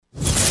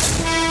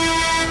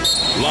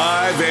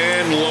Live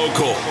and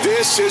local.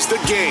 This is The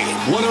Game.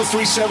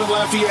 103.7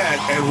 Lafayette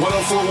and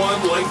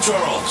 104.1 Lake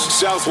Charles.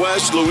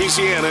 Southwest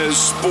Louisiana's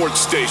sports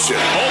station.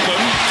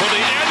 Open for the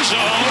end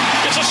zone.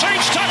 It's a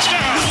Saints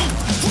touchdown.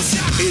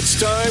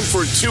 It's time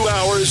for 2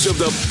 hours of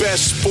the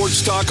best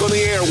sports talk on the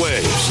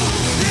airwaves.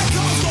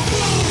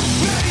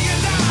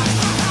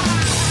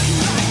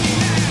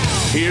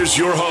 Here's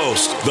your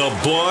host, the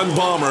Blonde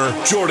Bomber,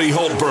 Jordy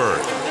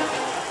Hultberg.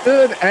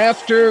 Good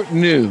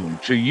afternoon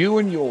to you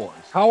and yours.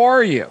 How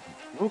are you?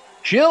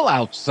 Chill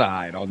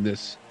outside on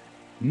this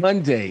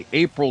Monday,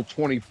 April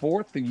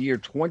 24th, the year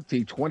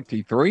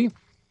 2023.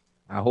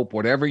 I hope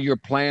whatever your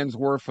plans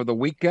were for the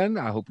weekend,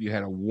 I hope you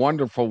had a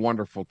wonderful,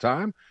 wonderful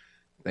time.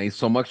 Thanks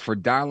so much for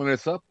dialing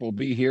us up. We'll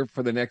be here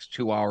for the next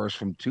 2 hours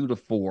from 2 to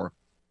 4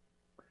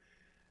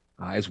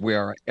 as we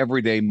are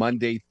every day,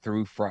 Monday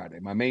through Friday.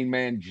 My main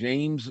man,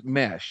 James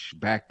Mesh,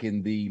 back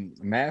in the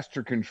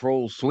Master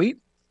Control Suite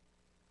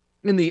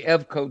in the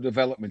Evco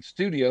Development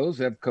Studios.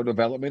 Evco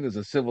Development is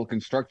a civil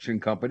construction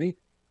company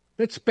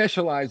that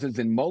specializes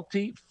in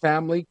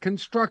multi-family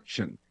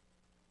construction.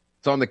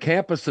 It's on the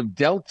campus of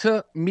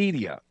Delta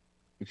Media,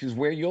 which is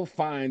where you'll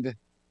find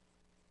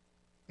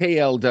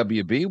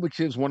KLWB,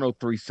 which is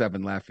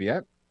 103.7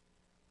 Lafayette.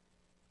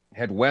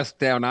 Head west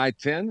down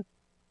I-10,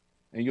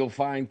 and you'll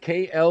find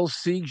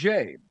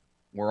KLCJ.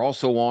 We're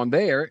also on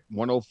there,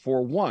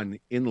 104.1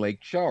 in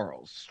Lake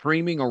Charles.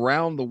 Streaming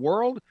around the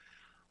world,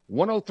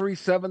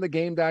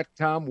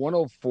 1037thegame.com,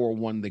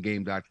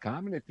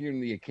 1041thegame.com. And if you're in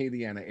the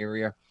Acadiana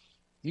area,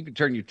 you can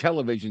turn your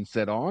television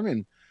set on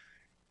and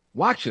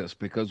watch us,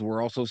 because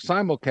we're also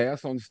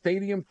simulcast on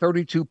Stadium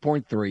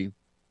 32.3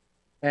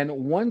 and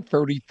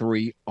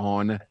 133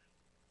 on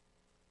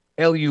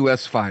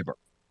LUS Fiber.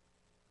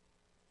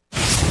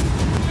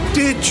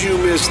 Did you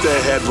miss the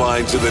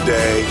headlines of the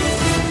day?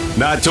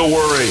 Not to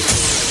worry.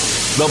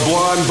 The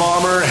Blonde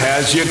Bomber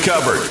has you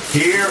covered.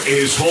 Here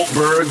is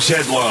Hultberg's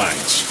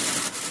headlines.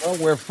 Well,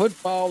 where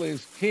football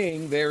is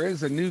king, there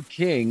is a new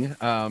king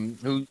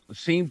who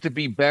seemed to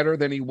be better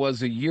than he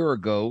was a year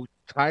ago.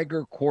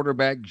 Tiger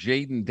quarterback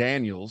Jaden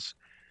Daniels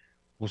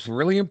was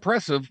really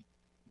impressive,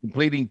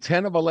 completing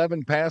 10 of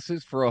 11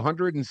 passes for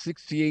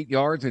 168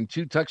 yards and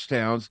 2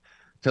 touchdowns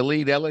to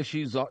lead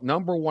LSU's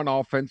number one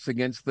offense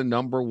against the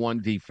number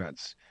one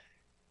defense.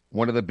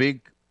 One of the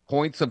big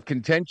points of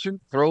contention,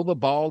 throw the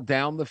ball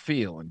down the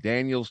field. And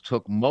Daniels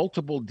took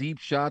multiple deep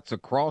shots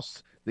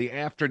across the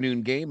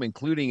afternoon game,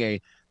 including a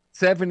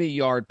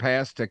 70-yard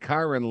pass to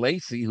Kyron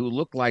Lacey, who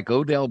looked like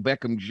Odell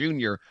Beckham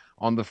Jr.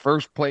 on the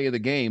first play of the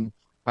game.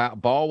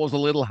 Ball was a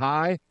little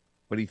high,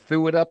 but he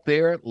threw it up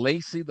there.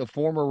 Lacey, the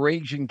former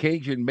Raging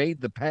Cajun,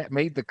 made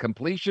the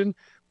completion,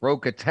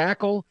 broke a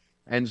tackle,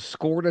 and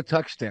scored a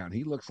touchdown.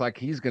 He looks like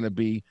he's going to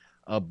be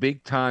a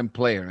big-time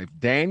player. And if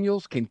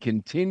Daniels can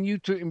continue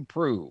to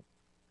improve,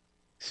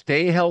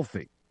 stay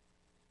healthy,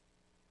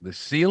 the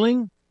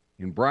ceiling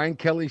in Brian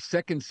Kelly's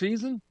second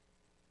season,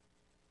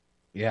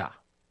 yeah,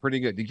 pretty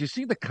good. Did you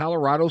see the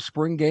Colorado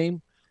spring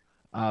game?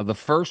 The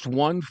first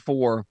one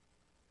for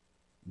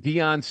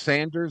Deion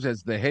Sanders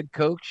as the head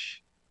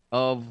coach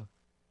of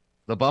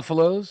the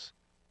Buffaloes.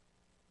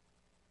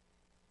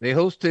 They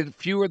hosted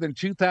fewer than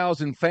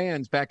 2,000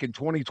 fans back in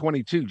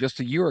 2022, just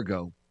a year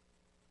ago,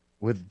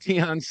 with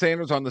Deion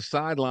Sanders on the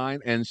sideline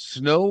and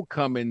snow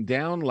coming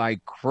down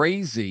like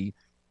crazy.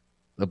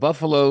 The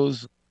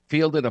Buffaloes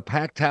fielded a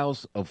packed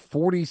house of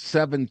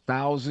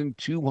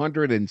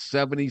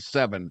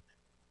 47,277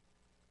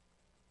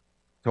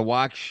 to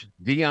watch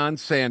Deion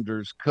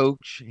Sanders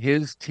coach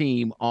his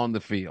team on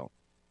the field.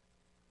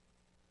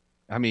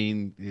 I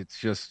mean, it's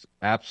just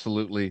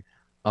absolutely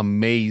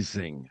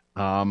amazing.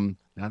 Now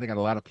they got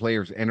a lot of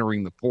players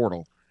entering the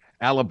portal.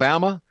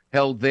 Alabama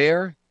held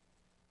their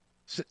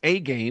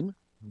game,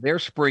 their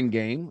spring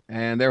game,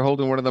 and they're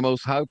holding one of the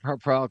most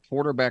high-profile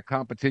quarterback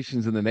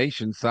competitions in the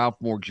nation.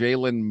 Sophomore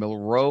Jalen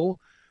Milroe,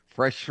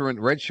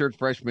 redshirt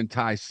freshman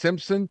Ty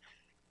Simpson.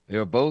 They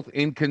are both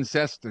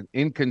inconsistent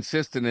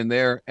in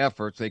their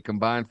efforts. They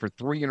combined for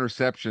 3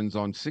 interceptions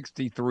on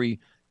 63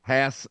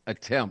 pass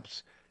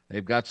attempts.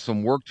 They've got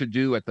some work to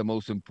do at the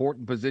most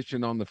important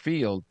position on the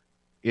field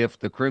if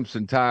the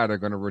Crimson Tide are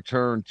going to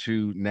return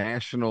to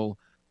national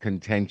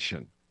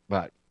contention.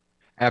 But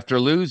after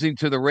losing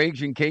to the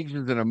Raging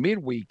Cajuns in a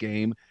midweek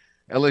game,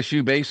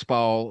 LSU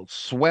baseball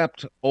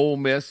swept Ole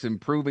Miss,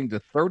 improving to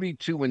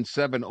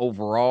 32-7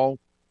 overall,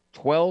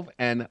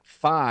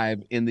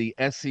 12-5 in the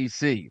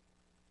SEC.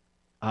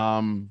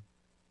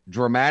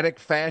 Dramatic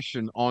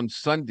fashion on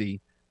Sunday,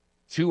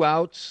 2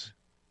 outs,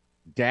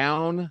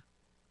 down,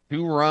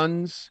 2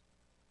 runs,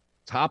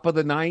 top of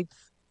the ninth,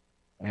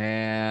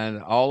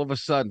 and all of a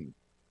sudden,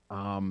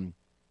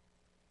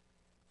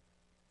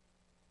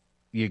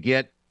 you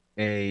get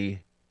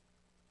a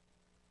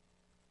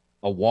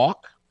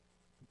walk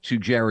to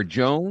Jared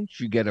Jones.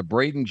 You get a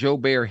Braden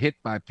Joubert hit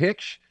by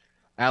pitch.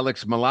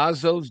 Alex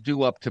Malazzo's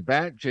due up to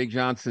bat. Jay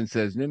Johnson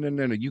says, no,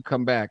 you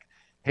come back.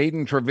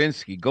 Hayden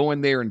Travinsky go in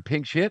there and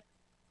pinch hit,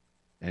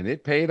 and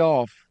it paid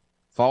off.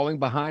 Falling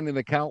behind in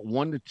the count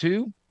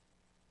 1-2.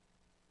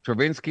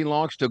 Travinsky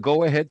launched a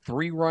go-ahead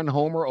three-run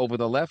homer over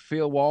the left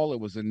field wall. It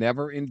was a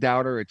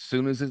never-in-doubter as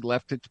soon as it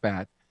left its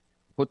bat.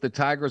 Put the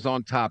Tigers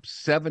on top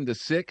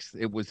 7-6.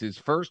 It was his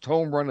first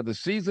home run of the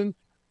season,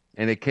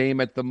 and it came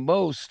at the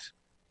most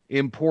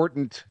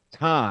important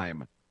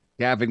time.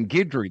 Gavin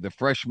Guidry, the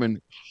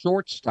freshman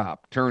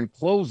shortstop turned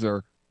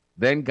closer,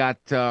 then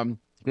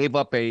gave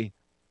up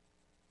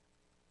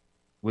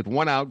with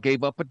one out,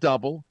 gave up a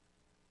double.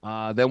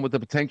 Then with the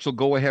potential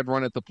go-ahead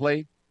run at the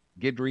plate,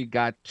 Guidry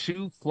got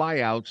two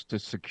flyouts to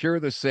secure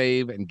the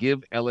save and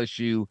give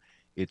LSU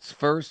its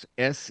first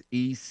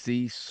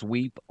SEC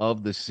sweep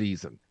of the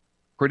season.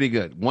 Pretty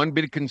good. One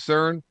big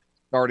concern,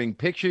 starting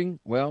pitching.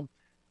 Well,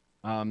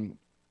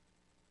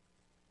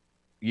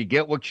 you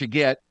get what you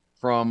get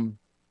from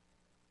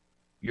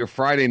your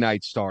Friday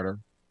night starter.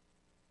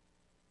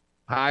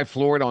 High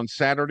Florida on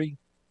Saturday.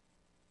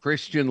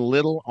 Christian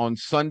Little on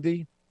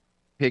Sunday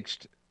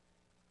pitched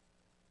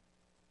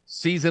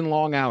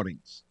season-long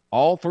outings.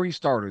 All three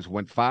starters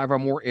went 5 or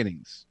more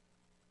innings.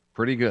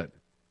 Pretty good.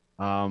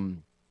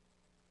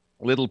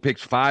 Little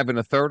pitched 5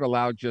 1/3,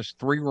 allowed just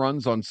 3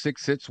 runs on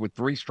 6 hits with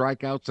 3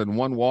 strikeouts and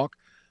 1 walk.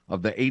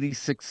 Of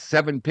the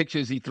 7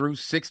 pitches he threw,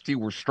 60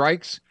 were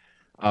strikes.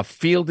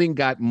 Fielding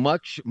got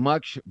much,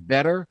 much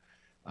better.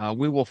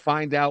 We will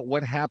find out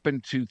what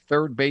happened to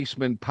third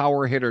baseman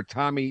power hitter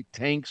Tommy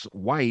Tanks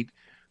White,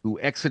 who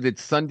exited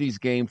Sunday's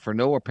game for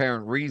no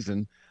apparent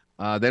reason.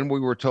 Then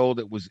we were told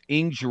it was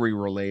injury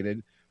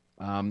related.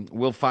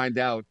 We'll find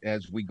out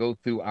as we go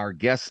through our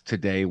guests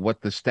today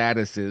what the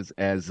status is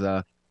as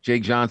Jay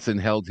Johnson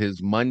held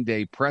his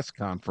Monday press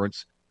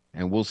conference,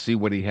 and we'll see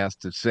what he has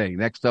to say.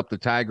 Next up, the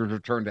Tigers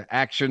return to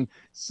action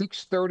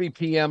 6:30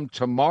 p.m.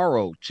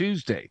 tomorrow,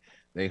 Tuesday.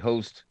 They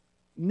host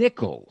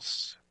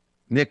Nichols.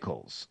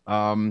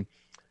 LSU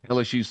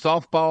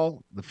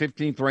softball, the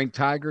 15th ranked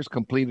Tigers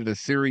completed a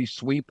series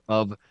sweep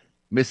of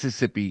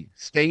Mississippi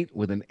State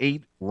with an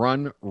 8-0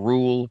 run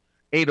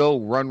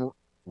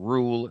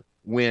rule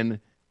win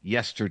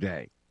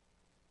yesterday.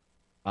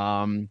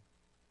 Remember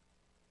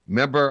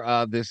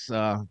this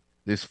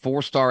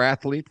 4-star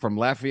athlete from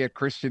Lafayette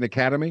Christian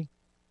Academy,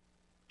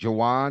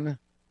 Jawan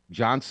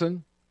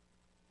Johnson?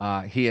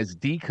 He has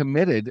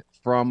decommitted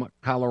from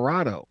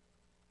Colorado.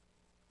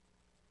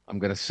 I'm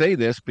going to say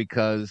this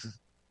because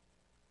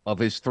of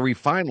his 3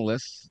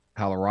 finalists,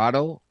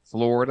 Colorado,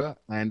 Florida,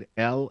 and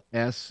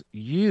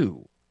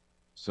LSU.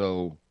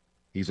 So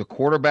he's a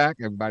quarterback.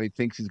 Everybody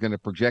thinks he's going to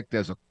project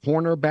as a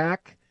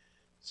cornerback.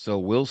 So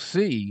we'll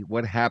see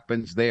what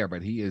happens there,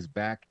 but he is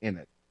back in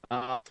it.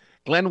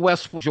 Glenn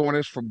West will join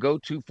us from Go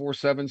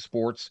 247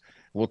 Sports.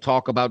 We'll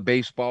talk about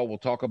baseball. We'll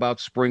talk about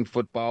spring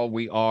football.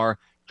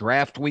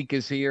 Draft week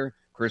is here.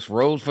 Chris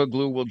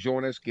Rosevoglu will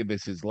join us, give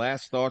us his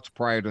last thoughts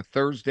prior to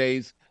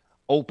Thursday's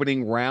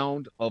opening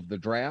round of the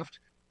draft.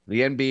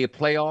 The NBA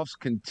playoffs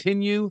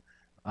continue.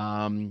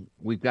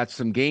 We've got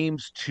some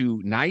games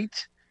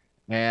tonight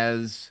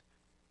as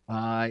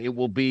it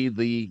will be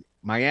the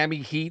Miami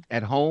Heat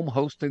at home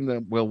hosting the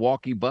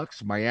Milwaukee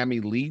Bucks. Miami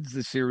leads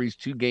the series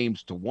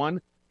 2-1.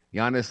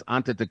 Giannis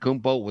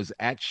Antetokounmpo was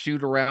at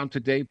shoot-around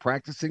today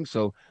practicing,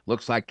 so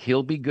looks like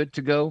he'll be good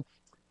to go.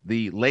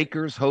 The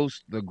Lakers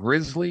host the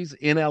Grizzlies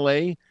in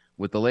L.A.,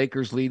 with the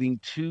Lakers leading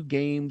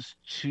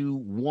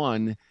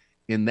 2-1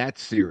 in that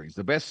series.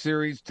 The best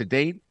series to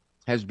date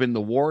has been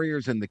the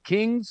Warriors and the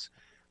Kings.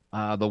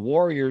 The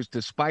Warriors,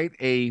 despite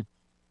a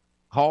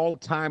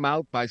called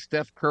timeout by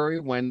Steph Curry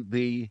when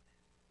the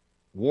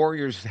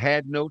Warriors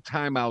had no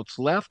timeouts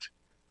left,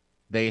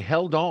 they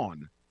held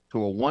on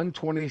to a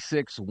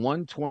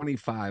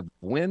 126-125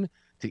 win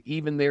to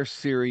even their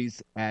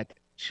series at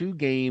 2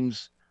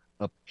 games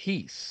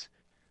apiece.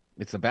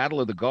 It's a battle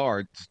of the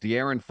guards.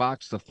 De'Aaron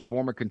Fox, the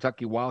former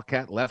Kentucky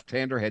Wildcat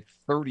left-hander, had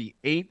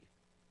 38.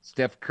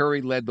 Steph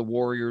Curry led the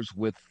Warriors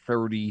with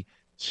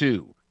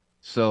 32.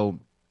 So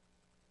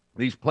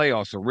these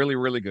playoffs are really,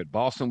 really good.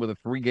 Boston with a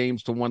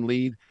 3-1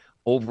 lead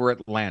over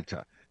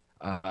Atlanta.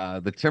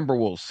 The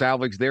Timberwolves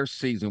salvaged their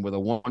season with a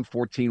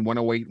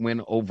 114-108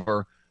 win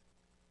over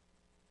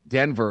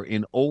Denver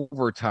in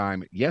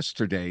overtime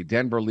yesterday.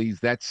 Denver leads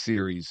that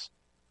series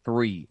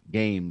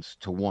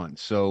 3-1.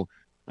 So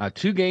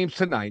 2 games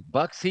tonight,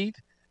 Bucks Heat,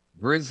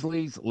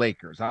 Grizzlies,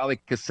 Lakers.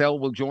 Ali Cassell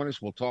will join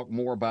us. We'll talk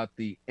more about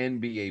the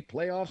NBA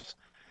playoffs.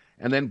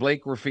 And then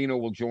Blake Ruffino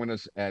will join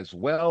us as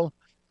well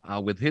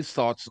with his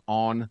thoughts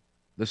on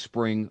the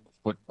spring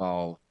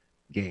football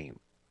game.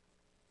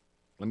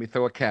 Let me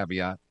throw a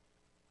caveat.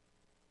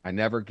 I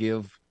never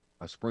give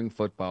a spring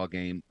football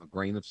game a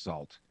grain of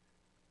salt.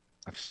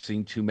 I've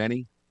seen too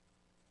many.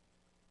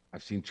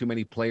 I've seen too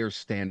many players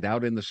stand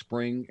out in the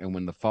spring, and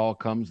when the fall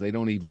comes, they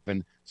don't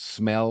even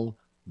smell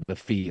the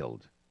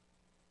field.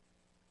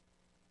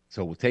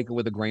 So we'll take it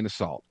with a grain of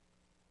salt.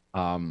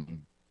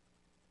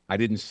 I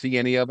didn't see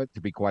any of it,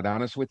 to be quite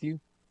honest with you,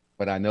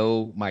 but I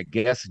know my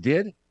guests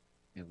did,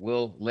 and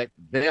we'll let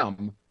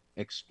them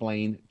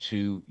explain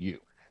to you.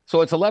 So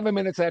it's 11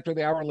 minutes after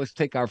the hour. Let's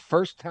take our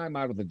first time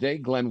out of the day.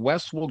 Glenn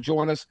West will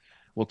join us.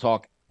 We'll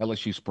talk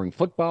LSU spring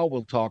football.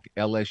 We'll talk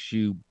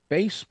LSU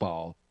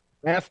baseball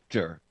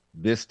after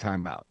this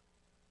time out.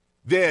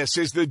 This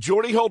is the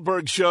Jordy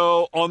Hultberg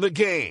Show on the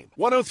game.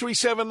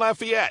 103.7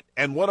 Lafayette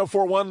and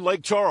 104.1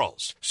 Lake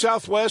Charles,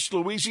 Southwest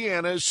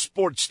Louisiana's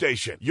sports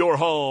station. Your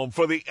home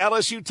for the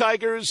LSU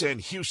Tigers and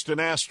Houston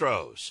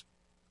Astros.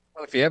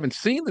 Well, if you haven't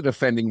seen the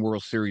defending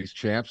World Series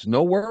champs,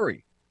 no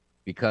worry,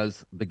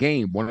 because the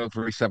game,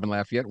 103.7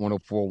 Lafayette,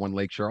 104.1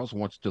 Lake Charles,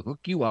 wants to hook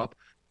you up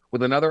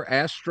with another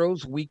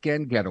Astros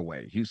weekend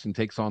getaway. Houston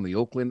takes on the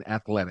Oakland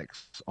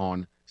Athletics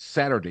on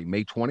Saturday,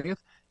 May 20th,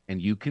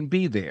 and you can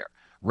be there.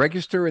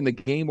 Register in the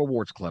Game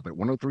Awards Club at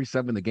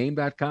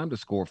 1037thegame.com to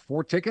score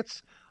 4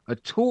 tickets, a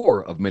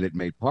tour of Minute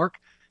Maid Park,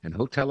 and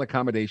hotel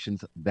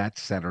accommodations that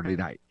Saturday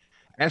night.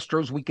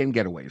 Astros Weekend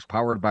Getaway is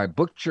powered by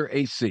Butcher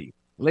AC,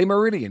 Le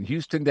Meridian,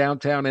 Houston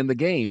Downtown, and the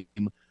Game,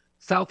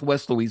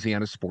 Southwest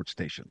Louisiana Sports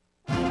Station.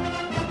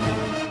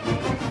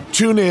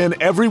 Tune in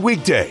every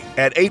weekday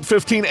at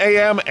 8:15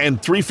 a.m. and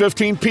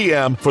 3:15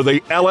 p.m. for the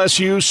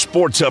LSU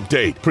Sports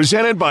Update,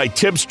 presented by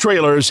Tibbs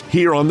Trailers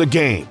here on the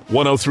Game.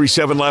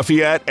 103.7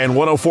 Lafayette and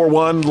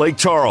 104.1 Lake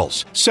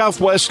Charles,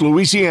 Southwest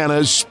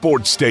Louisiana's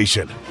sports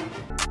station.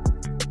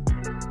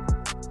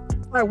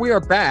 All right, we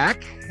are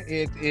back.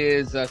 It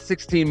is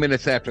 16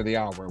 minutes after the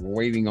hour. We're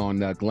waiting on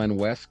Glenn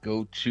West,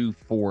 Go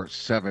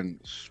 247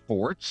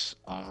 Sports,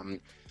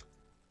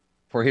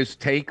 for his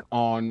take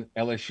on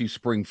LSU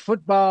spring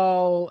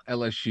football,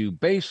 LSU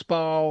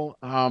baseball.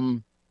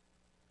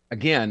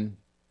 Again,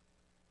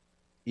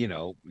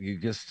 you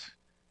just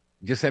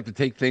have to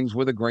take things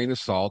with a grain of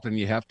salt, and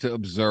you have to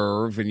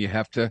observe, and you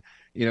have to,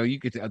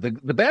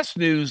 the best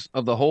news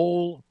of the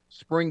whole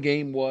spring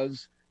game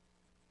was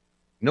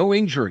no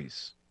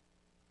injuries.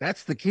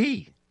 That's the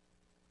key.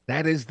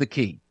 That is the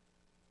key.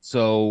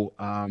 So,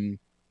 and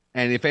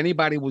if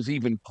anybody was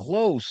even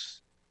close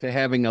to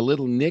having a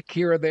little nick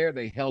here or there,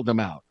 they held them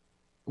out,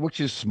 which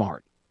is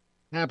smart.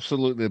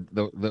 Absolutely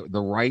the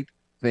right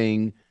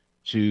thing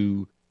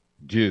to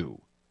do.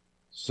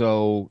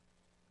 So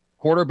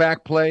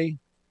quarterback play,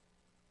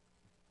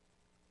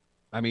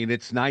 I mean,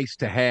 it's nice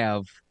to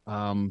have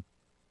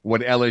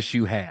what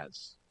LSU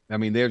has. I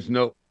mean, there's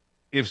no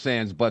ifs,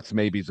 ands, buts,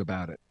 maybes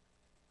about it.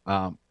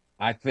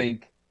 I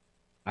think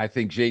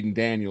Jaden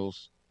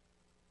Daniels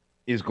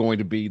is going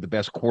to be the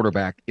best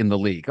quarterback in the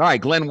league. All right,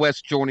 Glenn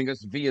West joining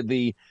us via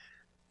the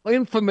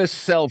infamous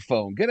cell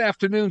phone. Good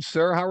afternoon,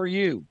 sir. How are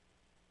you?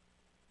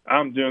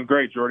 I'm doing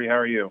great, Jordy. How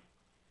are you?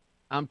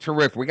 I'm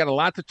terrific. We got a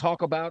lot to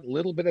talk about, a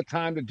little bit of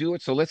time to do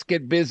it, so let's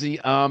get busy.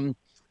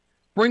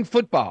 Spring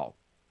football,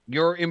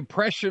 your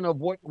impression of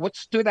what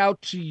stood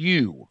out to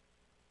you?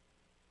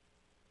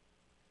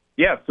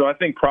 Yeah, so I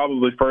think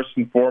probably first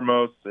and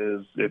foremost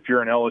is if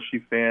you're an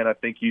LSU fan, I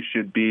think you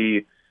should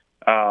be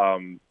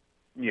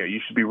you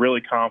should be really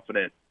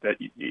confident that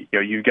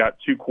you've got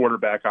 2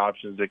 quarterback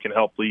options that can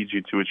help lead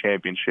you to a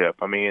championship.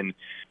 I mean,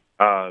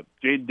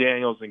 Jaden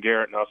Daniels and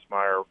Garrett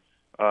Nussmeier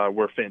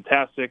were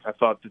fantastic. I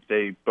thought that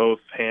they both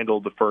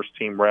handled the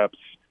first-team reps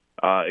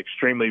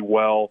extremely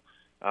well.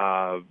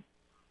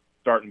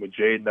 Starting with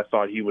Jaden, I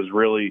thought he was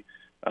really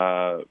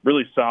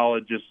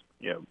solid, just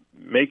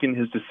making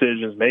his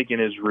decisions, making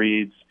his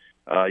reads.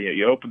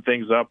 You open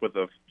things up with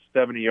a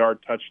 70-yard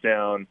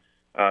touchdown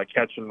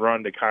catch and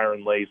run to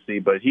Kyron Lacey,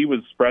 but he was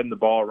spreading the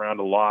ball around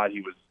a lot.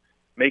 He was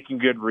making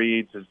good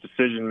reads. His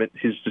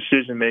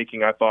decision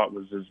making, I thought,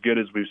 was as good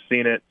as we've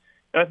seen it.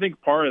 And I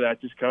think part of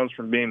that just comes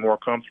from being more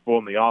comfortable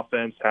in the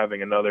offense,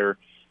 having another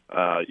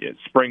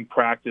spring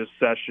practice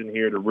session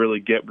here to really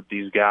get with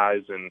these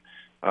guys and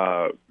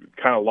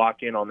kind of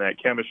lock in on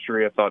that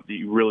chemistry. I thought that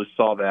you really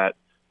saw that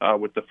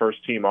with the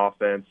first-team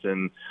offense.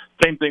 And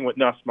same thing with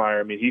Nussmeier.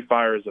 I mean, he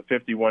fires a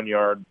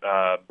 51-yard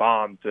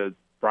bomb to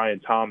Brian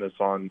Thomas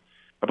on,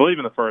 I believe,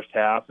 in the first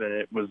half, and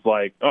it was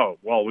like, oh,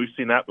 well, we've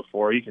seen that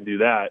before. He can do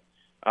that.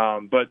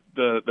 But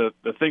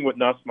the thing with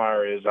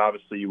Nussmeier is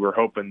obviously you were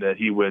hoping that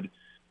he would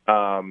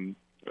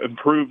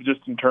improve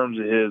just in terms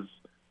of his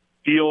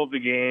feel of the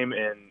game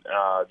and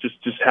just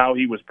how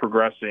he was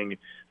progressing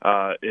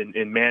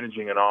in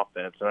managing an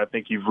offense. And I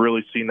think you've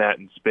really seen that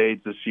in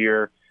spades this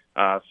year,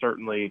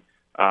 certainly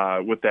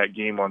with that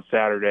game on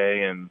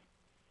Saturday. And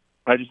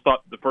I just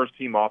thought the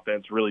first-team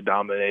offense really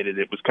dominated.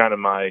 It was kind of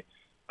my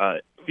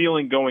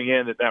feeling going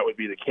in that would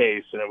be the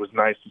case, and it was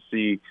nice to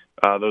see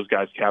those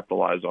guys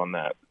capitalize on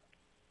that.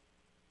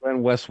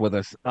 Glenn West with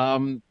us.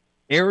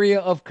 Area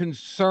of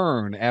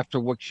concern after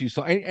what you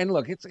saw, and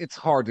look, it's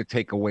hard to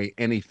take away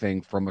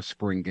anything from a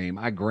spring game.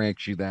 I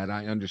grant you that.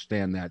 I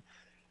understand that.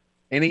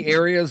 Any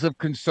areas of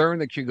concern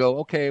that you go,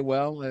 okay,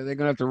 well, they're going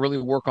to have to really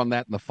work on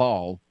that in the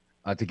fall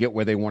to get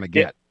where they want to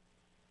get? Yeah.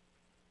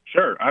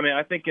 Sure. I mean,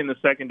 I think in the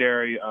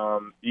secondary,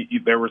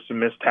 there were some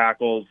missed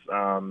tackles.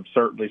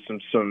 Certainly,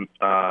 some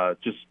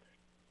just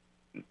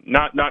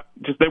not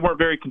just they weren't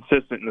very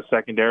consistent in the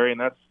secondary, and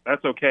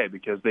that's okay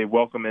because they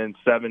welcome in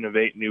 7 of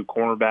 8 new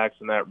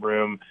cornerbacks in that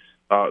room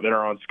that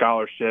are on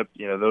scholarship.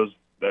 Those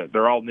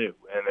they're all new,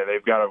 and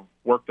they've got to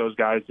work those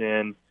guys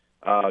in.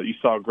 You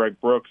saw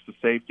Greg Brooks, the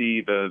safety,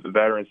 the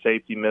veteran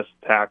safety, missed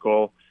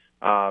tackle.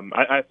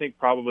 I think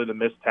probably the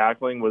missed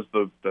tackling was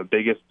the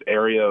biggest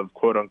area of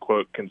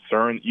quote-unquote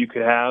concern that you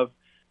could have.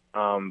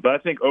 But I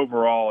think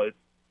overall,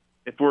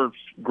 if we're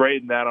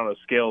grading that on a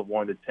scale of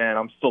 1 to 10,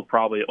 I'm still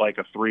probably at like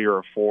a 3 or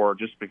a 4,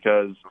 just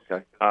because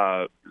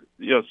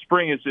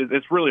spring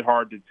it's really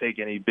hard to take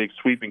any big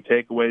sweeping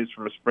takeaways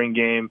from a spring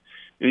game.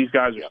 These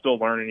guys are still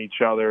learning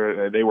each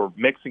other. They were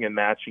mixing and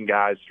matching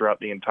guys throughout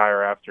the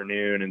entire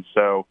afternoon, and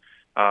so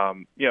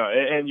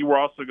and you were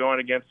also going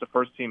against a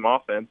first-team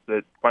offense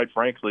that, quite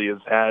frankly,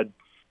 has had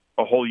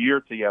a whole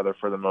year together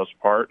for the most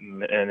part,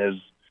 and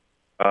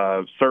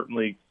has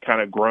certainly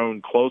kind of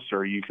grown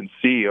closer. You can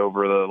see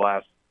over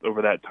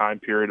that time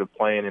period of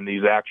playing in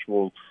these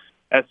actual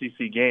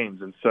SEC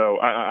games. And so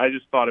I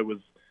just thought it was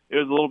a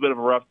little bit of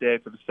a rough day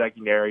for the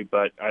secondary,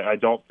 but I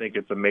don't think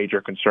it's a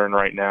major concern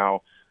right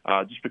now,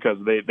 just because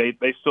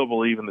they still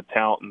believe in the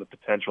talent and the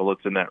potential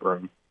that's in that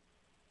room.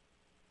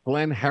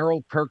 Glenn,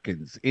 Harold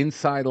Perkins,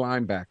 inside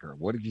linebacker.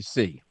 What did you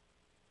see?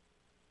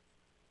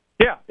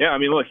 Yeah. I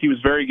mean, look, he was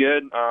very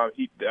good. I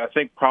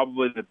think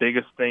probably the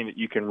biggest thing that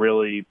you can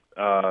really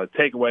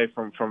take away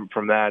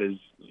from that is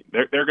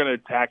they're going to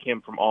attack him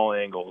from all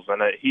angles.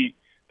 And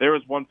there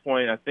was one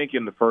point, I think,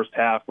 in the first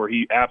half where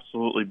he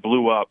absolutely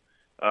blew up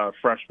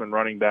freshman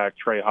running back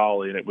Trey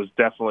Holly, and it was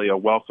definitely a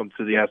welcome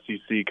to the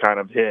SEC kind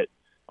of hit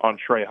on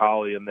Trey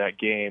Holly in that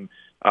game.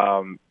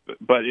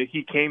 But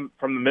he came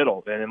from the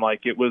middle, and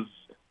it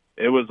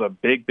was a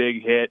big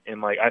hit.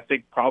 And I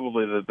think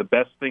probably the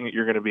best thing that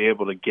you're going to be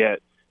able to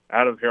get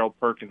out of Harold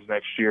Perkins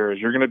next year is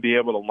you're going to be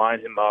able to line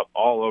him up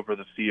all over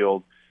the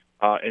field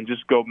and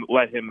just go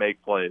let him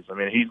make plays. I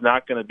mean, he's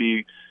not going to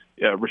be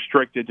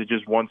restricted to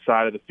just one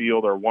side of the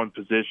field or one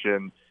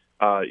position.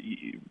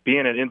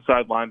 Being an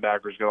inside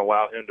linebacker is going to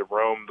allow him to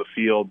roam the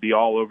field, be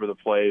all over the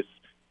place.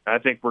 And I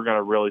think we're going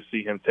to really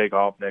see him take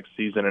off next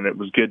season, and it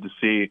was good to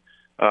see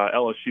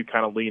LSU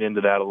kind of lean into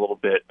that a little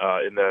bit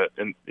in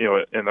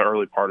the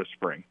early part of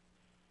spring.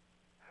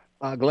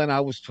 Glenn, I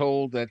was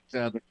told that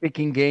the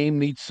kicking game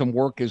needs some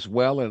work as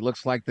well. It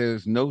looks like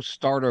there's no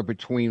starter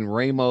between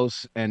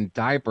Ramos and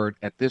Dybert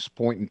at this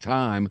point in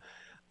time.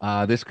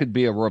 This could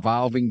be a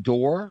revolving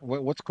door.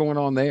 What's going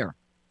on there?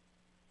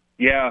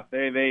 Yeah,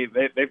 they've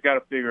got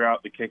to figure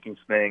out the kicking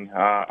thing.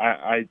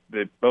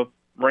 Both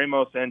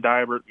Ramos and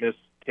Dybert missed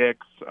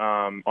kicks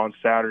on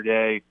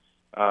Saturday.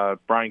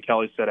 Brian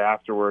Kelly said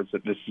afterwards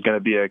that this is going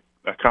to be a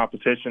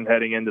competition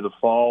heading into the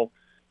fall.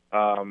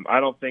 I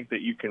don't think that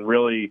you can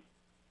really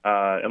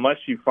unless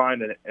you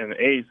find an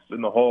ace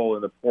in the hole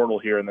in the portal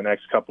here in the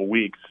next couple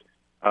weeks,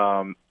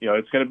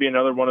 it's going to be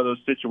another one of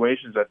those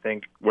situations, I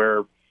think,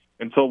 where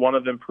until one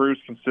of them proves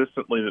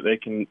consistently that they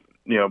can,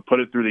 put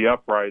it through the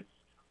uprights,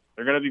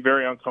 they're going to be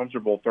very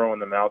uncomfortable throwing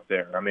them out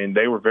there. I mean,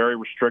 they were very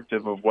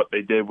restrictive of what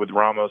they did with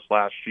Ramos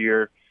last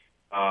year.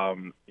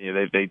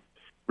 They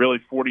really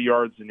 40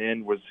 yards and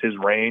in was his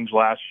range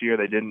last year.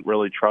 They didn't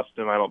really trust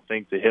him, I don't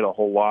think, to hit a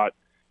whole lot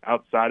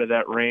outside of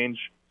that range.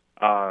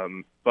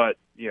 But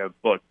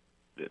look,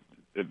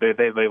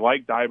 they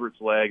like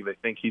Dybert's leg. They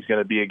think he's going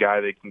to be a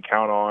guy they can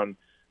count on.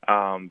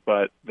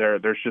 But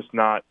there's just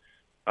not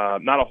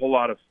a whole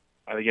lot of,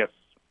 I guess,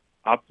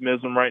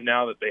 optimism right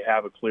now that they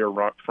have a clear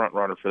front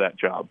runner for that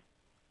job.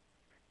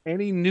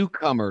 Any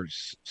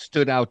newcomers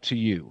stood out to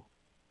you?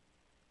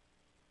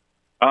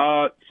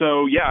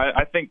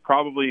 I think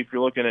probably if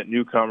you're looking at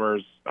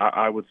newcomers,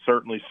 I would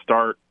certainly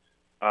start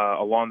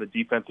along the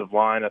defensive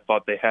line. I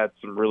thought they had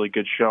some really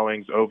good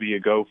showings. Ovi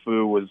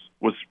Agofu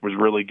was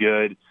really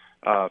good.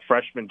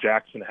 Freshman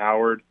Jackson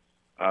Howard,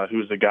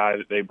 who's a guy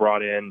that they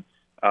brought in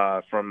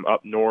from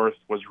up north,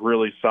 was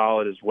really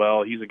solid as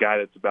well. He's a guy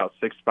that's about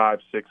 6'5",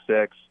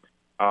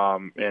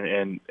 6'6",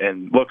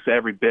 and looks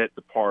every bit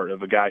the part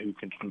of a guy who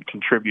can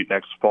contribute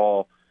next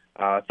fall.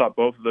 I thought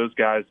both of those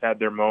guys had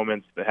their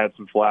moments. They had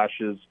some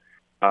flashes.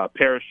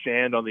 Paris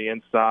Shand on the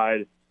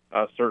inside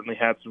certainly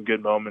had some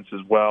good moments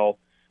as well.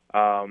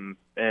 I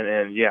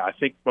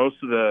think most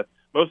of the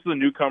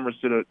newcomers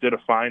did a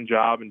fine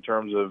job in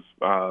terms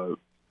of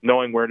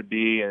knowing where to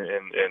be and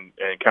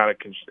kind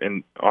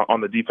of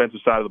on the defensive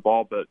side of the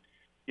ball. But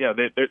yeah,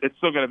 it's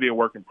still going to be a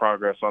work in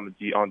progress on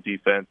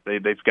defense.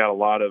 They've got a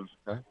lot of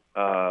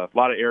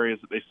areas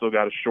that they still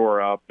got to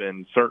shore up,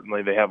 and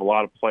certainly they have a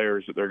lot of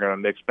players that they're going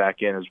to mix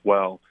back in as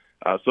well.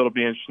 So it'll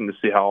be interesting to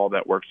see how all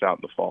that works out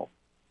in the fall.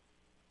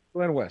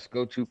 Glenn West,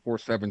 go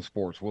 247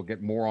 Sports. We'll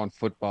get more on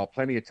football.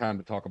 Plenty of time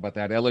to talk about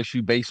that.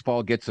 LSU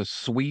baseball gets a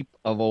sweep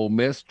of Ole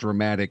Miss,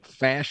 dramatic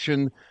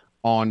fashion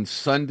on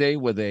Sunday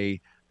with a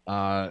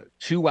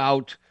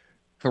 2-out,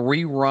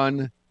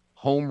 3-run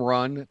home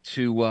run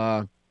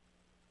to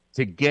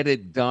get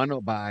it done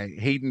by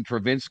Hayden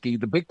Travinski.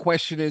 The big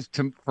question is,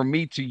 from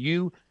me to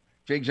you,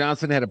 Jake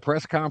Johnson had a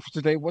press conference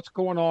today. What's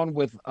going on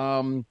with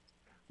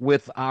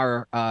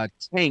our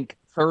tank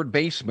third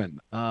baseman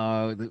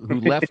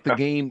who left the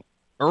game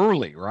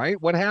early,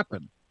 right? What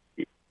happened?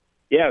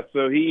 Yeah,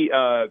 so he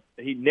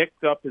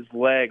nicked up his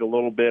leg a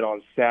little bit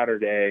on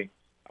Saturday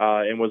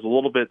and was a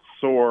little bit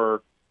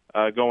sore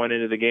going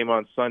into the game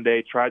on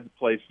Sunday. Tried to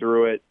play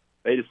through it.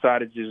 they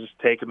decided to just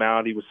take him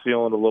out. He was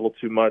feeling a little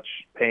too much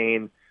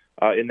pain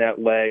in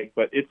that leg.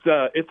 But it's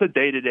a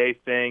day-to-day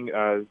thing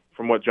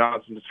from what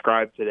Johnson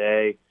described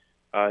today.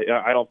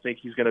 I don't think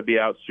he's going to be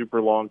out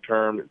super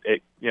long-term.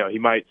 He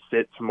might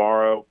sit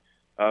tomorrow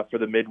for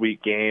the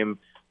midweek game.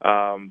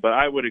 But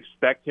I would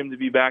expect him to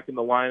be back in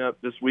the lineup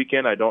this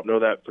weekend. I don't know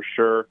that for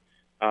sure.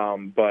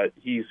 But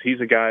he's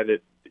a guy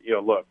that,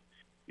 look,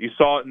 you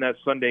saw it in that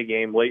Sunday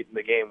game late in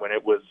the game when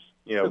it was,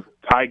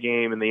 tie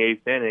game in the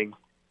 8th inning.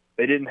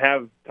 They didn't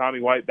have Tommy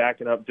White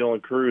backing up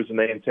Dylan Cruz, and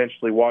they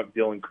intentionally walked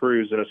Dylan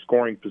Cruz in a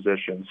scoring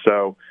position.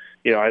 So,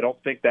 I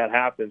don't think that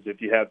happens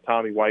if you have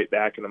Tommy White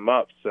backing him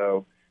up.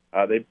 So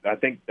I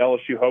think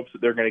LSU hopes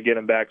that they're going to get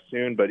him back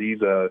soon, but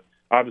he's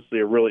obviously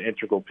a really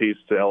integral piece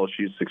to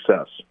LSU's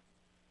success.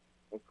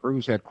 Well,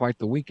 Cruz had quite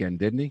the weekend,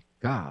 didn't he?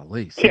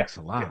 Golly, sakes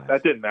alive. Yeah,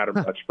 that didn't matter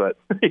much, but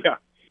yeah,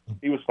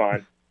 he was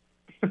fine.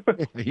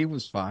 He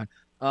was fine.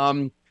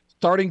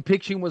 Starting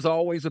pitching was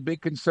always a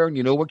big concern.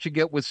 You know what you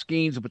get with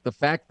Skeens, but the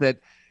fact that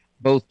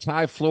both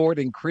Ty Floyd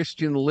and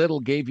Christian Little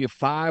gave you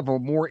 5 or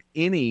more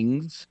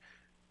innings,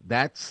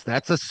 that's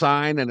a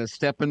sign and a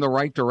step in the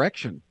right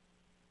direction.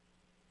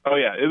 Oh,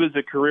 yeah, it was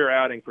a career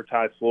outing for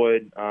Ty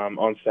Floyd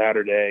on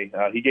Saturday.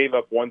 He gave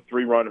up 1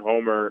 3-run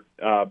homer,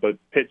 but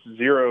pitched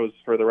zeros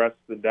for the rest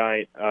of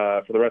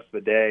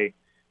the day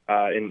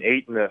in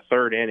 8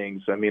 1/3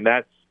 innings. I mean,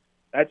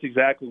 that's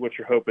exactly what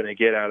you're hoping to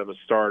get out of a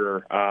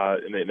starter,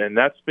 and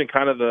that's been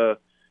kind of the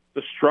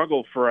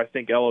struggle for, I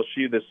think,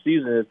 LSU this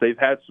season is they've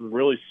had some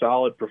really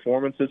solid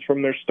performances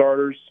from their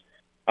starters,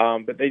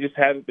 but they just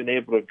haven't been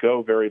able to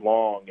go very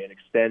long and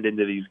extend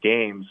into these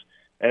games.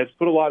 And it's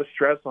put a lot of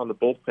stress on the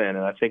bullpen, and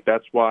I think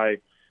that's why,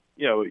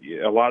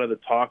 a lot of the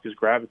talk is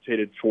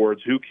gravitated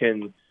towards who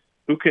can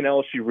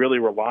LSU really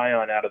rely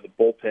on out of the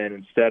bullpen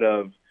instead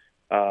of,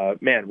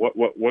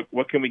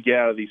 what can we get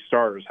out of these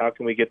starters? How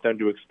can we get them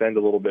to extend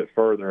a little bit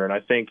further? And I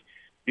think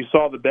you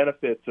saw the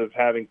benefits of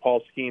having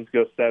Paul Skeens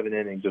go 7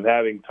 innings, of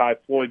having Ty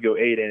Floyd go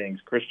 8 innings,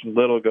 Christian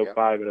Little go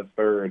 5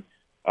 1/3.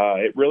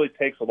 It really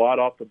takes a lot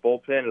off the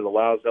bullpen. It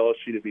allows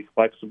LSU to be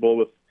flexible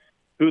with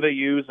who they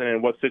use and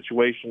in what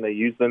situation they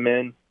use them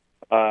in.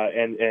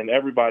 And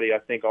everybody, I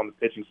think, on the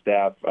pitching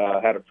staff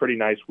had a pretty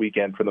nice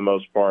weekend for the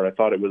most part. I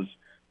thought it was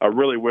a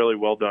really, really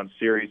well-done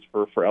series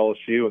for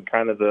LSU and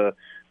kind of the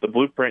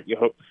blueprint you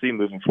hope to see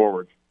moving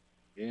forward.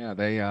 Yeah,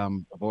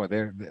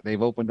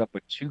 they've opened up a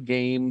 2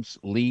 games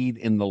lead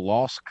in the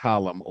loss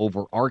column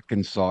over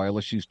Arkansas.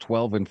 LSU's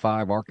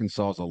 12-5,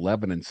 Arkansas's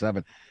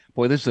 11-7.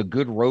 Boy, this is a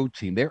good road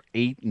team. They're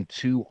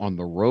 8-2 on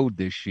the road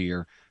this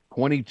year,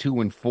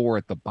 22-4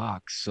 at the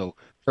box, so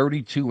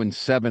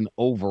 32-7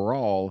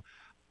 overall.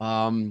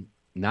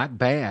 Not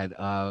bad.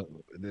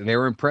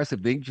 They're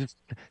impressive. They just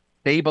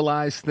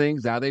stabilize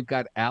things. Now they've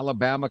got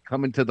Alabama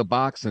coming to the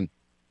box, and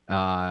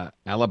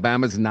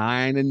Alabama's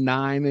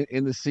 9-9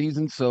 in the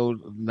season, so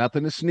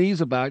nothing to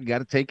sneeze about. You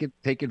got to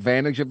take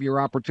advantage of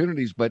your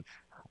opportunities. But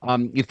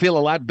you feel a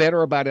lot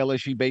better about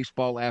LSU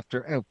baseball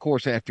after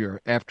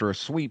a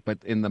sweep, but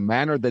in the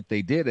manner that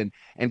they did,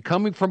 and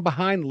coming from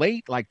behind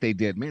late like they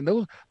did, man,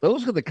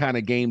 those are the kind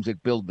of games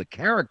that build the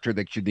character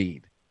that you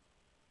need.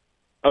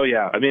 Oh,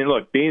 yeah. I mean,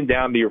 look, being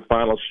down to your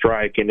final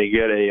strike and to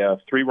get a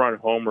 3-run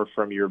homer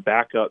from your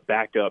backup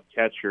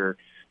catcher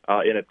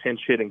in a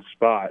pinch-hitting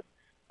spot,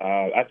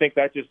 I think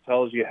that just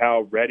tells you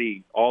how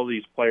ready all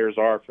these players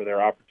are for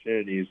their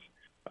opportunities.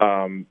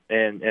 And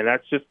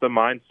that's just the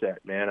mindset,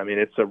 man. I mean,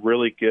 it's a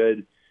really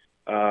good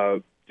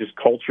just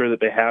culture that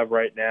they have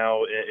right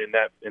now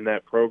in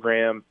that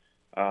program.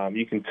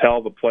 You can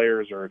tell the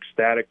players are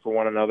ecstatic for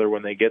one another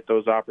when they get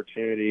those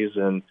opportunities,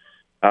 and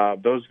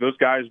those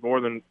guys more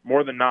than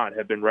not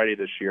have been ready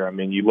this year. I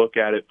mean, you look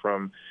at it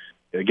from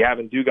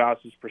Gavin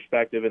Dugas's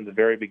perspective in the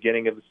very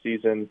beginning of the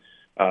season,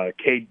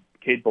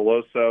 Cade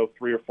Beloso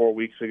 3 or 4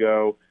 weeks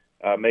ago,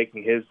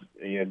 making his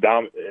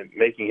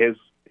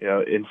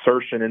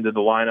insertion into the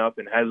lineup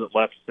and hasn't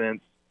left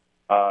since.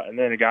 And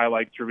then a guy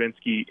like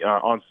Travinsky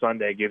on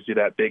Sunday gives you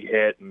that big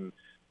hit, and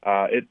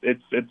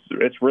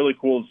it's really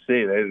cool to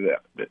see.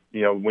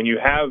 When you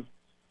have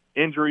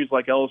injuries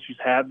like LSU's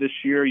had this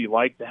year, you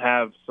like to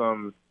have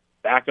some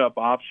backup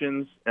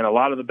options, and a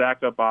lot of the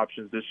backup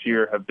options this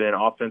year have been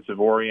offensive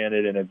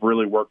oriented and have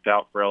really worked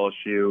out for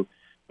LSU.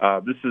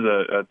 This is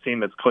a team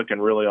that's clicking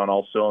really on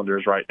all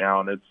cylinders right now,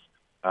 and it's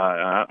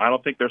I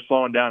don't think they're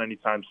slowing down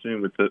anytime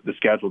soon with the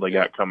schedule they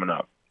got coming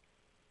up.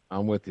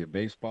 I'm with you.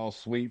 Baseball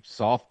sweeps,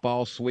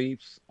 softball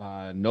sweeps.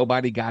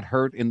 Nobody got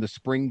hurt in the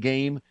spring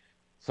game,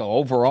 so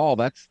overall,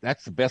 that's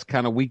the best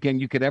kind of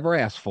weekend you could ever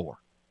ask for.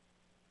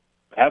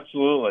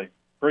 Absolutely.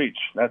 Preach.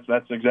 That's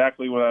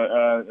exactly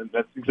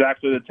that's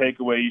exactly the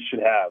takeaway you should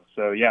have.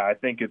 So yeah, I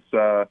think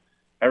it's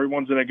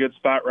everyone's in a good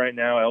spot right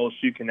now.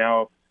 LSU can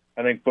now,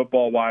 I think,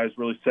 football wise,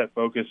 really set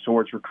focus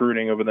towards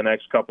recruiting over the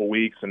next couple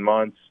weeks and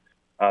months.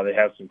 They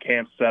have some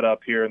camps set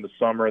up here in the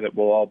summer that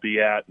we'll all be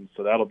at, and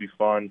so that'll be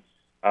fun.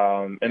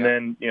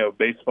 Then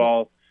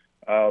baseball,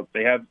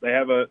 they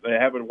have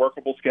a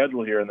workable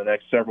schedule here in the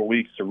next several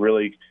weeks to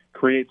really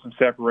create some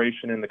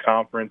separation in the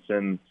conference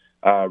and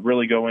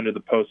really go into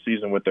the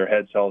postseason with their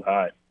heads held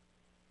high.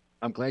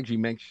 I'm glad you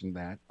mentioned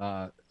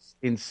that.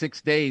 In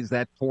 6 days,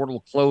 that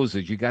portal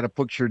closes. You got to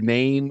put your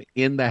name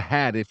in the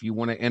hat if you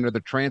want to enter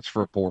the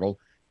transfer portal.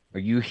 Are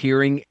you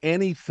hearing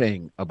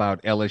anything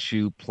about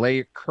LSU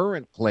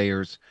current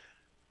players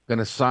going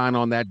to sign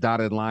on that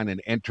dotted line and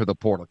enter the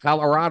portal?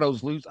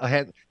 Colorado's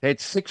had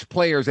 6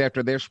 players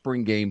after their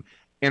spring game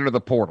enter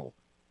the portal.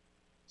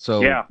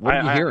 So yeah, what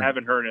are you hearing? I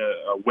haven't heard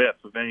a whiff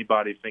of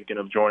anybody thinking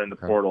of joining the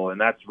portal, and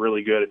that's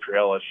really good if you're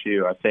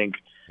LSU. I think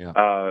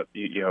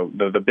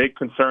the big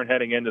concern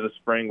heading into the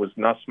spring was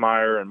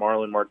Nussmeier and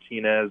Marlon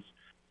Martinez.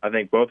 I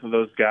think both of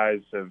those guys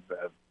have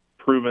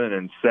proven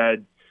and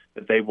said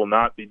that they will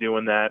not be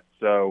doing that.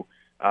 So,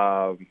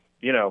 I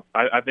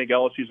think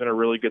LSU's in a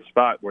really good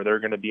spot where they're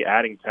going to be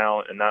adding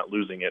talent and not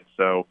losing it.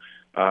 So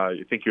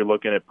I think you're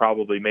looking at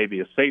probably maybe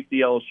a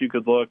safety LSU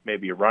could look,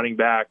 maybe a running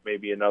back,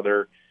 maybe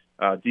another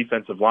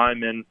defensive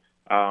lineman.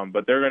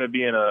 But they're going to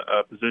be in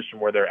a position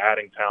where they're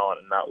adding talent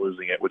and not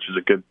losing it, which is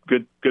a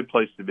good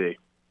place to be.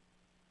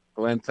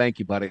 Glenn, thank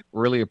you, buddy.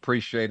 Really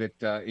appreciate it.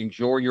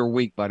 Enjoy your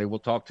week, buddy. We'll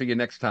talk to you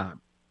next time.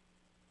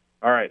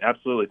 All right,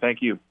 absolutely.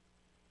 Thank you.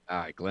 All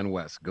right, Glenn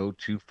West, go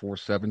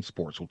 247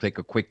 Sports. We'll take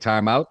a quick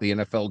timeout. The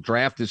NFL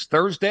draft is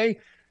Thursday.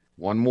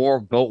 One more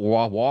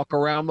walk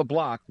around the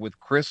block with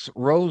Chris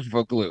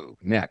Rosevoglu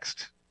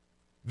next.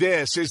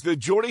 This is the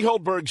Jordy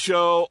Hultberg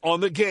Show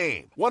on the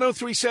Game.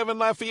 103.7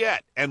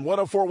 Lafayette and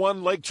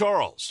 104.1 Lake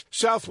Charles,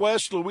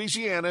 Southwest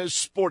Louisiana's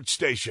sports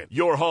station.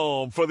 Your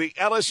home for the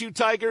LSU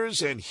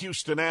Tigers and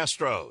Houston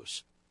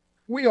Astros.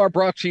 We are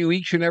brought to you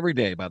each and every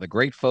day by the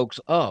great folks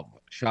of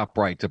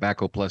ShopRite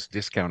Tobacco Plus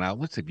discount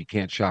outlets. If you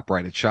can't shop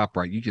right at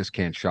ShopRite, you just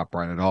can't shop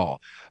right at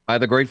all. By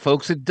the great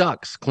folks at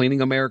Ducks,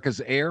 cleaning America's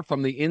air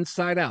from the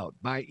inside out.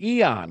 By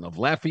Eon of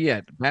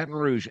Lafayette, Baton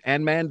Rouge,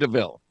 and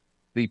Mandeville.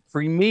 The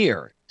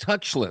premier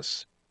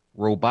touchless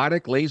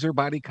robotic laser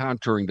body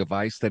contouring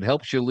device that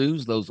helps you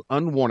lose those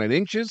unwanted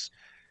inches,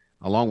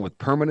 along with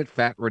permanent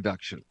fat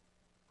reduction.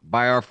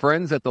 By our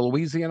friends at the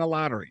Louisiana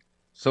Lottery.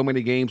 So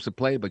many games to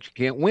play, but you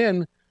can't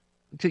win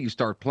until you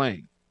start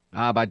playing.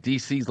 By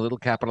DC's Little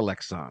Capital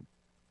Exxon.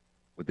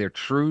 With their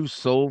true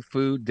soul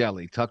food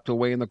deli tucked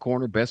away in the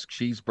corner, best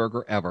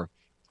cheeseburger ever.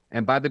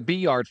 And by the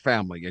Beard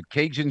family at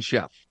Cajun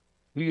Chef.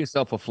 Do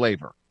yourself a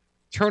flavor.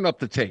 Turn up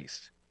the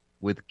taste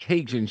with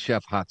Cajun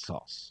Chef hot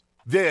sauce.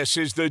 This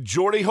is the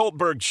Jordy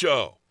Hultberg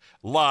Show,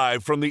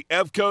 live from the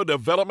EVCO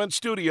Development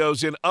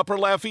Studios in Upper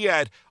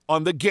Lafayette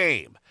on the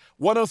Game.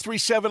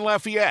 103.7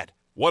 Lafayette,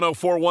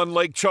 104.1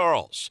 Lake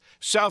Charles,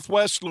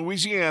 Southwest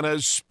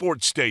Louisiana's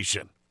sports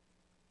station.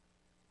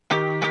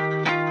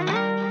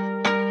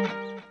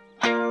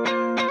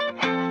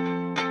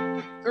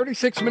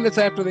 36 minutes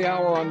after the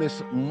hour on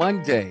this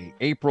Monday,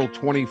 April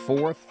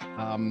 24th.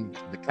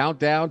 The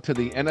countdown to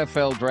the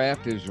NFL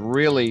draft is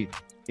really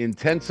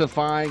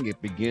intensifying.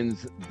 It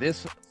begins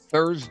this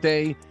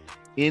Thursday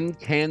in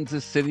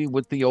Kansas City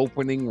with the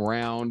opening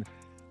round.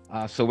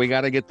 So we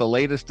got to get the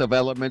latest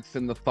developments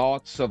and the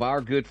thoughts of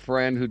our good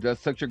friend who does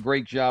such a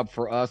great job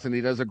for us, and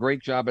he does a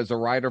great job as a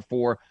writer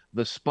for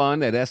The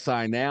Spun at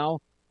SI Now,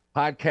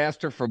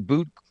 podcaster for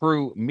Boot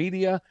Crew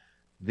Media,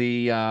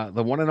 the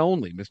one and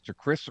only Mr.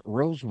 Chris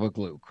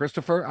Rosevoglu.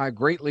 Christopher, I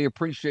greatly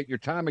appreciate your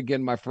time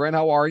again, my friend.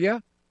 How are you?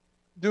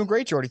 Doing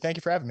great, Jordy. Thank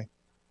you for having me.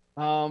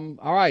 All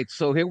right,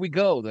 so here we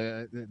go.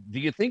 Do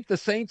you think the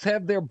Saints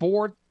have their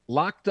board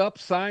locked up,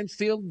 signed,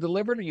 sealed,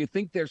 delivered, or you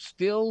think they're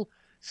still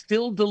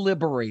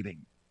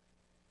deliberating?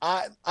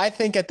 I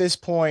think at this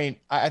point,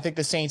 I think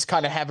the Saints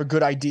kind of have a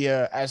good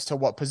idea as to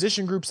what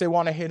position groups they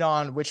want to hit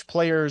on, which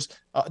players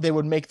they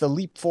would make the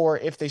leap for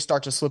if they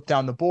start to slip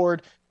down the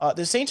board.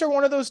 The Saints are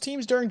one of those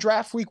teams during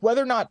draft week,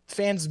 whether or not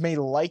fans may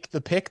like the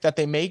pick that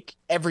they make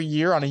every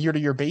year on a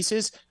year-to-year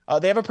basis,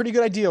 they have a pretty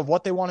good idea of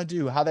what they want to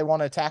do, how they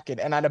want to attack it.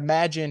 And I'd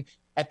imagine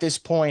at this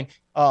point,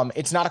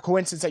 it's not a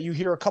coincidence that you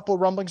hear a couple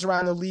of rumblings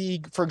around the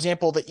league. For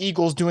example, the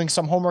Eagles doing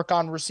some homework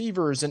on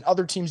receivers and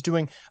other teams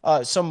doing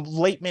some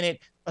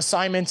late-minute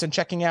assignments and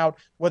checking out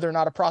whether or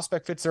not a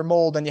prospect fits their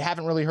mold, and you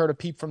haven't really heard a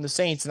peep from the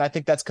Saints. And I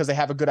think that's because they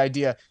have a good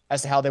idea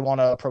as to how they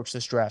want to approach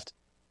this draft.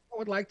 I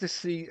would like to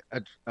see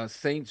a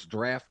Saints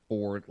draft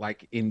board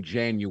like in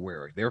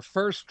January, their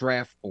first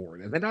draft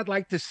board. And then I'd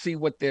like to see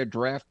what their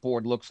draft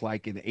board looks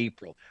like in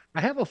April.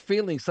 I have a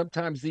feeling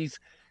sometimes these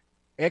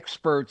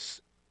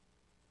experts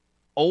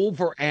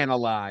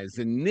overanalyze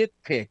and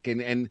nitpick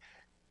and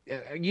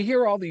you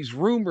hear all these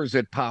rumors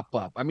that pop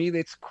up. I mean,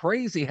 it's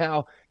crazy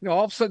how,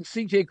 all of a sudden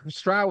CJ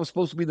Stroud was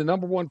supposed to be the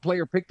number one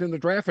player picked in the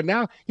draft, and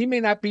now he may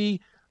not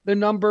be the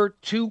number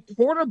 2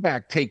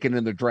 quarterback taken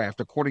in the draft,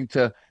 according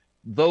to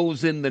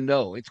those in the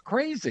know. It's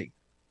crazy.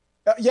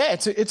 Yeah,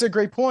 it's a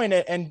great point.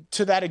 And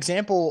to that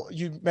example,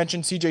 you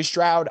mentioned CJ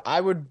Stroud. I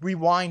would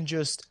rewind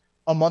just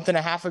a month and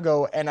a half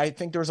ago, and I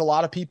think there was a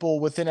lot of people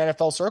within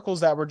NFL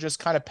circles that were just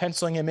kind of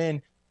penciling him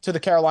in to the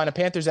Carolina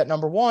Panthers at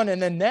number 1.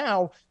 And then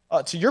now,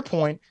 to your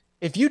point,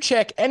 if you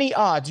check any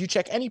odds, you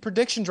check any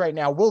predictions right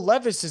now, Will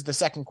Levis is the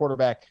second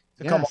quarterback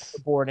to come off the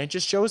Yes. board. And it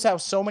just shows how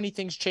so many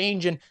things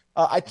change. And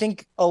I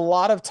think a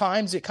lot of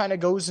times it kind of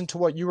goes into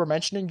what you were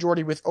mentioning,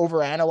 Jordy, with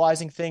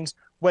overanalyzing things,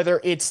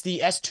 whether it's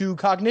the S2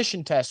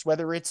 cognition test,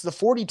 whether it's the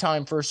 40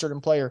 time for a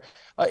certain player.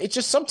 It's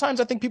just sometimes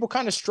I think people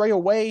kind of stray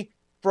away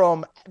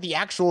from the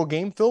actual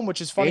game film, which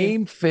is funny.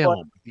 Game But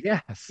film.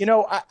 Yes.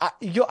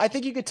 I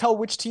think you could tell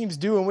which teams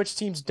do and which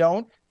teams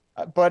don't.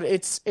 But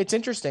it's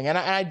interesting, and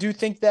I do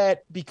think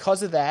that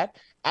because of that,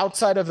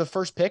 outside of the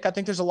first pick, I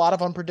think there's a lot of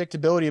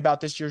unpredictability about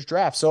this year's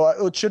draft. So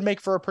it should make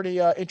for a pretty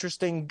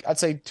interesting, I'd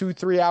say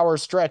 2-3 hour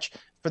stretch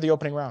for the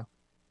opening round.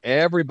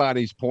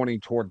 Everybody's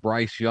pointing toward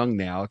Bryce Young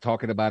now,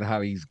 talking about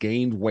how he's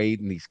gained weight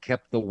and he's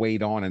kept the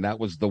weight on, and that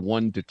was the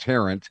one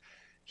deterrent.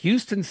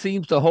 Houston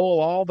seems to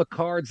hold all the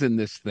cards in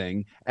this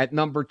thing at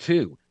number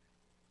 2.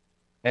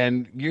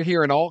 And you're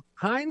hearing all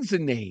kinds of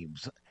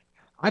names.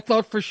 I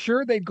thought for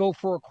sure they'd go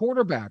for a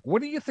quarterback.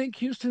 What do you think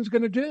Houston's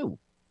going to do?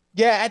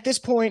 Yeah, at this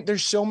point,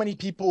 there's so many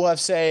people who have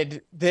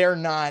said they're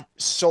not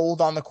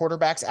sold on the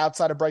quarterbacks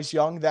outside of Bryce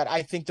Young that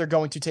I think they're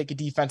going to take a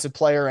defensive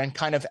player and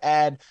kind of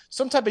add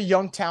some type of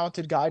young,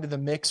 talented guy to the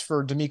mix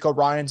for DeMeco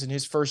Ryans in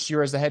his first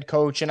year as the head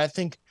coach. And I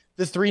think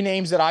the three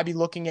names that I'd be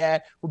looking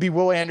at would be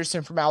Will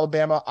Anderson from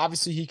Alabama.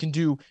 Obviously, he can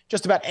do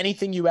just about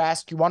anything you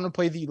ask. You want him to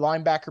play the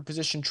linebacker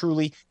position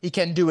truly, he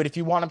can do it. If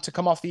you want him to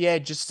come off the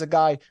edge, just as a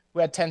guy who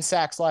had 10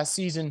 sacks last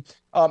season.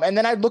 And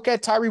then I'd look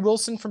at Tyree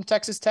Wilson from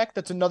Texas Tech.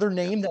 That's another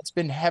name that's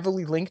been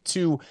heavily linked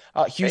to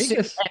Houston.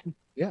 Vegas. And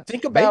Yeah.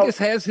 think about Vegas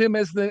has him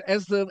as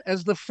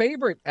the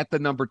favorite at the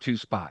number 2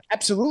 spot.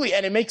 absolutely.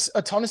 And it makes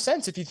a ton of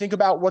sense if you think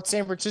about what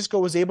San Francisco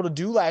was able to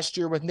do last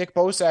year with Nick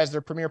Bosa as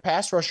their premier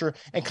pass rusher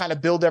and kind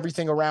of build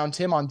everything around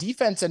him on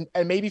defense. And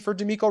maybe for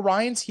DeMeco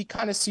Ryans, he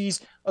kind of sees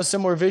a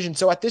similar vision.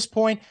 So at this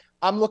point,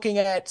 I'm looking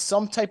at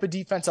some type of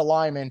defensive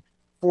lineman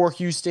for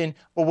Houston,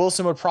 but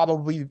Wilson would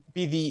probably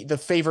be the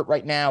favorite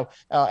right now.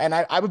 And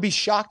I would be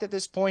shocked at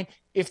this point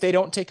if they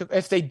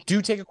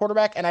do take a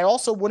quarterback. And I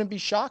also wouldn't be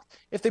shocked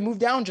if they move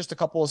down just a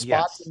couple of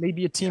spots. Yes.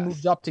 Maybe a team Yes.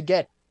 moves up to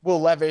get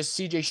Will Levis,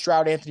 CJ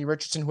Stroud, Anthony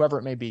Richardson, whoever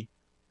it may be.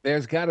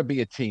 There's got to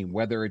be a team,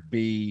 whether it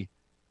be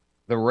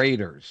the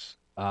Raiders,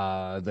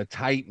 the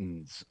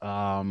Titans,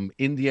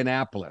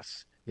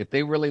 Indianapolis. If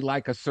they really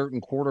like a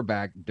certain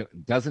quarterback,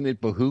 doesn't it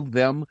behoove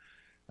them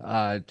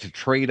to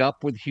trade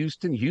up with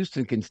Houston?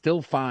 Houston can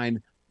still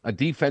find a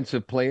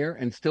defensive player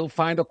and still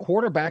find a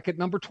quarterback at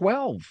number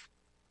 12.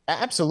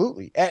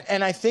 Absolutely.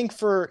 And I think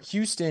for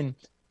Houston,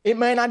 it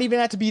might not even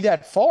have to be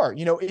that far.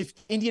 If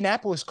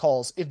Indianapolis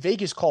calls, if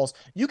Vegas calls,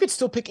 you could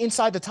still pick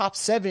inside the top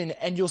 7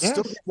 and you'll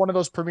still get one of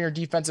those premier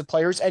defensive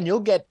players and you'll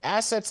get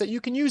assets that you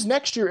can use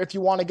next year if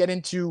you want to get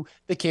into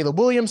the Caleb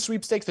Williams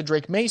sweepstakes, the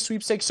Drake May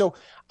sweepstakes. So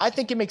I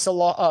think it makes an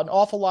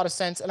awful lot of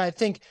sense. And I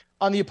think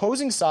on the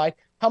opposing side,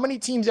 how many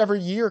teams every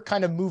year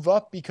kind of move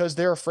up because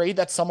they're afraid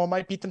that someone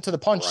might beat them to the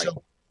punch? Right.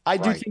 So I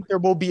do think there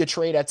will be a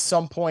trade at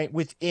some point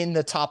within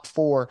the top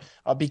 4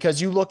 because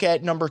you look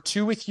at number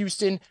 2 with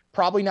Houston,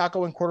 probably not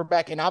going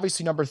quarterback, and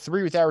obviously number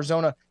 3 with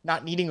Arizona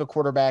not needing a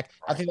quarterback.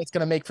 Right. I think that's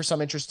going to make for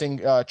some interesting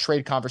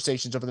trade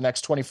conversations over the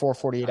next 24,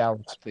 48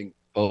 hours. I think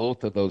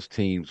both of those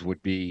teams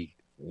would be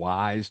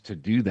wise to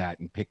do that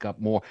and pick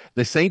up more.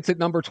 The Saints at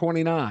number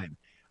 29.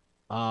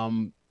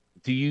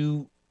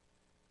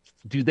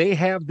 Do they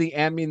have the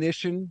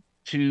ammunition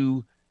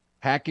to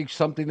package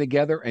something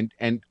together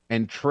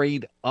and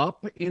trade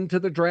up into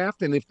the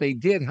draft? And if they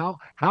did, how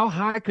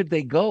high could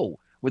they go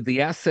with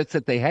the assets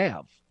that they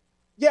have?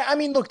 Yeah, I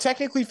mean, look,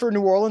 technically for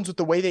New Orleans, with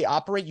the way they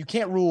operate, you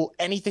can't rule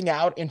anything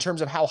out in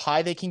terms of how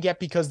high they can get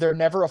because they're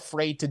never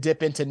afraid to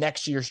dip into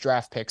next year's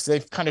draft picks.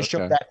 They've kind of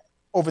shown that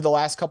over the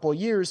last couple of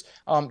years.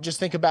 Just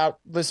think about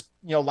this,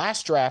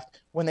 last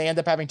draft when they end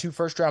up having 2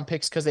 first-round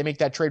picks because they make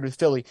that trade with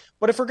Philly.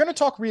 But if we're going to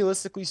talk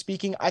realistically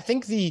speaking, I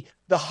think the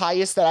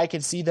highest that I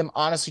can see them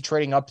honestly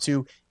trading up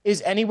to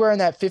is anywhere in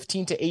that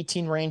 15 to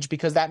 18 range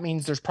because that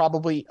means there's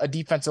probably a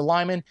defensive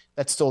lineman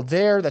that's still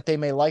there that they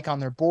may like on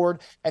their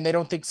board, and they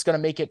don't think it's going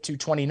to make it to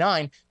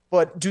 29.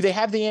 But do they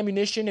have the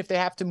ammunition if they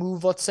have to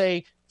move, let's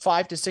say,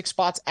 5 to 6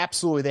 spots?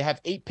 Absolutely. They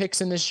have 8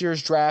 picks in this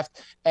year's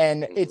draft,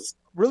 and it's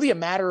really a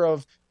matter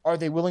of, are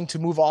they willing to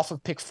move off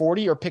of pick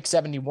 40 or pick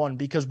 71?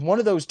 Because one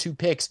of those 2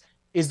 picks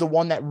is the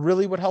one that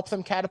really would help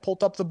them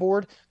catapult up the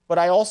board. But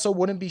I also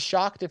wouldn't be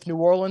shocked if New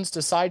Orleans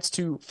decides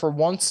to, for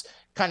once,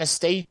 kind of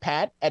stay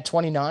pat at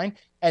 29.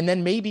 And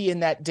then maybe in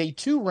that day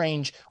 2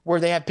 range where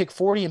they have pick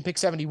 40 and pick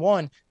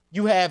 71,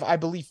 you have, I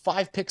believe,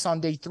 5 picks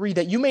on day 3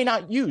 that you may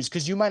not use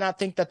because you might not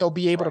think that they'll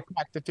be able to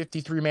crack the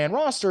 53-man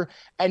roster.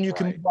 And you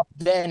can move up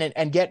then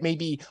and get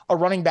maybe a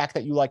running back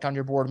that you like on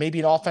your board, maybe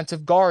an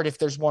offensive guard if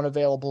there's one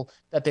available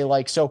that they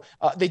like. So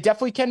they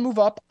definitely can move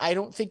up. I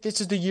don't think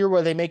this is the year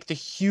where they make the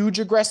huge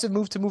aggressive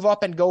move to move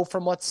up and go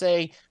from, let's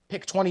say,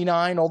 pick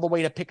 29 all the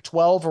way to pick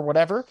 12 or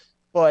whatever.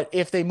 But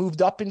if they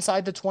moved up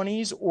inside the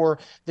 20s or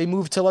they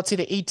moved to, let's say,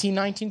 the 18,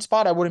 19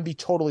 spot, I wouldn't be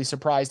totally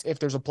surprised if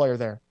there's a player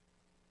there.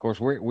 Of course,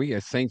 we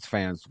as Saints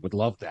fans would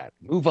love that.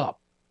 Move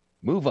up.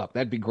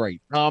 That'd be great.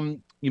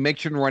 You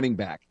mentioned running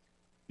back.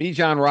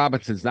 Bijan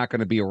Robinson's not going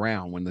to be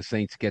around when the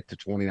Saints get to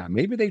 29.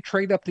 Maybe they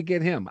trade up to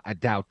get him. I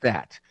doubt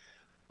that.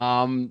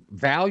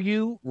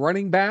 Value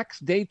running backs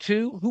day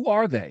two. Who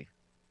are they?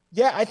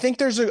 Yeah, I think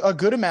there's a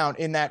good amount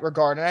in that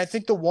regard. And I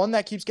think the one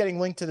that keeps getting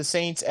linked to the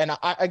Saints, and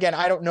I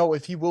don't know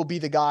if he will be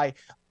the guy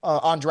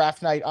on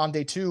draft night on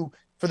day two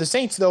for the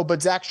Saints, though,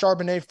 but Zach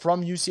Charbonnet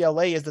from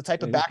UCLA is the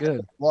type of back that I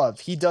love.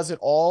 He does it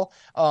all.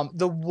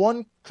 The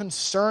one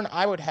concern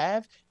I would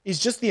have is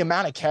just the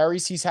amount of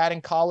carries he's had in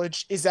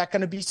college. Is that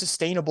going to be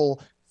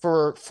sustainable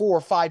for 4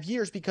 or 5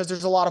 years? Because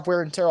there's a lot of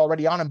wear and tear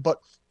already on him, but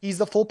he's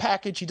the full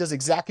package. He does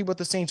exactly what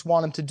the Saints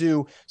want him to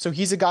do. So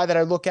he's a guy that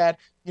I look at.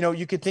 You know,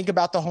 you could think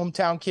about the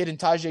hometown kid in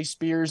Tyjae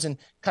Spears and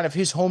kind of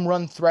his home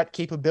run threat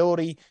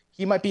capability.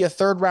 He might be a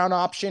third round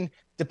option,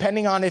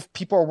 depending on if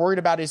people are worried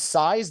about his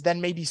size, then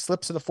maybe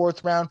slips to the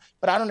fourth round.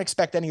 But I don't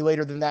expect any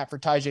later than that for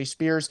Tyjae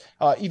Spears.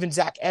 Even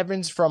Zach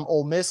Evans from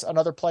Ole Miss,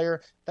 another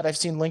player that I've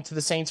seen linked to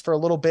the Saints for a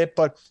little bit,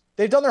 but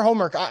they've done their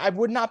homework. I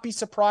would not be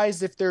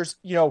surprised if there's,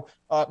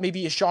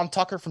 maybe a Sean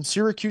Tucker from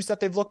Syracuse that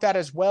they've looked at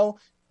as well.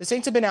 The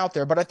Saints have been out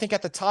there, but I think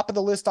at the top of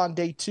the list on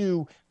day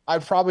two,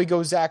 I'd probably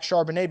go Zach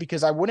Charbonnet,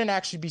 because I wouldn't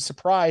actually be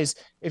surprised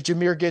if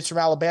Jahmyr Gibbs from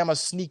Alabama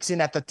sneaks in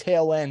at the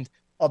tail end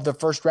of the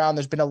first round.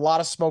 There's been a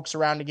lot of smoke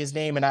surrounding his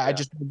name, and I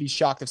just would be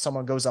shocked if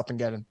someone goes up and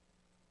get him.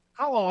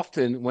 How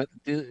often, when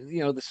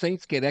the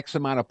Saints get X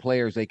amount of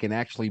players they can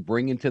actually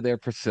bring into their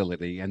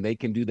facility, and they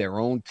can do their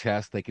own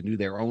tests, they can do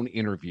their own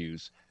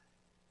interviews.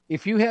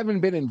 If you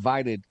haven't been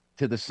invited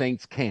to the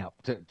Saints camp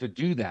to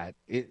do that,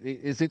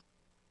 is it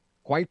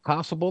quite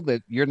possible that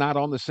you're not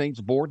on the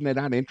Saints board and they're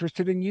not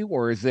interested in you,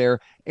 or is there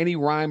any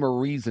rhyme or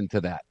reason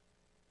to that?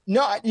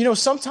 No,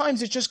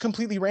 sometimes it's just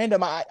completely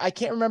random. I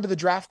can't remember the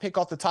draft pick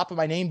off the top of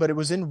my name, but it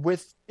was in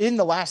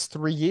the last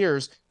 3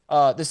 years,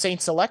 the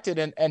Saints selected,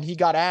 and he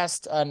got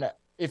asked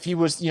if he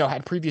was,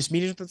 had previous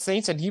meetings with the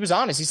Saints, and he was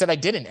honest. He said, I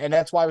didn't. And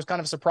that's why I was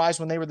kind of surprised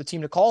when they were the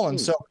team to call him.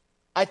 So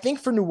I think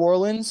for New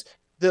Orleans,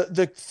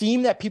 the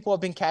theme that people have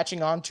been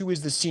catching on to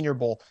is the Senior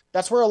Bowl.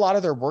 That's where a lot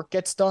of their work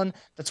gets done.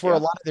 That's where a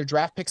lot of their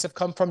draft picks have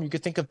come from. You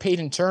could think of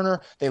Peyton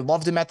Turner. They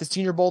loved him at the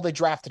Senior Bowl. They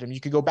drafted him. You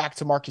could go back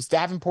to Marcus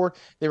Davenport.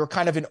 They were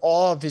kind of in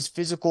awe of his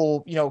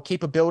physical,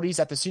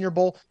 capabilities at the Senior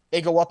Bowl. They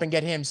go up and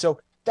get him.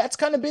 So that's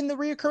kind of been the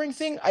reoccurring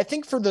thing. I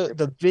think for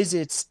the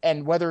visits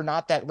and whether or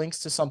not that links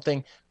to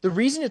something, the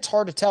reason it's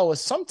hard to tell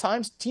is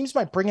sometimes teams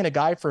might bring in a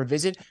guy for a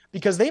visit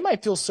because they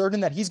might feel certain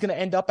that he's going to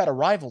end up at a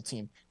rival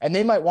team, and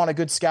they might want a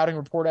good scouting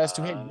report as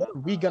to, hey, what are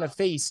we going to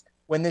face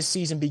when this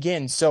season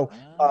begins? So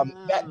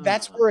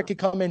that's where it could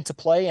come into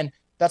play. And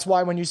that's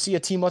why when you see a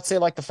team, let's say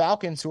like the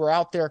Falcons, who are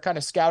out there kind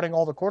of scouting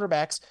all the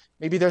quarterbacks,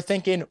 maybe they're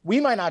thinking, we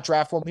might not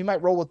draft one. We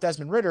might roll with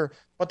Desmond Ridder,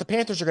 but the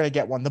Panthers are going to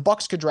get one. The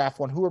Bucs could draft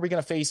one. Who are we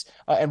going to face?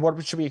 And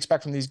what should we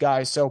expect from these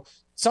guys? So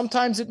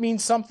sometimes it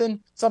means something.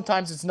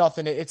 Sometimes it's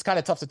nothing. It's kind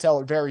of tough to tell.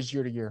 It varies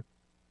year to year.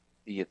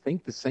 Do you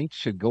think the Saints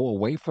should go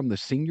away from the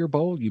Senior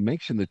Bowl? You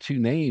mentioned the two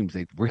names.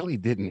 They really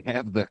didn't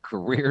have the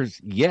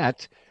careers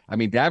yet. I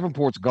mean,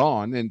 Davenport's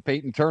gone, and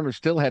Peyton Turner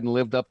still hadn't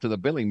lived up to the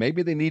billing.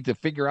 Maybe they need to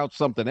figure out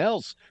something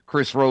else,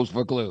 Chris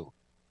Rosevaglu.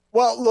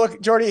 Well,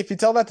 look, Jordy, if you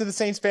tell that to the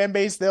Saints fan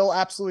base, they'll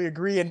absolutely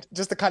agree. And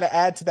just to kind of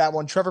add to that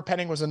one, Trevor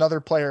Penning was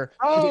another player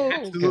who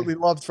absolutely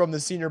loved from the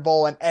Senior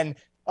Bowl. And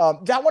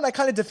that one I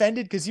kind of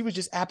defended because he was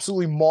just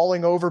absolutely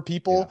mauling over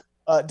people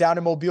down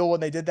in Mobile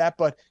when they did that.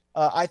 But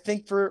I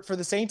think for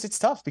the Saints, it's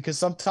tough because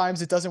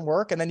sometimes it doesn't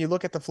work. And then you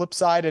look at the flip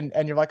side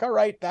and you're like, all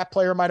right, that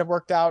player might have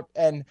worked out.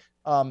 And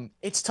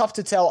it's tough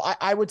to tell.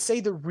 I would say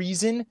the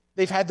reason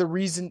they've had the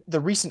recent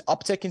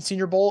uptick in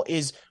Senior Bowl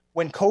is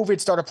when COVID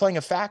started playing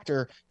a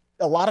factor.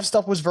 A lot of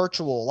stuff was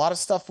virtual. A lot of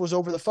stuff was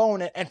over the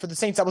phone. And for the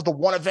Saints, that was the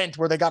one event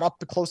where they got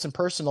up close and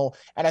personal.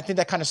 And I think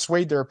that kind of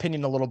swayed their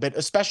opinion a little bit,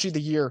 especially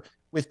the year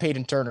with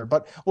Peyton Turner.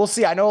 But we'll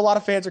see. I know a lot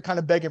of fans are kind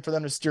of begging for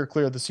them to steer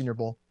clear of the Senior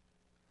Bowl.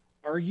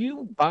 Are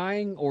you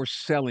buying or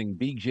selling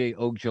BJ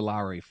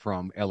Ojulari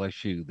from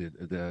LSU,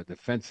 the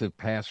defensive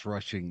pass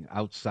rushing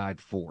outside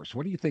force?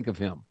 What do you think of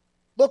him?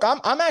 Look,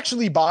 I'm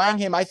actually buying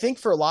him. I think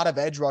for a lot of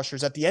edge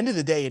rushers, at the end of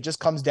the day, it just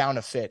comes down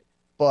to fit.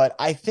 But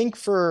I think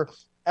for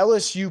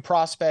LSU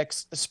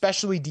prospects,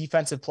 especially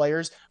defensive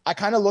players, I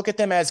kind of look at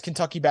them as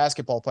Kentucky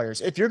basketball players.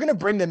 If you're going to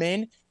bring them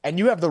in and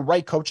you have the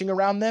right coaching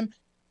around them,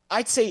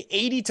 I'd say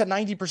 80 to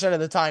 90% of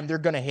the time they're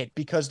going to hit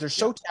because they're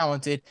so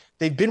talented.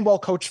 They've been well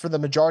coached for the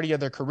majority of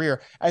their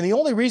career. And the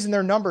only reason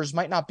their numbers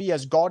might not be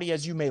as gaudy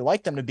as you may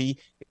like them to be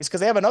is because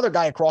they have another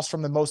guy across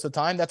from them most of the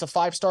time. That's a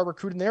 5-star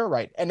recruit in their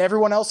right. And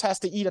everyone else has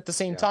to eat at the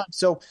same time.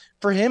 So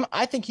for him,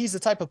 I think he's the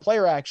type of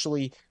player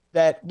actually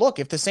that, look,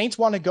 if the Saints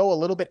want to go a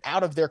little bit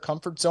out of their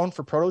comfort zone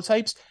for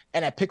prototypes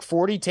and at pick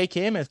 40, take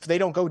him. If they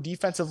don't go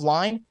defensive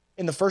line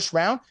in the first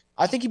round,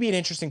 I think he'd be an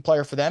interesting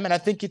player for them. And I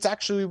think it's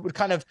actually would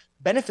kind of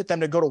benefit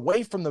them to go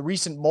away from the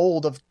recent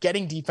mold of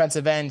getting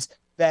defensive ends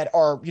that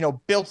are,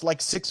 built like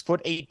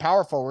 6'8"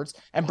 power forwards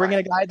and bring in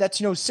a guy that's,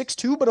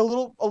 6'2", but a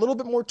little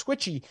bit more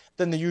twitchy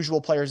than the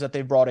usual players that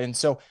they've brought in.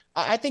 So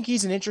I think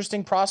he's an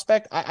interesting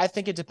prospect. I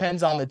think it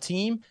depends on the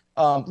team.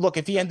 Look,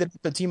 if he ended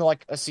up a team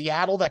like a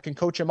Seattle that can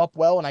coach him up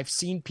well, and I've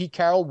seen Pete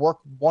Carroll work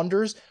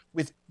wonders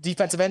with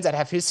defensive ends that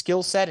have his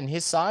skill set and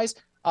his size,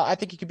 I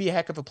think he could be a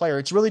heck of a player.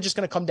 It's really just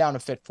going to come down to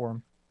fit for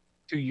him.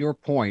 to your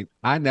point,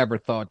 I never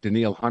thought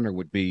Daniil Hunter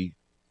would be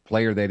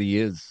player that he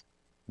is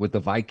with the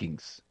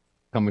Vikings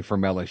coming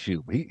from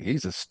LSU.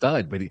 He's a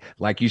stud, but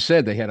like you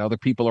said, they had other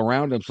people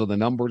around him, so the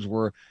numbers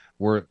were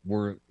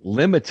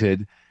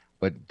limited.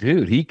 But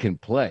dude, he can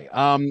play.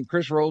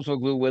 Chris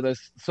Rosoglu with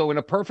us. So in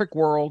a perfect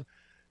world,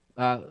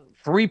 uh,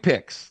 3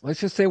 picks. Let's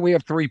just say we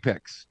have 3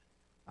 picks.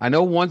 I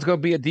know one's going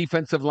to be a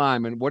defensive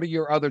lineman. What are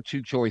your other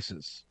 2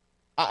 choices?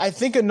 I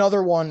think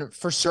another one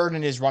for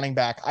certain is running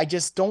back. I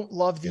just don't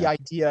love the Yeah.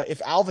 idea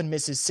if Alvin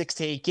misses 6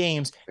 to 8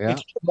 games, Yeah.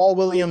 it's Jamal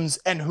Williams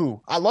and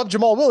who? I love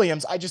Jamal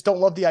Williams. I just don't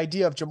love the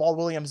idea of Jamal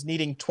Williams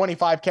needing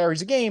 25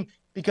 carries a game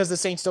because the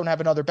Saints don't have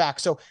another back.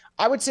 So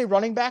I would say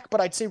running back, but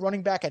I'd say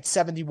running back at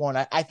 71.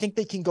 I think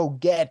they can go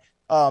get,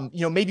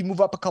 maybe move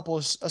up a couple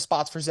of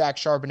spots for Zach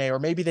Charbonnet, or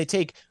maybe they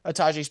take a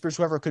Tajay Spears,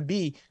 whoever it could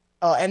be.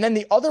 And then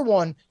the other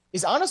one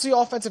is honestly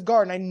offensive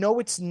guard. And I know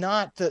it's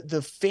not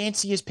the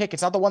fanciest pick.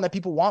 It's not the one that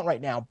people want right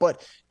now,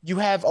 but you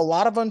have a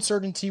lot of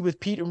uncertainty with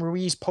Pete and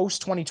Ruiz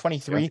post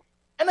 2023. Yeah.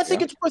 And I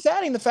think it's worth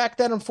adding the fact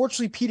that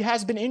unfortunately Pete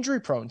has been injury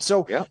prone.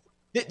 So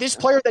this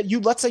player that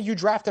let's say you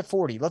draft at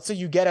 40, let's say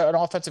you get an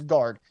offensive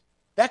guard,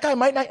 that guy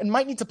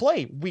might need to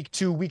play week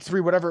 2, week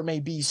 3, whatever it may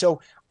be. So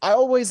I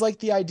always like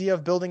the idea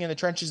of building in the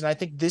trenches. And I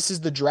think this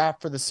is the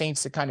draft for the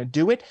Saints to kind of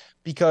do it,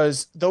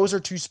 because those are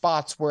 2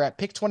 spots where at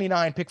pick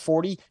 29, pick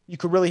 40, you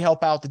could really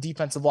help out the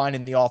defensive line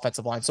and the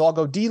offensive line. So I'll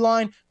go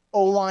D-line,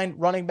 O-line,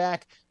 running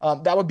back.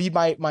 That would be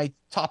my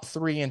top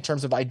 3 in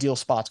terms of ideal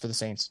spots for the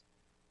Saints.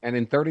 And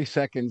in 30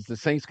 seconds, the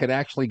Saints could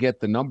actually get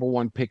the number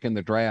 1 pick in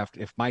the draft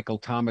if Michael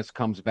Thomas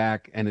comes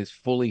back and is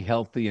fully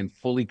healthy and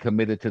fully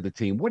committed to the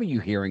team. What are you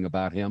hearing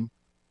about him?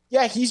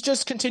 Yeah, he's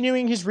just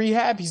continuing his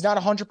rehab. He's not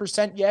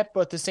 100% yet,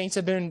 but the Saints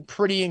have been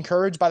pretty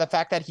encouraged by the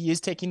fact that he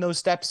is taking those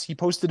steps. He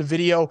posted a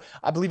video,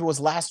 I believe it was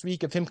last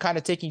week, of him kind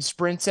of taking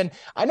sprints. And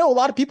I know a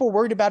lot of people are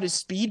worried about his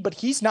speed, but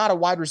he's not a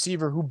wide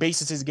receiver who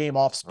bases his game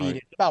off speed. Right.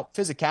 It's about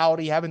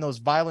physicality, having those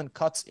violent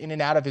cuts in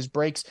and out of his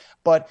breaks.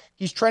 But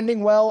he's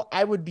trending well.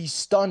 I would be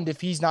stunned if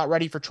he's not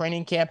ready for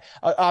training camp.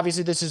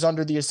 Obviously, this is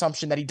under the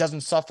assumption that he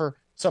doesn't suffer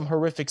some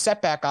horrific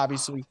setback,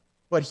 obviously.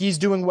 But he's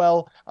doing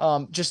well,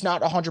 just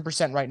not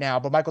 100% right now.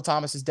 But Michael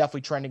Thomas is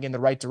definitely trending in the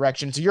right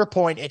direction. To your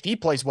point, if he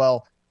plays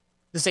well,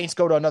 the Saints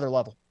go to another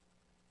level.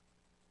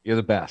 You're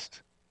the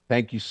best.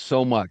 Thank you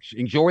so much.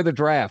 Enjoy the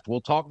draft.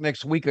 We'll talk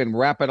next week and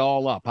wrap it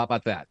all up. How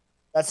about that?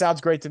 That sounds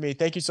great to me.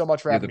 Thank you so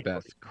much for having me. You're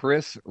the best.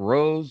 Chris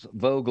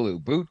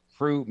Rosoglu, Boot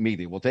Crew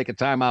Media. We'll take a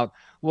timeout.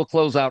 We'll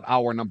close out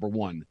hour number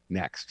 1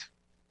 next.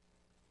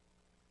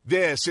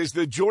 This is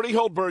the Jordy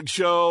Hultberg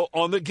Show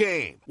on the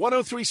Game.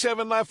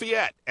 103.7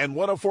 Lafayette and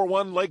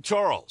 104.1 Lake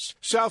Charles,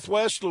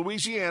 Southwest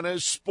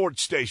Louisiana's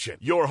sports station.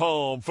 Your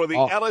home for the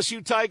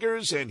LSU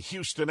Tigers and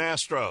Houston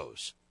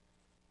Astros.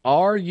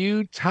 Are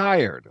you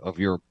tired of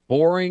your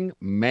boring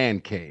man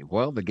cave?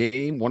 Well, the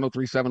Game,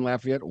 103.7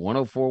 Lafayette,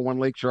 104.1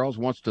 Lake Charles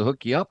wants to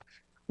hook you up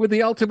with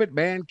the ultimate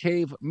man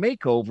cave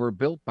makeover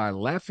built by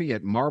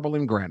Lafayette Marble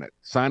and Granite.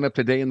 Sign up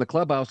today in the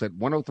clubhouse at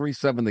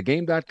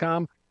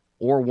 1037thegame.com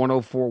or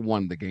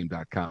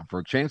 1041thegame.com for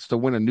a chance to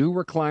win a new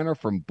recliner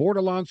from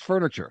Borderlands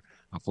Furniture,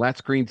 a flat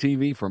screen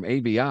TV from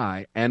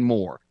ABI, and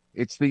more.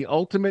 It's the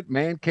ultimate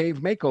man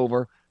cave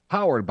makeover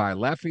powered by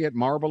Lafayette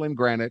Marble and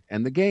Granite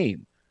and the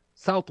Game,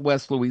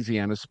 Southwest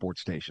Louisiana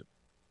sports station.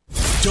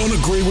 Don't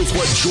agree with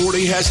what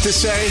Jordy has to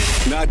say?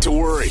 Not to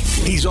worry.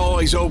 He's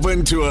always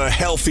open to a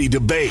healthy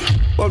debate.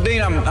 Well,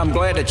 Dean, I'm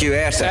glad that you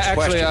asked that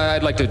question. Actually,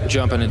 I'd like to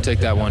jump in and take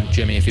that one,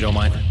 Jimmy, if you don't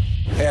mind.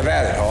 Have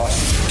at it,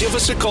 Hoss. Give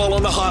us a call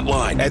on the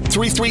hotline at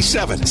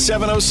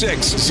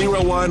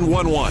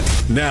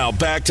 337-706-0111. Now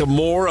back to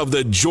more of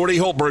the Jordy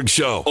Hultberg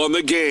Show on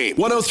the Game.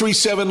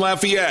 103.7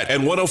 Lafayette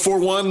and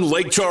 104.1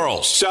 Lake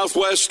Charles,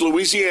 Southwest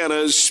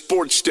Louisiana's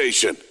sports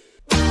station.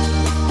 All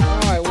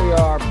right, we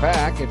are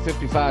back at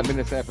 55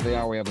 minutes after the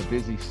hour. We have a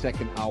busy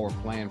second hour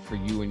planned for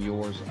you and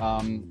yours.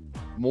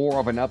 More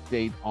of an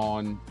update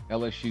on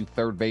LSU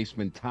third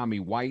baseman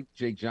Tommy White.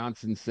 Jake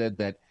Johnson said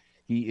that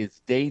he is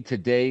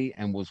day-to-day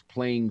and was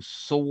playing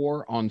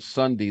sore on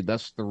Sunday.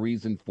 Thus the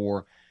reason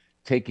for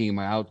taking him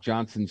out.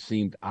 Johnson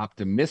seemed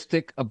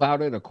optimistic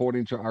about it,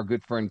 according to our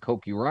good friend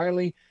Koki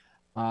Riley,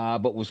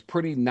 but was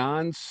pretty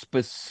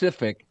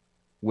non-specific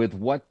with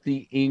what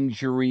the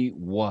injury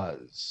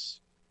was.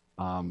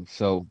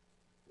 So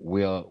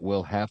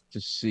we'll have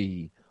to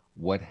see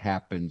what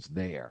happens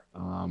there.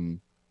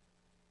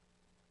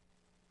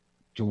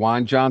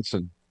 Juwan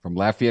Johnson from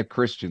Lafayette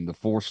Christian, the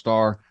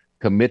 4-star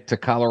commit to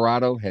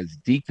Colorado, has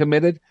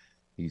decommitted.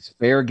 He's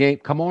fair game.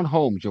 Come on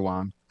home,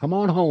 Juwan. Come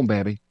on home,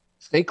 baby.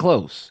 Stay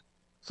close.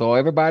 So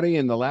everybody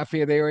in the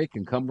Lafayette area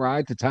can come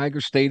ride to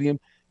Tiger Stadium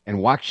and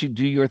watch you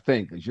do your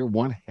thing, because you're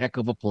one heck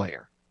of a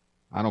player.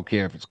 I don't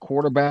care if it's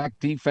quarterback,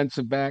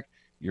 defensive back,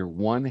 you're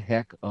one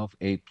heck of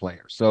a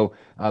player. So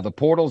the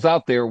portal's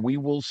out there. We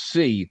will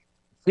see.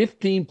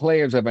 15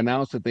 players have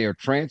announced that they are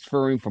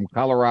transferring from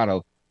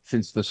Colorado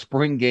since the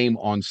spring game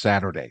on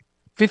Saturday.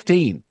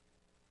 15.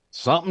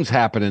 Something's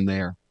happening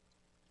there.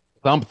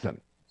 Something.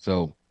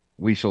 So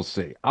we shall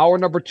see. Hour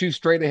number 2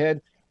 straight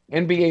ahead.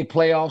 NBA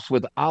playoffs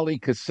with Ali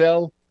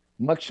Cassell.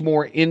 much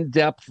more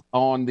in-depth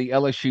on the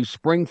LSU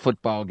spring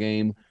football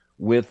game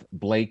with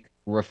Blake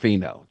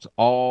Ruffino. It's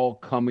all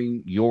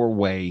coming your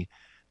way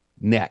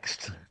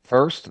next.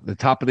 First, the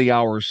top of the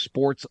hour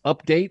sports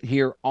update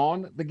here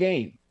on the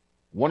game.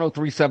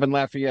 1037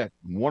 Lafayette,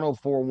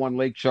 1041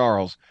 Lake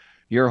Charles,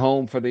 your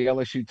home for the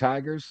LSU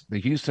Tigers, the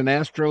Houston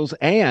Astros,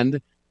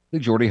 and the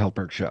Jordy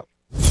Hultberg Show.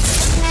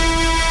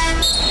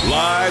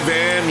 Live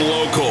and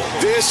local.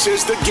 This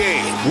is the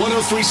game.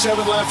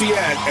 1037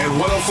 Lafayette and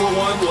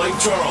 1041 Lake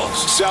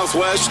Charles,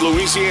 Southwest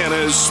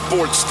Louisiana's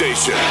sports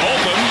station.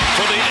 Open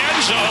for the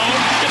end zone.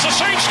 It's a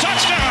Saints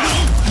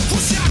touchdown.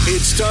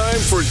 It's time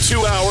for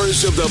 2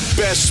 hours of the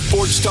best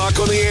sports talk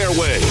on the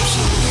airwaves.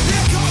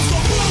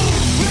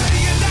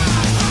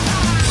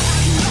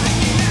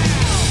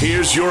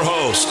 Here's your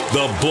host,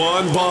 the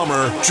blonde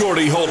bomber,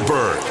 Jordy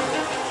Hultberg.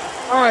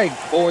 All right,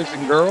 boys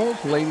and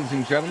girls, ladies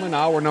and gentlemen,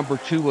 hour number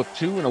 2 of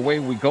 2, and away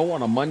we go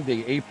on a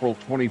Monday, April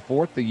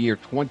 24th, the year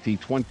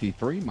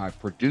 2023. My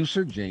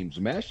producer, James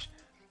Mesh,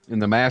 in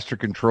the Master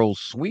Control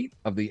Suite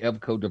of the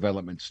Evco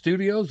Development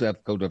Studios.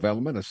 Evco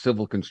Development, a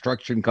civil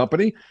construction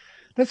company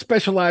that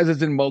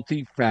specializes in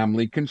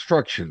multifamily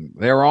construction.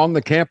 They're on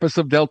the campus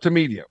of Delta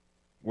Media,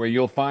 where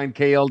you'll find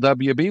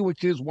KLWB,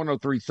 which is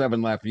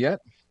 1037 Lafayette.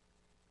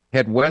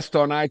 Head west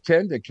on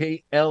I-10 to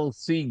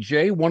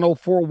KLCJ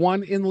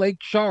 1041 in Lake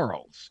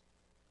Charles.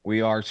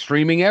 We are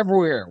streaming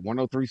everywhere,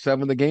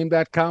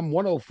 1037thegame.com,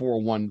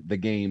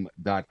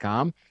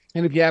 1041thegame.com.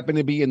 And if you happen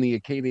to be in the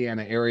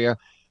Acadiana area,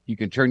 you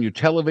can turn your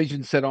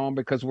television set on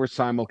because we're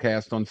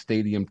simulcast on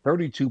Stadium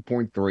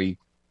 32.3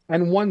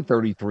 and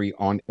 133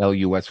 on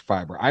LUS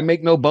Fiber. I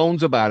make no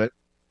bones about it.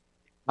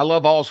 I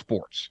love all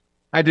sports.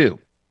 I do.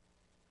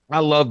 I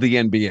love the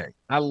NBA.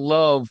 I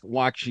love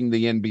watching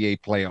the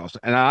NBA playoffs.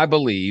 And I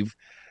believe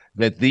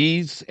that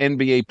these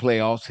NBA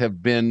playoffs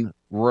have been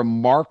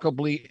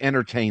remarkably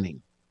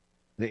entertaining.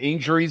 The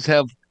injuries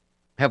have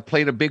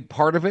played a big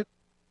part of it,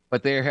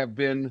 but there have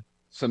been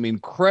some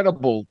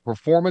incredible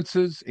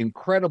performances,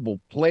 incredible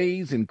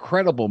plays,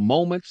 incredible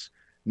moments.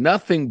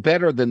 Nothing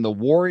better than the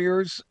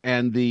Warriors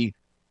and the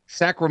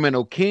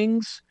Sacramento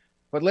Kings.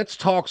 But let's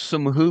talk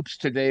some hoops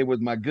today with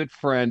my good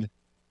friend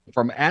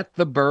from At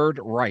the Bird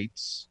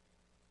Writes,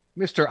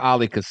 Mr.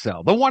 Ali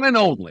Cassell, the one and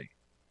only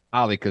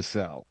Ali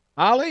Cassell.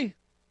 Ali,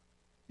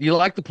 you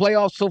like the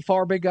playoffs so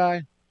far, big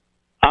guy?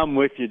 I'm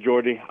with you,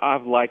 Jordy.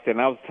 I've liked it.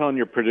 And I was telling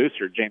your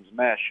producer, James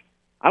Mesh,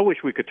 I wish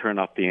we could turn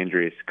off the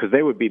injuries because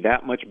they would be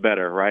that much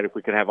better, right, if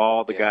we could have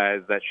all the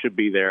guys that should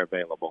be there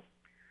available.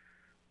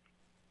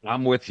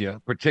 I'm with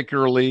you,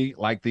 particularly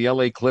like the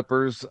LA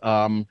Clippers.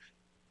 They're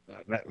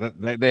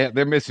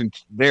missing.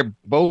 They're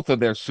both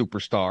of their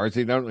superstars.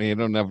 You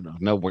don't ever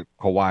know what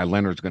Kawhi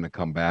Leonard's going to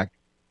come back.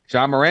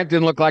 Ja Morant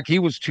didn't look like he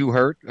was too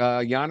hurt.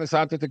 Giannis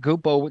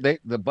Antetokounmpo,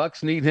 the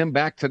Bucks need him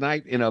back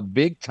tonight in a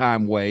big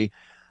time way.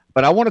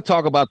 But I want to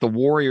talk about the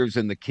Warriors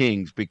and the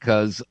Kings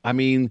because I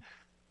mean,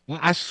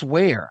 I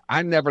swear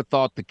I never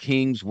thought the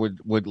Kings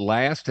would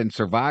last and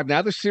survive.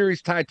 Now the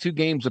series tied 2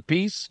 games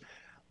apiece.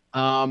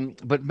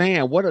 But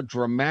man, what a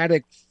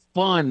dramatic,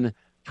 fun,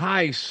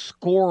 high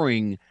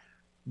scoring,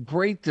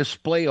 great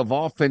display of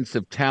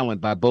offensive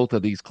talent by both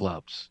of these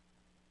clubs.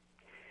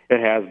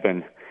 It has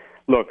been.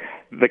 Look,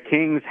 the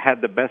Kings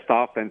had the best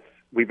offense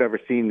we've ever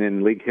seen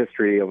in league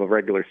history of a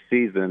regular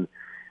season.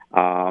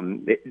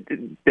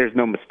 There's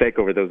no mistake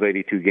over those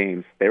 82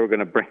 games. They were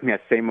going to bring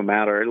that same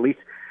amount, or at least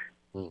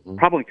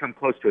probably come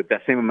close to it,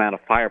 that same amount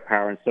of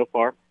firepower. And so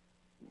far,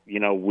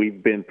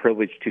 we've been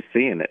privileged to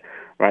seeing it,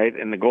 right?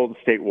 And the Golden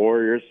State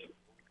Warriors,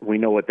 we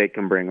know what they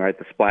can bring, right?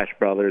 The Splash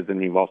Brothers,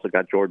 and you've also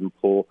got Jordan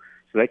Poole.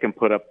 So they can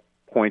put up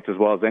points as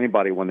well as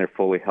anybody when they're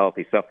fully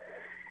healthy. So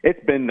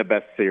it's been the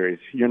best series.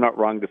 You're not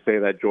wrong to say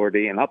that,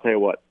 Jordy. And I'll tell you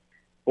what,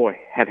 boy,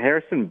 had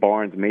Harrison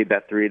Barnes made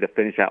that 3 to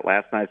finish out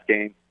last night's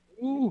game,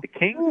 the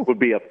Kings would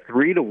be up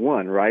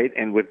 3-1, right?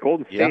 And with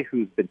Golden State,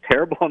 who's been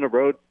terrible on the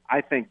road,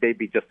 I think they'd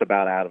be just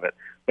about out of it.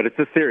 But it's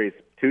a series,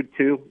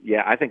 2-2.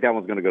 Yeah, I think that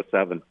one's going to go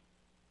 7.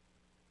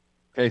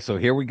 Okay, so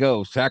here we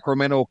go.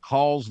 Sacramento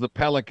calls the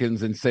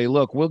Pelicans and say,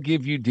 look, we'll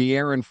give you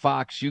De'Aaron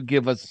Fox. You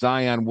give us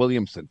Zion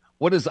Williamson.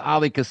 What does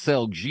Ali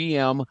Cassell,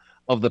 GM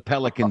of the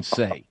Pelicans,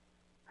 say?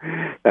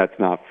 That's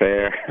not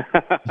fair.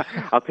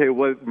 I'll tell you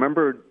what,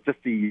 remember just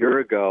a year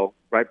ago,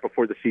 right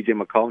before the C.J.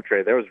 McCollum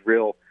trade, there was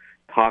real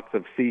talks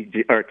of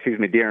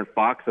De'Aaron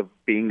Fox of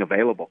being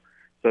available.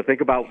 So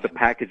think about the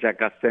package that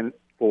got sent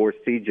for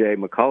C.J.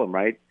 McCollum,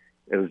 right?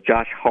 It was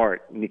Josh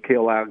Hart,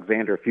 Nickeil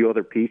Alexander, a few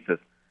other pieces.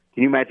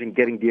 Can you imagine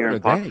getting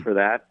De'Aaron Fox for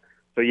that?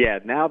 So, yeah,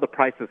 now the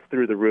price is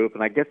through the roof,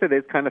 and I guess it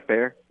is kind of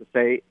fair to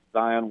say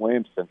Zion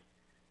Williamson.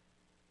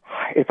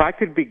 If I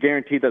could be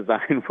guaranteed that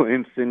Zion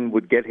Williamson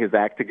would get his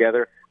act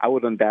together, I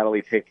would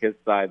undoubtedly take his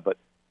side. But,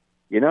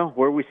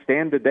 where we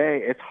stand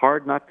today, it's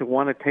hard not to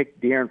want to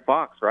take De'Aaron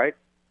Fox, right?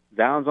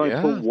 Zion's only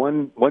put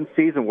one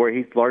season where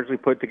he's largely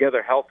put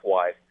together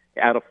health-wise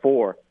out of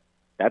 4.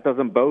 That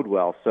doesn't bode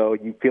well. So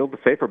you feel the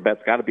safer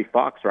bet's got to be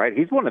Fox, right?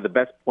 He's one of the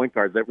best point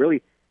guards that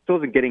really still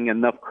isn't getting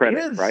enough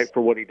credit, right,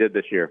 for what he did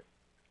this year.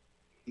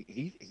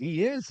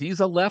 He is. He's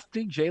a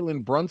lefty.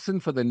 Jalen Brunson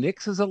for the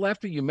Knicks is a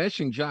lefty. You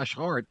mentioned Josh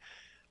Hart.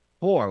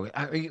 Boy,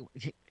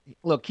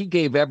 look, he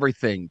gave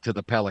everything to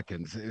the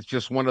Pelicans. It's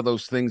just one of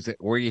those things that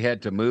where he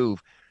had to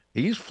move.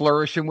 He's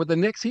flourishing with the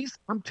Knicks.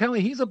 I'm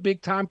telling you, he's a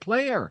big time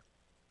player.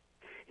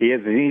 He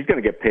is, and he's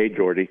going to get paid,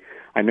 Jordy.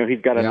 I know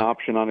he's got an Yeah.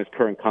 option on his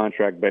current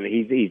contract, but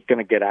he's going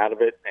to get out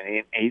of it,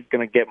 and he's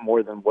going to get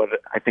more than what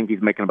I think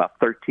he's making, about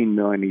 $13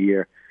 million a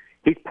year.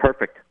 He's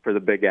perfect for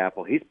the Big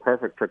Apple. He's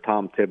perfect for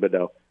Tom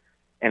Thibodeau.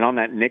 And on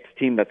that Knicks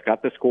team that's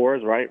got the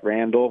scores, right,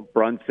 Randall,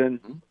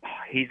 Brunson,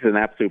 he's an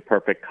absolute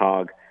perfect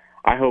cog.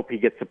 I hope he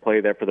gets to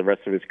play there for the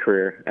rest of his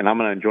career, and I'm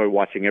going to enjoy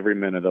watching every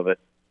minute of it.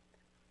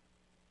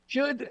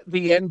 Should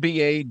the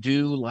NBA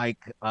do like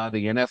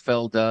the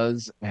NFL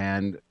does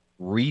and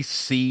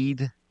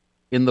reseed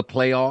in the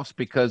playoffs?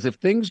 Because if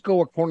things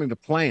go according to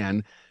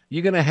plan,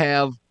 you're going to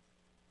have,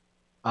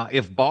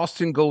 if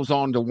Boston goes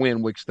on to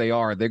win, which they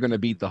are, they're going to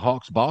beat the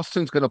Hawks.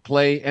 Boston's going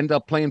to end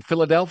up playing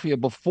Philadelphia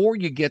before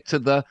you get to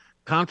the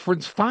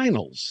conference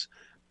finals.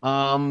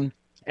 And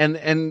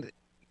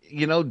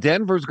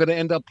Denver's going to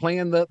end up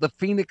playing the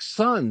Phoenix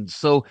Suns.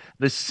 So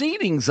the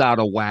seeding's out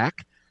of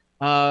whack.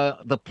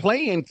 The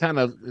play-in kind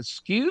of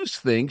skews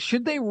things.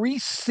 Should they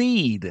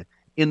reseed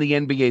in the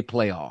NBA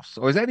playoffs,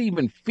 or is that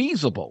even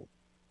feasible?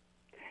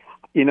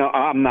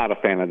 I'm not a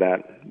fan of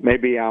that.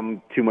 Maybe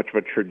I'm too much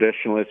of a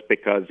traditionalist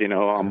because,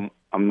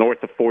 I'm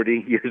north of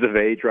 40 years of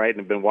age, right, and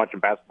have been watching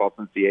basketball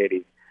since the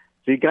 80s.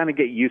 So you kind of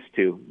get used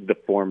to the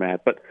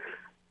format. But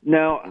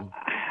no,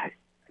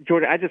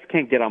 Jordan, I just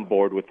can't get on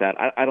board with that.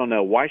 I don't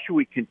know. Why should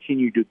we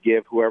continue to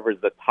give whoever's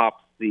the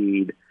top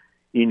seed,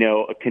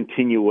 a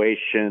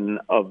continuation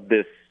of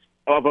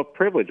a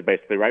privilege,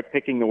 basically, right?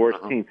 Picking the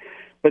worst team.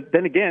 But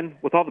then again,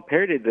 with all the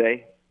parity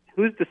today,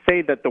 who's to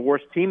say that the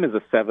worst team is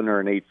a 7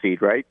 or an 8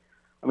 seed, right?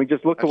 I mean,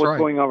 just look at what's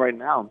going on right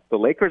now. The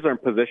Lakers are in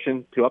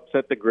position to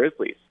upset the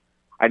Grizzlies.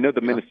 I know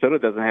that Minnesota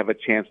doesn't have a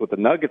chance with the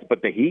Nuggets,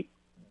 but the Heat,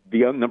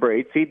 the number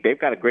 8 seed, they've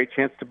got a great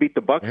chance to beat the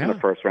Bucks in the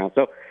first round.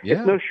 So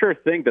it's no sure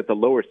thing that the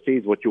lower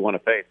seed is what you want to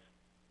face.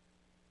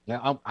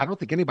 Yeah, I don't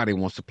think anybody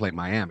wants to play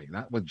Miami,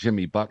 not with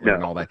Jimmy Butler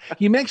and all that.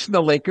 You mentioned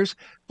the Lakers.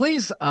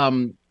 Please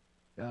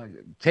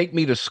take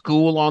me to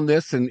school on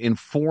this and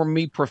inform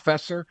me,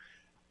 Professor.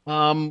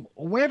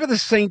 Where do the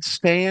Saints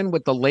stand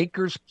with the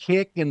Lakers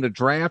pick in the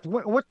draft?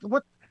 What?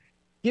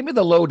 Give me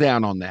the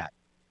lowdown on that.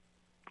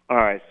 All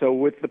right. So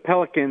with the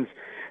Pelicans,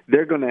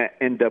 they're going to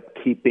end up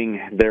keeping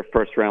their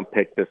first-round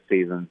pick this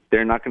season.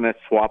 They're not going to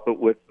swap it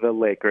with the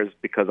Lakers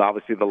because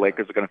obviously the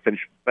Lakers are going to finish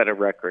a better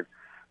record.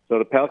 So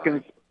the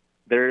Pelicans,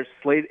 they're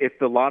slated. If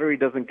the lottery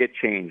doesn't get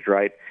changed,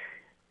 right?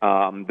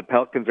 The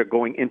Pelicans are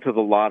going into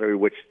the lottery,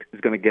 which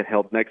is going to get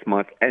held next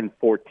month, in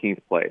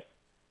 14th place.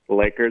 The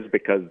Lakers,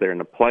 because they're in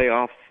the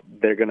playoffs,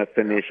 they're going to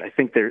finish, I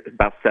think they're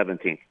about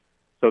 17th.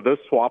 So those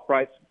swap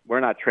rights, we're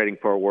not trading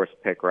for a worse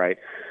pick, right?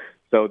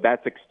 So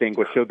that's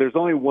extinguished. So there's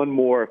only one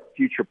more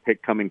future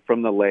pick coming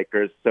from the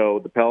Lakers. So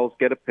the Pels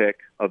get a pick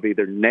of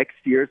either next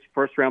year's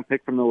first-round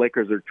pick from the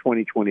Lakers or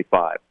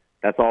 2025.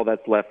 That's all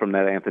that's left from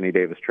that Anthony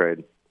Davis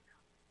trade.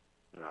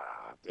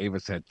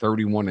 Davis had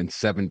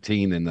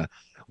 31-17 in the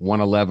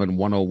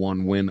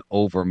 111-101 win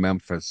over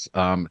Memphis.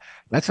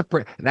 That's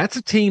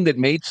a team that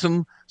made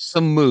some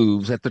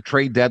moves at the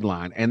trade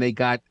deadline, and they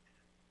got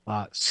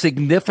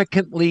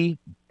significantly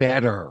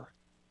better.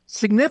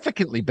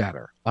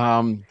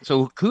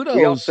 So kudos.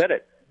 We all said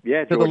it.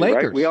 Yeah, to Jordy, the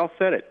Lakers. Right? We all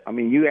said it. I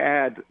mean, you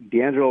add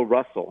D'Angelo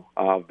Russell,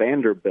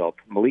 Vanderbilt,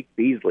 Malik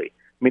Beasley.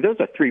 I mean, those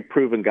are 3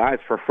 proven guys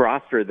for a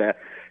roster that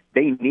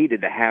they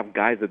needed to have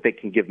guys that they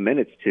can give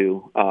minutes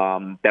to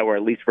that were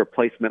at least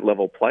replacement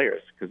level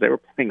players because they were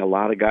playing a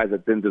lot of guys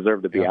that didn't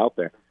deserve to be out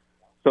there.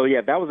 So,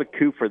 yeah, that was a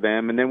coup for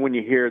them. And then when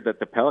you hear that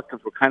the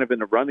Pelicans were kind of in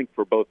the running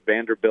for both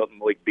Vanderbilt and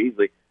Malik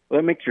Beasley, well,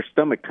 that makes your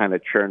stomach kind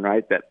of churn,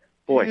 right? That,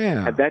 boy,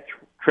 had that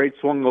trade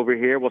swung over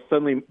here, well,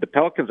 suddenly the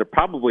Pelicans are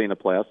probably in the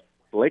playoffs.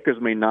 The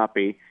Lakers may not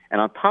be. And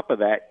on top of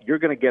that, you're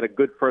going to get a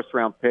good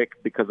first-round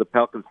pick because the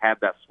Pelicans had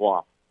that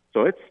swap.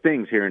 So it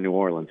stings here in New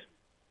Orleans.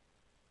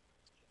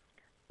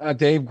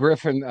 Dave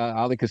Griffin,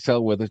 Ali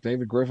Cassell with us.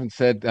 David Griffin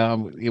said,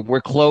 we're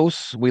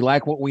close. We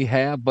like what we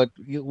have, but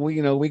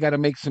we got to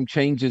make some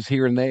changes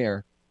here and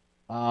there.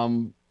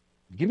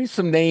 Give me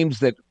some names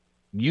that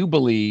you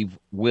believe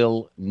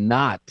will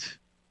not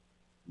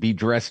be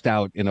dressed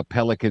out in a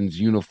Pelicans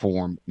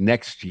uniform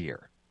next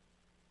year.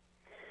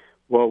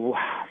 Well,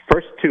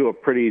 first 2 are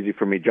pretty easy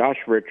for me. Josh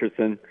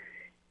Richardson,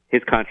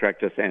 his contract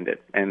just ended,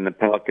 and the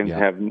Pelicans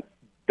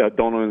don't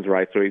own his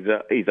rights, so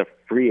he's a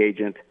free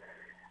agent.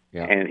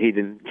 Yeah. And he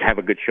didn't have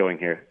a good showing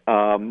here.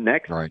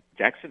 Next,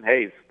 Jackson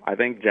Hayes. I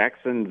think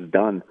Jackson's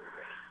done.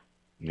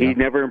 Yeah. He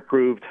never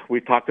improved.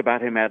 We've talked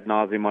about him ad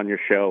nauseum on your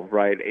show,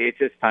 right? It's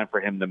just time for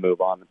him to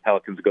move on. The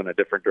Pelicans go in a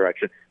different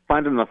direction.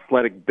 Find an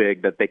athletic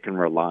big that they can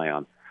rely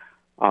on.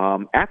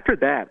 After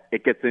that,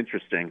 it gets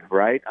interesting,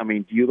 right? I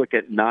mean, do you look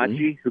at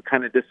Najee, who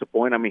kind of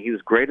disappointed? I mean, he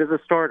was great as a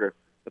starter,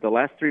 but the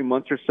last 3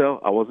 months or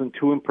so, I wasn't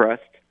too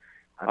impressed.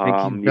 You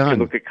can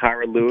look at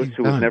Kyra Lewis,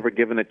 who was never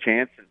given a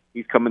chance, and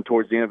he's coming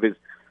towards the end of his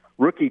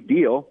rookie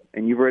deal,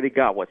 and you've already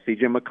got,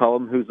 C.J.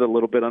 McCollum, who's a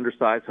little bit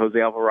undersized, Jose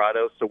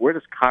Alvarado. So where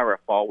does Kyra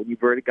fall when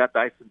you've already got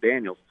Dyson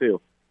Daniels,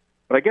 too?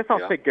 But I guess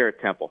I'll take Garrett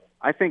Temple.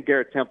 I think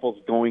Garrett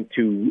Temple's going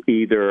to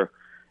either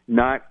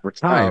not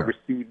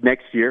receive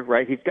next year,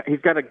 right?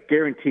 He's got a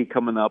guarantee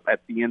coming up at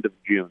the end of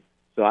June.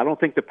 So I don't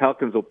think the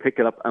Pelicans will pick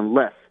it up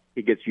unless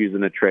he gets used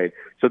in a trade.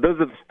 So those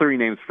are the three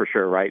names for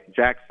sure, right?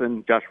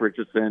 Jackson, Josh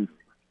Richardson,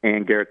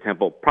 and Garrett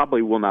Temple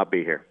probably will not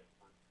be here.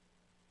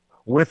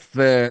 With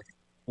the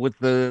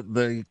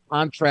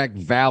contract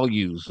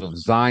values of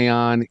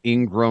Zion,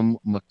 Ingram,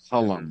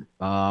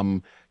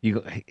 McCollum,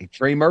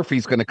 Trey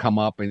Murphy's going to come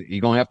up, and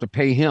you're going to have to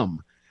pay him.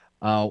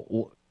 How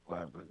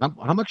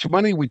much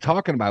money are we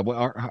talking about?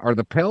 Are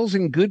the Pels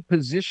in good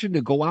position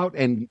to go out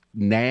and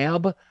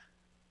nab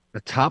a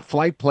top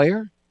flight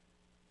player?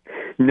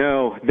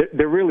 No,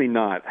 they're really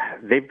not.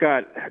 They've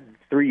got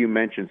three you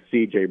mentioned: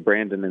 CJ,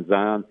 Brandon, and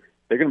Zion.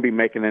 They're going to be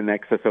making in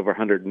excess of about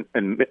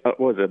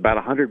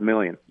 $100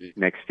 million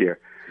next year.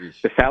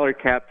 The salary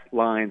cap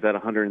line's at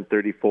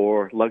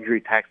 134,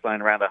 luxury tax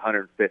line around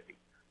 150.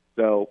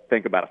 So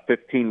think about it: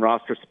 15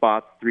 roster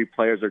spots, 3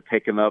 players are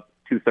taking up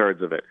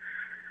 2/3 of it.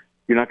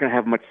 You're not going to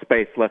have much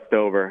space left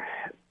over.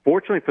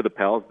 Fortunately for the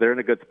Pels, they're in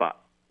a good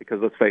spot because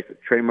let's face it: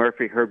 Trey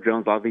Murphy, Herb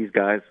Jones, all these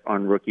guys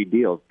on rookie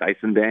deals.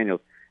 Dyson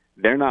Daniels,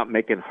 they're not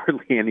making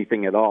hardly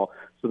anything at all.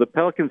 So the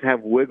Pelicans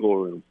have wiggle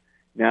room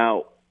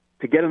now.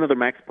 To get another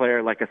max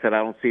player, like I said, I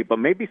don't see it, but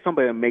maybe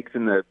somebody that makes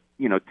in the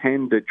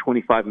 $10 to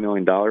 $25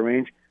 million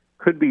range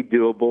could be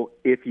doable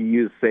if you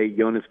use, say,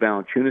 Jonas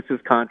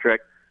Valanciunas'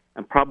 contract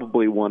and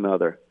probably one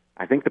other.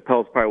 I think the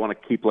Pels probably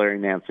want to keep Larry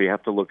Nance, so you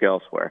have to look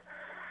elsewhere.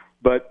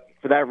 But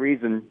for that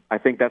reason, I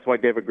think that's why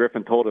David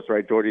Griffin told us,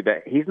 right, Jordy,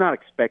 that he's not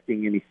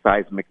expecting any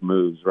seismic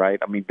moves, right?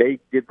 I mean, they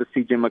did the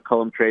C.J.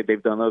 McCollum trade.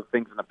 They've done other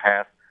things in the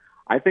past.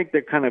 I think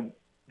they're kind of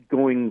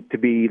going to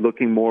be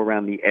looking more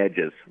around the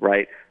edges,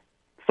 right?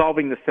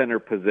 Solving the center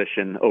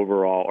position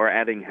overall or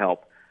adding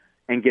help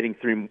and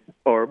getting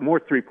more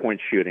three-point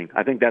shooting.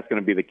 I think that's going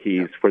to be the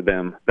keys for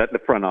them, the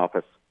front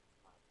office.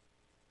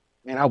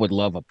 Man, I would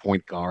love a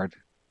point guard.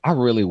 I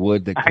really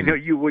would. I know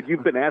you would.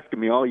 You've been asking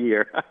me all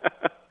year.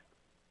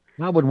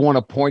 I would want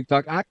a point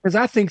guard because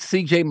I think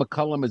C.J.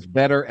 McCollum is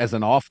better as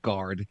an off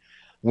guard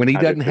when he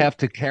doesn't have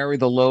to carry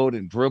the load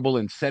and dribble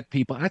and set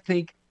people. I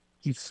think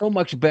he's so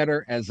much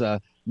better as a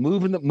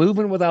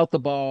moving without the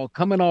ball,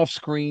 coming off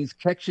screens,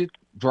 catch it,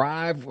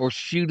 drive, or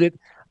shoot it.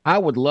 I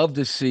would love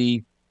to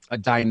see a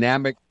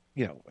dynamic,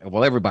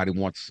 everybody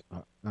wants,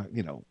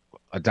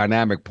 a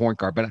dynamic point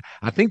guard, but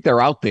I think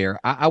they're out there.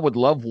 I would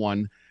love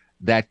one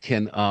that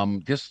can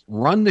just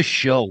run the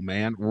show,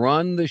 man.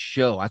 Run the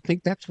show. I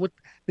think that's what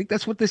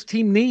this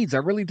team needs. I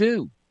really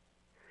do.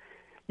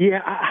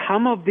 Yeah,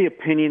 I'm of the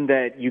opinion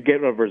that you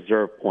get a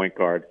reserve point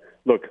guard.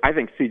 Look, I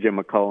think C.J.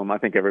 McCollum, I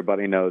think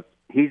everybody knows,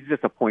 he's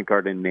just a point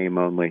guard in name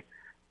only.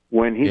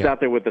 When he's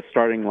out there with the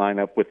starting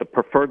lineup, with the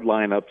preferred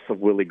lineups of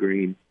Willie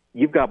Green,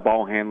 you've got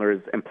ball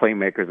handlers and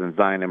playmakers in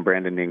Zion and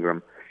Brandon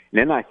Ingram. And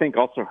then I think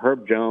also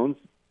Herb Jones,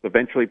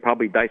 eventually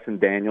probably Dyson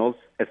Daniels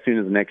as soon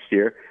as next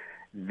year.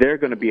 They're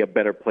going to be a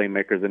better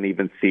playmakers than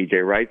even C.J.,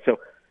 right? So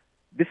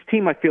this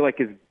team, I feel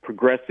like, is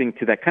progressing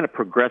to that kind of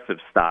progressive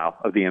style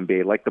of the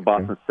NBA, like the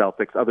Boston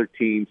Celtics, other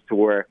teams, to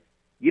where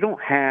you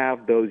don't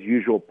have those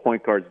usual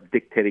point guards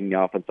dictating the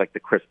offense like the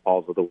Chris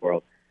Pauls of the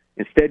world.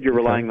 Instead, you're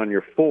relying on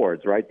your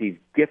forwards, right? These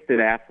gifted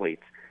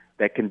athletes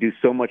that can do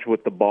so much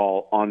with the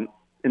ball on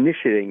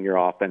initiating your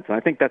offense. And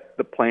I think that's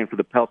the plan for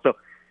the Pels. So,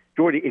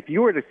 Jordy, if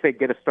you were to, say,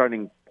 get a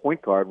starting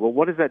point guard, well,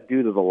 what does that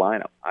do to the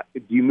lineup?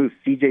 Do you move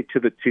CJ to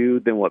the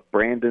 2, then what,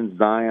 Brandon,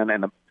 Zion,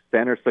 and a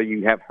center so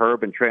you have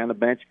Herb and Trey on the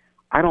bench?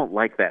 I don't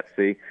like that,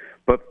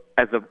 But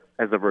as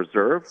a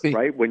reserve,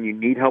 right, when you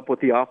need help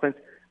with the offense,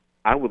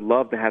 I would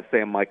love to have,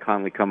 say, a Mike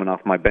Conley coming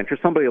off my bench or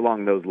somebody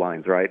along those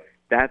lines, right?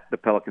 That the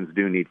Pelicans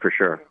do need for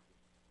sure.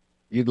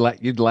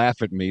 You'd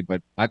laugh at me,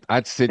 but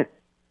I'd sit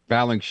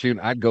Valanciunas.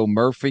 I'd go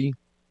Murphy,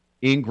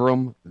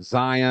 Ingram,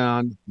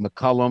 Zion,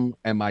 McCollum,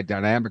 and my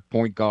dynamic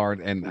point guard,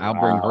 and I'll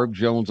bring Herb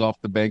Jones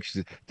off the bench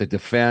to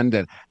defend.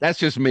 And that's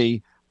just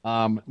me.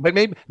 But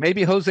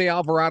maybe Jose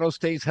Alvarado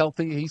stays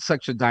healthy. He's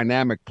such a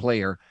dynamic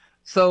player.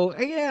 So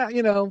yeah,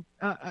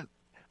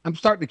 I'm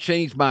starting to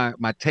change my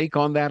take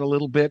on that a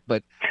little bit,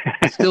 but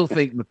I still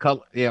think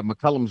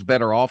McCollum's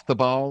better off the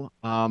ball.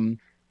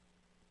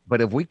 But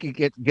if we could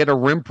get a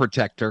rim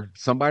protector,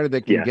 somebody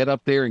that can get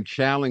up there and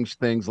challenge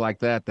things like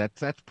that,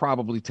 that's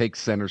probably takes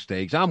center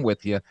stage. I'm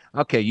with you.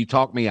 Okay, you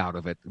talked me out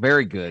of it.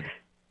 Very good.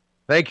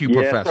 Thank you,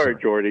 Professor. Sorry,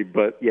 Jordy,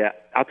 but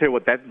I'll tell you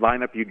what, that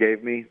lineup you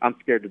gave me, I'm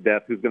scared to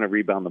death who's going to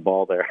rebound the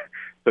ball there.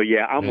 So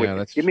I'm with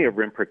you. Give me a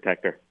rim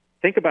protector.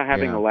 Think about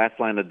having a last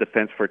line of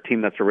defense for a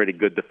team that's already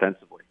good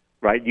defensively,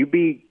 right? You'd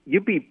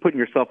be putting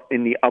yourself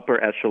in the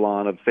upper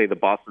echelon of, say, the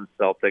Boston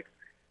Celtics,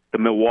 the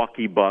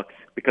Milwaukee Bucks,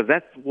 because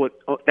that's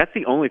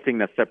the only thing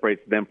that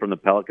separates them from the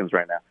Pelicans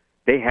right now.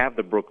 They have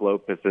the Brook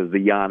Lopez's, the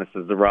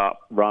Giannis's, the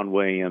Ron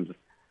Williams,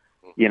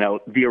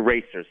 the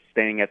erasers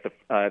staying at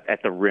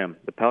the rim.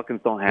 The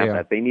Pelicans don't have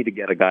that. They need to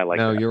get a guy like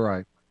that. No, you're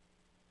right.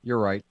 You're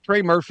right.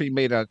 Trey Murphy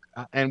made I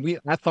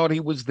thought he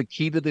was the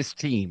key to this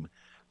team.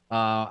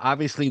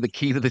 Obviously, the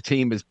key to the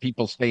team is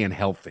people staying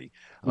healthy.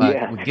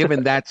 Yeah.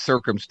 Given that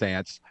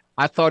circumstance,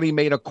 I thought he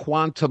made a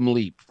quantum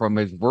leap from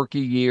his rookie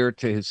year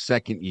to his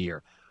second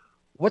year.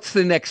 What's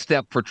the next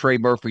step for Trey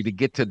Murphy to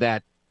get to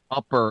that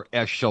upper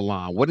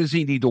echelon? What does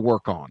he need to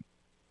work on?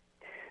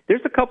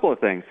 There's a couple of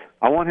things.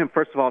 I want him,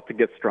 first of all, to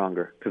get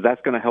stronger because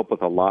that's going to help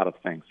with a lot of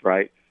things,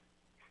 right?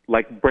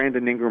 Like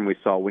Brandon Ingram we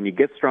saw, when you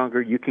get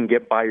stronger, you can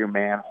get by your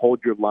man, hold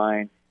your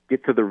line,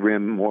 get to the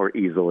rim more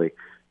easily.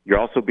 You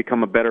also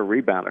become a better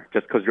rebounder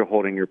just because you're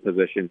holding your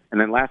position.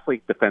 And then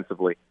lastly,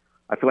 defensively.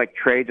 I feel like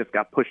Trey just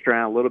got pushed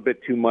around a little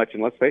bit too much.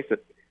 And let's face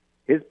it,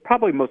 his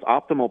probably most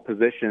optimal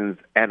positions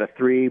at a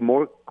 3,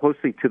 more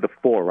closely to the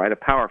 4, right? A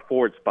power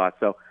forward spot.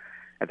 So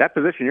at that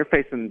position, you're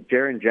facing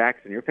Jaren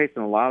Jackson. You're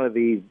facing a lot of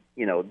these,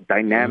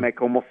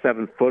 dynamic, almost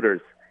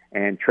 7-footers.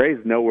 And Trey's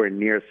nowhere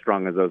near as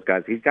strong as those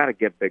guys. He's got to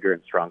get bigger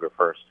and stronger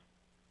first.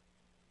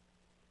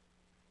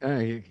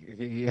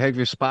 You have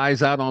your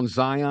spies out on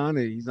Zion.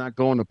 He's not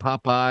going to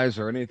Popeyes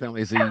or anything.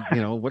 Is he?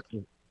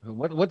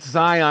 What's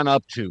Zion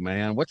up to,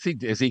 man? What's he?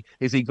 Is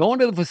he going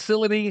to the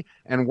facility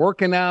and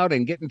working out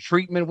and getting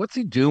treatment? What's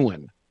he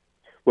doing?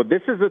 Well,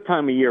 this is the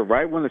time of year,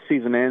 right when the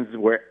season ends,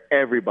 where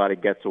everybody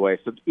gets away.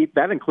 So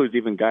that includes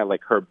even a guy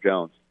like Herb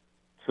Jones.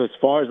 So as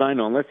far as I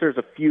know, unless there's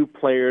a few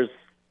players,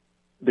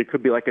 there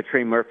could be like a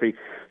Trey Murphy,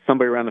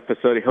 somebody around the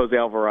facility, Jose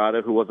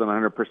Alvarado, who wasn't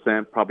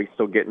 100%, probably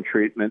still getting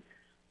treatment.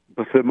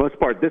 But for the most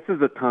part, this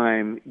is a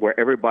time where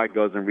everybody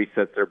goes and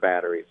resets their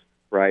batteries,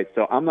 right?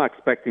 So I'm not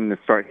expecting to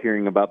start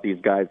hearing about these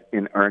guys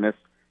in earnest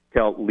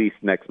till at least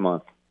next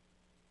month.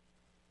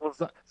 Well,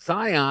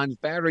 Zion's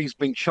battery's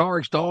been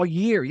charged all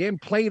year. You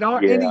haven't played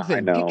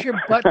anything. Get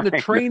your butt in the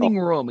training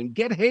room and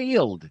get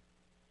healed.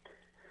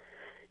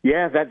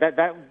 Yeah,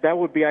 that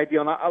would be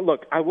ideal. And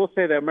look, I will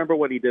say that I remember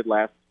what he did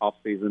last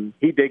offseason.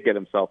 He did get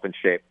himself in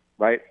shape,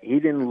 right? He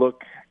didn't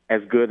look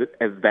as good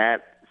as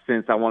that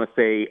since, I want to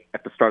say,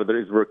 at the start of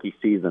his rookie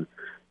season.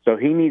 So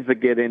he needs to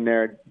get in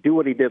there, do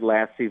what he did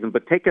last season,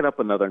 but take it up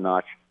another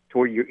notch to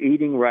where you're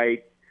eating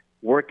right,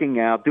 working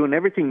out, doing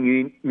everything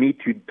you need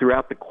to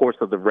throughout the course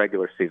of the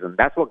regular season.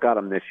 That's what got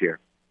him this year.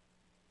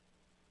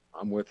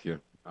 I'm with you.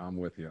 All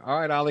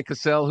right, Ali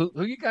Cassell,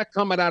 who you got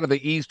coming out of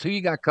the East? Who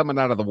you got coming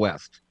out of the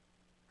West?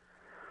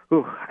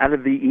 Ooh, out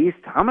of the East,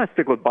 I'm going to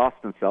stick with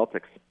Boston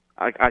Celtics.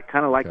 I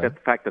kind of like the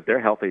fact that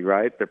they're healthy,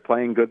 right? They're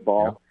playing good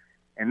ball. Yeah.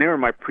 And they were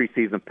my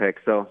preseason pick,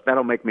 so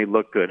that'll make me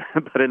look good.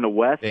 But in the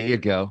West... There you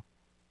go.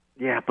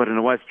 Yeah, but in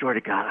the West,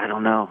 Jordy, God, I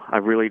don't know. I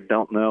really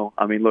don't know.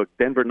 I mean, look,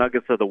 Denver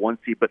Nuggets are the 1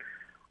 seed, but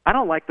I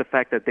don't like the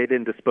fact that they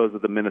didn't dispose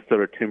of the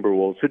Minnesota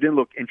Timberwolves, who didn't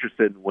look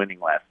interested in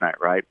winning last night,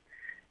 right?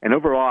 And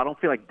overall, I don't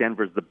feel like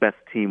Denver's the best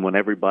team when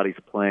everybody's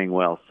playing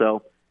well.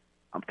 So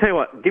I'll tell you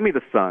what, give me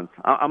the Suns.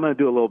 I'm going to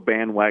do a little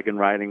bandwagon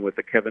riding with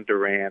the Kevin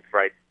Durant,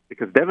 right?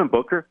 Because Devin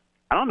Booker,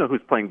 I don't know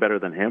who's playing better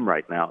than him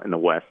right now in the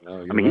West.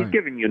 No, he's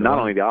giving you not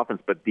only the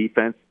offense but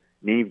defense.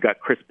 And then you've got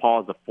Chris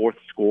Paul as the 4th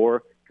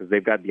scorer because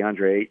they've got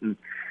DeAndre Ayton.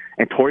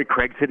 And Torrey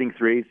Craig's hitting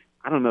threes.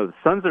 I don't know. The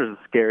Suns are the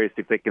scariest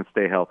if they can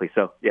stay healthy.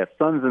 So, yeah,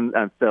 Suns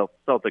and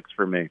Celtics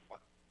for me.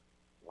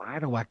 Why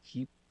do I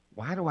keep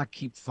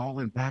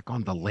falling back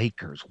on the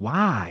Lakers?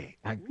 Why?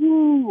 That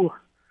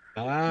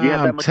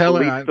much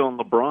belief on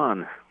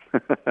LeBron.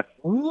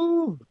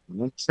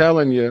 I'm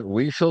telling you,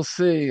 we shall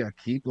see. I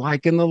keep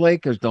liking the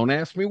Lakers. Don't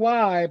ask me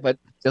why, but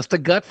just a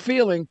gut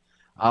feeling.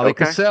 Ali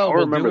Cassell,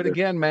 we'll do it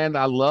again, man.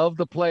 I love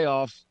the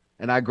playoffs,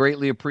 and I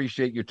greatly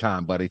appreciate your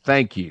time, buddy.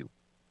 Thank you.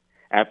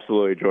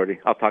 Absolutely, Jordy.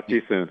 I'll talk to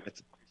you soon.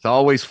 It's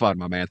always fun,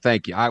 my man.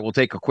 Thank you. All right, we'll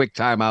take a quick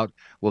timeout.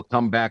 We'll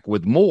come back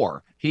with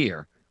more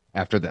here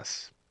after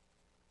this.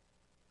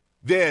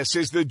 This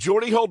is the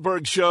Jordy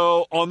Hultberg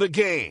Show on the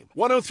Game.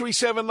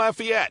 103.7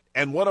 Lafayette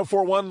and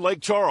 104.1 Lake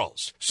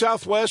Charles,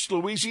 Southwest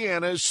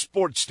Louisiana's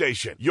sports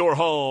station. Your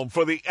home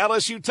for the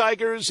LSU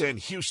Tigers and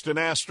Houston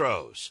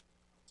Astros.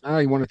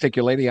 You want to take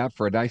your lady out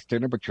for a nice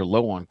dinner, but you're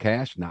low on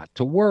cash? Not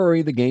to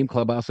worry. The Game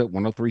Clubhouse at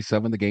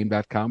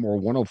 1037thegame.com or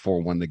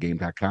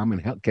 1041thegame.com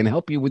and can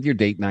help you with your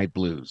date night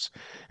blues.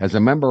 As a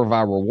member of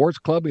our rewards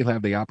club, you'll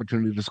have the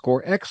opportunity to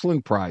score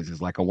excellent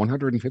prizes like a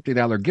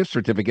 $150 gift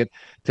certificate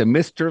to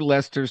Mr.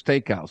 Lester's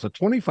Steakhouse, a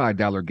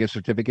 $25 gift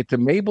certificate to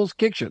Mabel's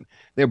Kitchen.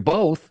 They're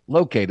both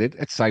located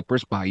at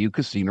Cypress Bayou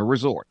Casino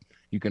Resort.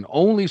 You can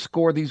only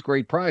score these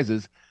great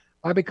prizes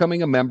by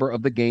becoming a member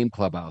of the Game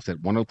Clubhouse at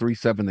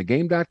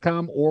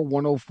 1037thegame.com or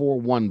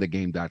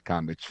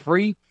 1041thegame.com. It's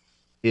free.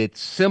 It's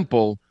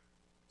simple.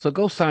 So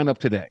go sign up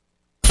today.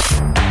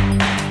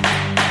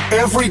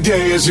 Every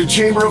day is a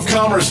Chamber of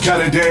Commerce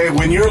kind of day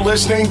when you're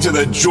listening to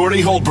the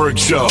Jordy Hultberg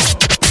Show.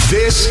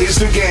 This is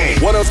the Game.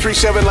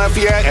 103.7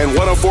 Lafayette and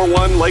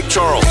 104.1 Lake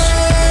Charles.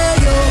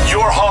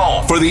 Your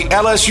home for the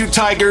LSU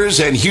Tigers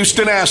and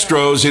Houston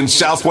Astros in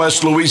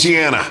Southwest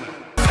Louisiana.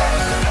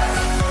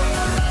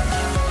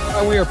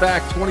 We are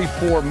back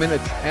 24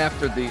 minutes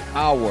after the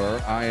hour.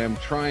 I am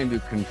trying to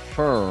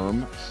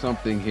confirm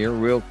something here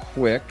real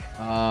quick.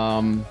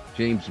 Jim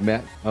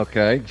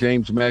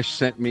James Mesh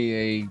sent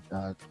me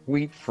a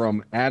tweet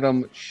from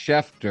Adam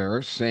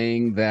Schefter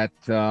saying that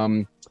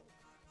the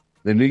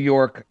New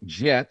York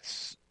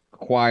Jets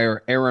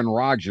acquire Aaron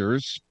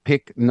Rodgers,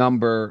 pick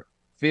number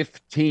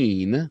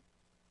 15,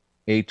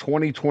 a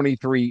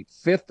 2023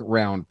 fifth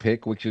round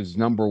pick, which is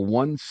number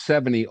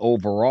 170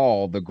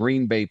 overall. The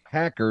Green Bay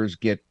Packers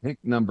get pick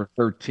number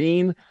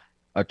 13,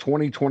 a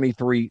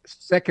 2023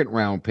 second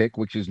round pick,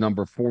 which is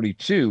number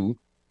 42,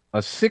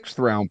 a sixth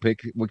round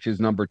pick, which is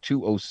number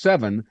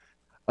 207,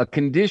 a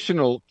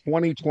conditional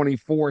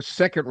 2024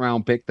 second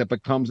round pick that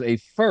becomes a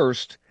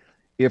first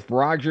if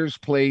Rodgers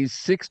plays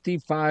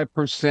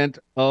 65%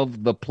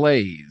 of the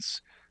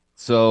plays.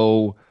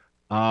 So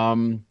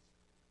apparently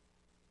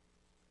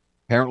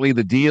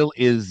the deal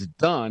is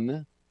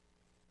done.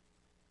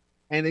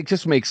 And it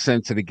just makes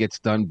sense that it gets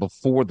done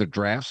before the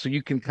draft so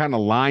you can kind of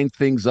line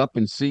things up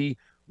and see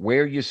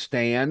where you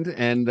stand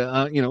and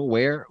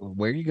where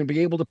you're going to be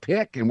able to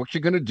pick and what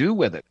you're going to do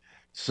with it.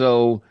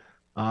 So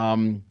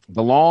the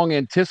long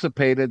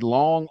anticipated,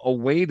 long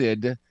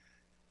awaited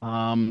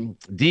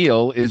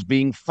deal is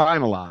being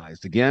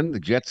finalized. Again, the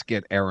Jets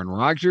get Aaron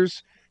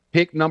Rodgers,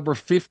 pick number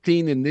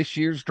 15 in this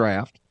year's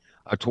draft,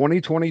 a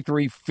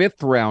 2023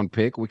 fifth round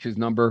pick, which is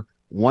number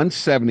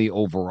 170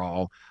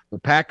 overall. The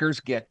Packers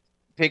get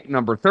pick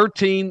number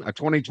 13, a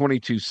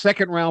 2022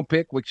 second round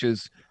pick, which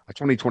is a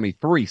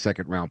 2023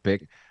 second round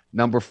pick,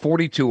 number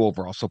 42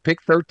 overall. So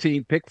pick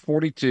 13, pick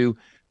 42,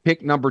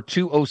 pick number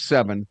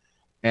 207,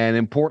 and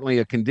importantly,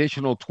 a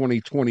conditional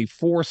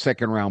 2024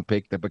 second round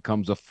pick that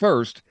becomes a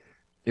first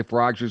if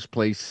Rodgers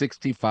plays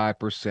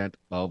 65%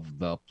 of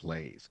the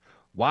plays.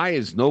 Why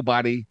is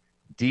nobody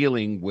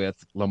dealing with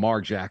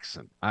Lamar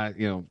Jackson?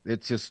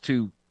 It's just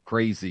too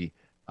crazy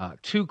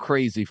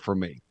for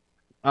me.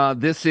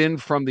 This in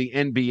from the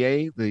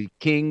NBA, the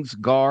Kings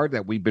guard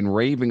that we've been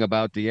raving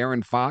about,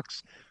 De'Aaron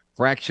Fox,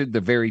 fractured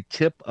the very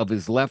tip of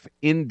his left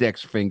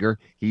index finger.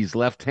 He's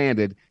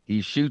left-handed.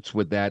 He shoots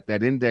with that.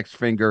 That index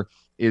finger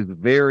is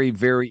very,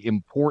 very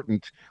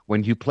important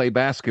when you play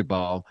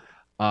basketball.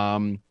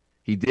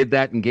 He did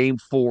that in game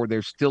 4.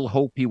 There's still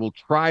hope he will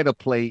try to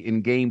play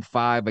in game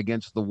 5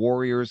 against the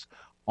Warriors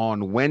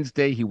on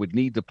Wednesday. He would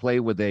need to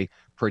play with a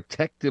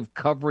protective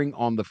covering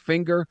on the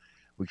finger,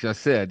 which I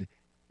said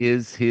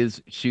is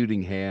his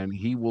shooting hand.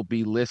 He will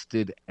be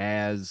listed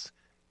as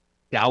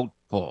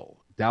doubtful.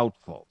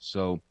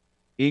 So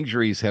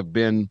injuries have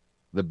been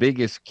the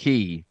biggest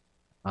key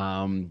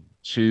to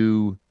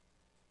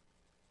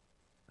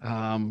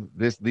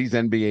these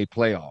NBA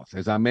playoffs.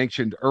 As I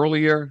mentioned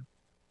earlier,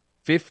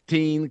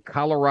 15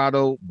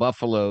 Colorado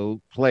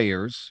Buffalo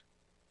players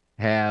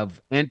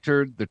have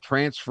entered the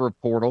transfer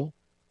portal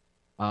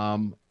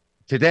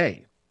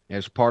today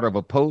as part of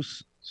a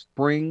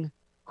post-spring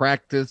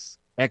practice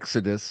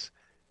exodus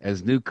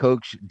as new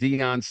coach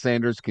Deion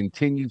Sanders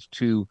continues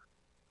to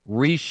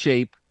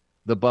reshape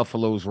the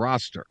Buffalo's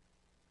roster.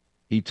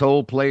 He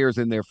told players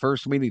in their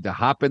first meeting to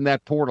hop in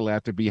that portal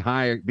after being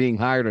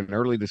hired in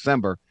early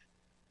December.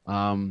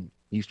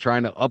 He's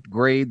trying to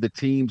upgrade the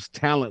team's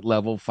talent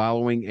level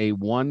following a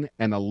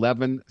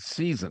 1-11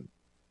 season.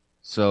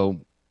 So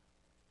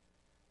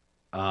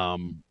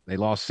they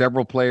lost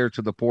several players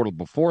to the portal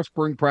before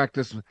spring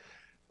practice.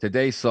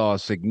 Today saw a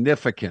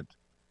significant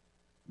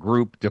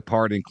group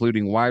depart,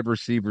 including wide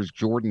receivers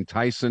Jordan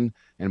Tyson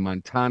and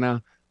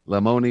Montana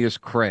Lemonius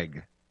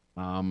Craig,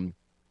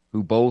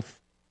 who both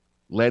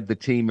led the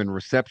team in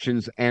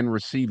receptions and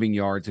receiving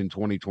yards in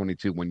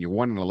 2022. When you're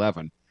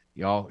 1-11,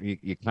 you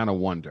kind of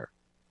wonder.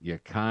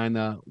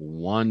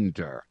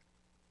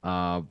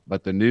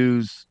 But the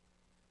news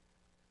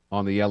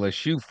on the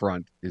LSU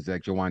front is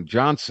that Juwan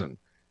Johnson,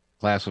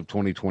 class of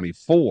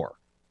 2024,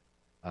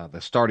 the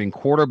starting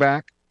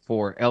quarterback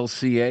for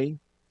LCA,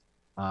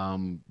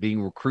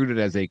 being recruited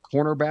as a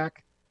cornerback,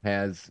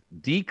 has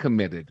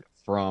decommitted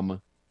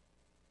from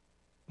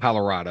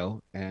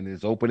Colorado and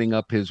is opening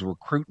up his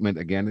recruitment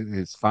again.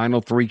 His final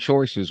 3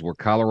 choices were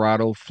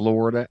Colorado,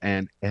 Florida,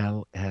 and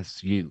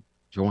LSU.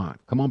 Juwan,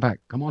 come on back.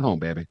 Come on home,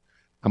 baby.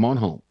 Come on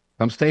home.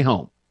 Come stay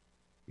home.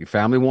 Your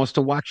family wants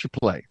to watch you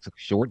play. It's a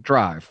short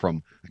drive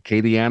from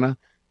Acadiana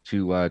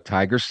to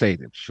Tiger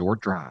Stadium. Short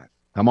drive.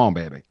 Come on,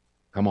 baby.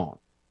 Come on.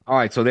 All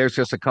right, so there's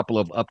just a couple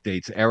of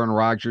updates. Aaron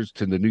Rodgers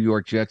to the New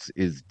York Jets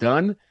is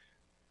done.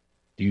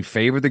 Do you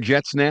favor the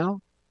Jets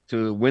now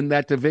to win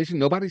that division?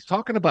 Nobody's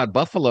talking about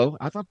Buffalo.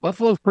 I thought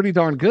Buffalo's pretty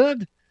darn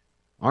good,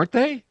 aren't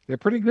they? They're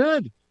pretty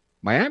good.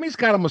 Miami's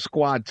got them a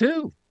squad,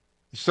 too.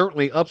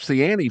 Certainly ups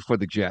the ante for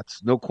the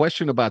Jets. No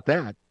question about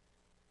that.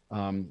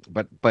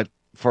 But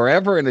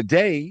forever and a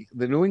day,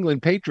 the New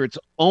England Patriots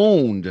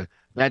owned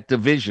that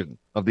division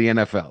of the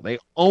NFL. They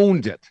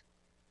owned it.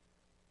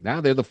 Now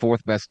they're the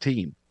 4th best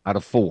team out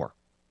of 4.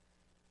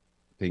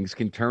 Things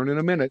can turn in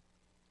a minute.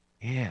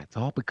 Yeah, it's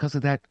all because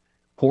of that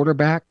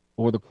quarterback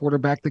or the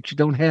quarterback that you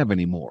don't have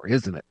anymore,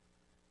 isn't it?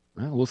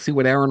 Well, we'll see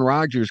what Aaron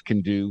Rodgers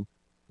can do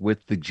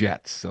with the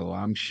Jets. So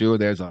I'm sure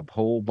there's a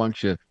whole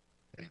bunch of,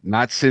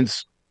 not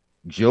since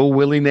Joe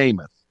Willie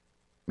Namath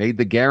made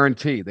the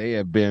guarantee, they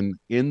have been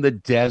in the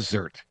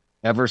desert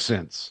ever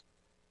since.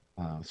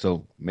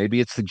 So maybe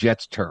it's the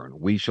Jets' turn.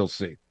 We shall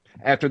see.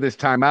 After this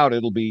timeout,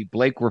 it'll be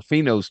Blake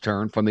Ruffino's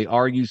turn from the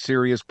Are You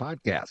Serious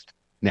podcast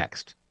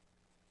next.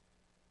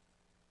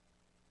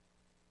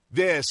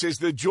 This is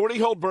the Jordy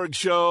Hultberg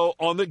Show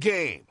on the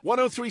Game.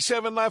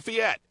 103.7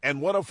 Lafayette and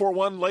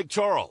 104.1 Lake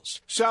Charles,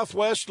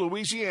 Southwest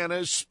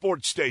Louisiana's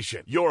sports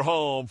station. Your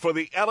home for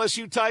the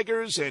LSU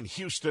Tigers and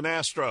Houston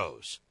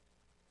Astros.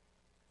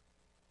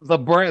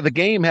 The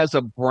Game has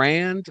a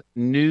brand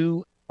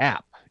new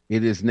app.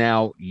 It is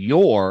now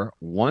your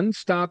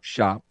one-stop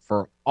shop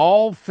for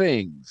all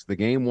things the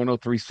Game.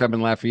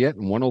 103.7 Lafayette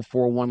and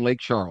 104.1 Lake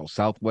Charles,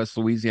 Southwest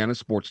Louisiana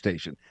sports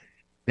station.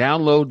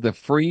 Download the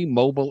free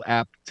mobile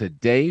app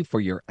today for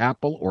your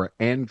Apple or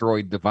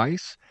Android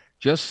device.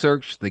 Just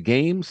search the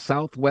Game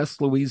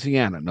Southwest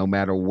Louisiana. No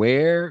matter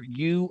where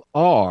you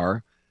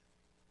are,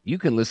 you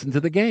can listen to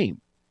the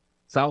Game.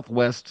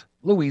 Southwest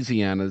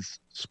Louisiana's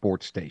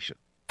sports station.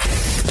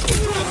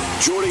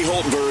 Jordy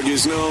Hultberg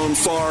is known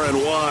far and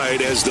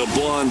wide as the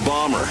Blonde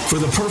Bomber for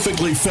the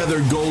perfectly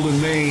feathered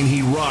golden mane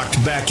he rocked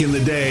back in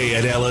the day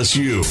at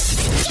LSU.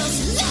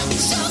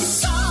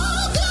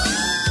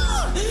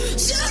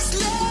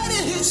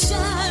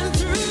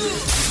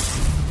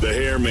 The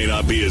hair may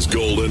not be as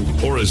golden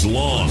or as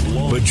long,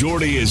 but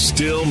Jordy is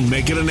still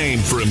making a name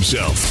for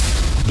himself.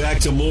 Back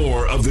to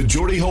more of the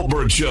Jordy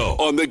Hultberg Show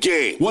on the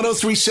Game.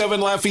 103.7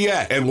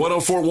 Lafayette and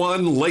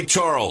 104.1 Lake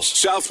Charles,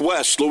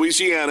 Southwest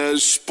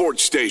Louisiana's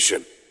sports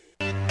station.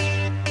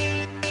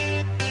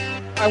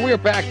 We are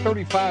back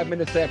 35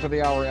 minutes after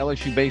the hour.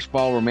 LSU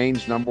baseball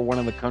remains number one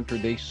in the country.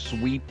 They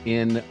sweep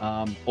in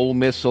Ole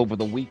Miss over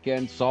the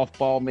weekend.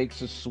 Softball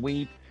makes a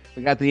sweep.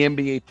 We got the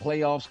NBA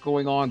playoffs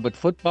going on, but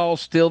football's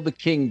still the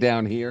king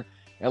down here.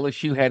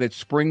 LSU had its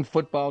spring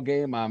football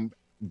game. I'm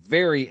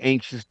very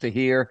anxious to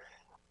hear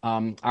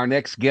our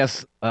next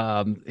guest,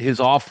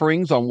 his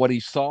offerings on what he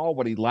saw,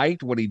 what he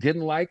liked, what he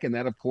didn't like. And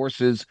that, of course,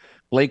 is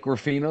Blake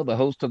Ruffino, the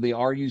host of the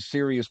Are You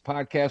Serious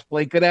podcast.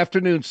 Blake, good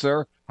afternoon,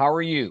 sir. How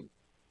are you?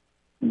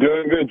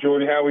 Doing good,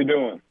 Jordy. How we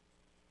doing?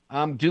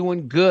 I'm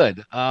doing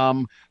good.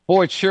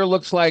 Boy, it sure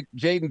looks like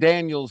Jaden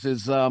Daniels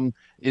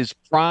is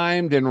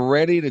primed and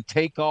ready to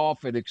take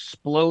off and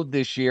explode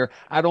this year.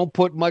 I don't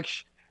put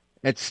much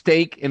at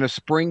stake in a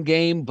spring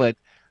game, but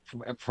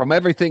from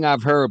everything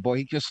I've heard, boy,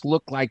 he just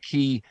looked like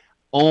he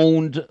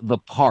owned the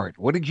part.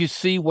 What did you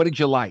see? What did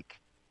you like?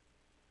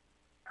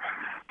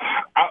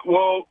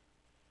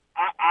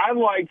 I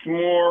liked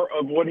more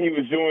of what he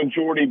was doing,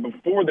 Jordy,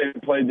 before they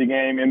played the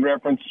game in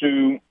reference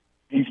to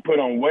he's put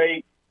on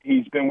weight.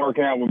 He's been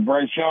working out with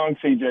Bryce Young,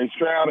 C.J.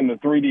 Stroud, and the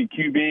 3D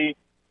QB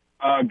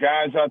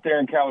guys out there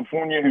in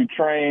California who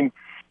train,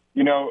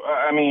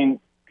 Jordy,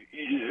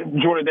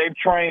 they've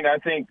trained, I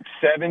think,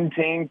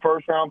 17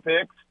 first-round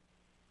picks.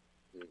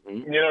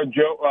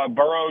 Mm-hmm.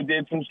 Burrow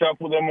did some stuff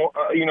with him,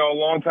 a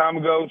long time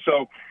ago.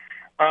 So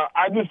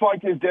I just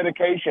like his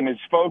dedication, his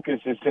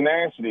focus, his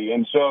tenacity.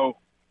 And so,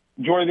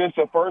 Jordy, this is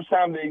the first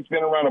time that he's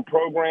been around a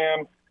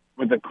program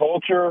with the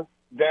culture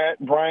that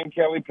Brian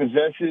Kelly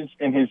possesses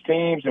in his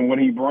teams and what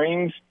he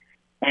brings,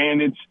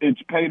 and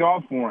it's paid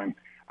off for him.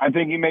 I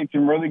think he made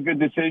some really good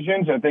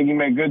decisions. I think he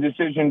made good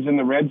decisions in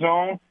the red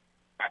zone.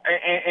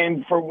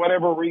 And for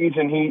whatever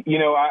reason,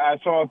 I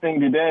saw a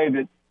thing today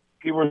that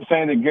people were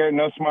saying that Garrett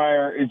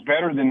Nussmeier is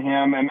better than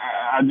him, and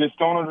I just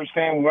don't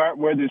understand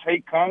where this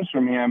hate comes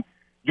from him.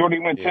 Jordy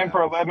went 10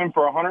 for 11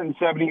 for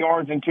 170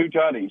 yards and 2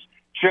 tutties.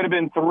 Should have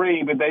been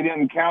 3, but they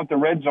didn't count the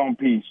red zone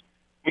piece.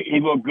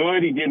 He looked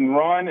good. He didn't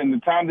run. And the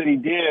time that he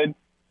did,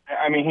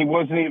 he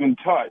wasn't even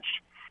touched.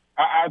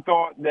 I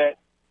thought that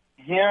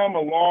him,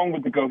 along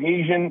with the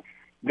cohesion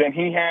that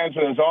he has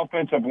with his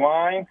offensive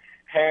line,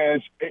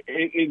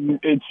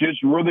 it's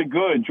just really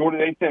good.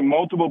 Jordan, they sent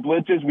multiple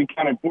blitzes. We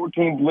counted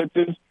 14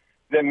 blitzes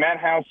that Matt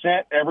House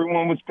sent.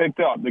 Everyone was picked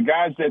up. The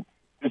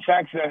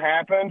sacks that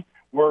happened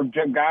were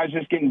guys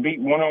just getting beat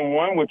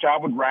one-on-one, which I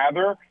would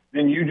rather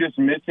than you just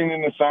missing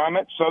an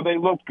assignment. So they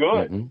looked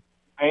good. Mm-hmm.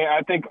 And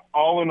I think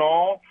all in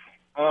all,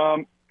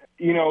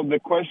 the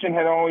question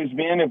had always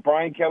been if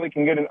Brian Kelly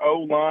can get an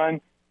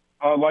O-line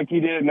like he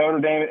did at Notre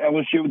Dame at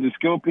LSU with the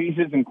skill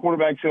pieces and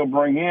quarterbacks he'll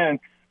bring in,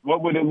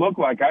 what would it look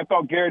like? I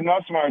thought Garrett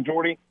Nussmeier,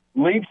 Jordy,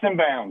 leaps and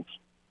bounds.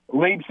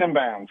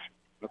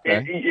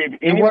 Okay. If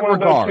any one of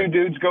those two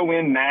dudes go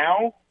in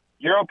now,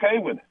 you're okay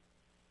with it.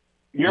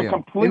 You're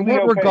completely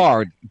okay. In what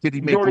regard did he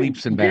make Jordy,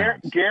 leaps and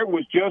bounds? Garrett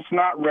was just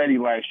not ready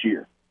last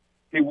year.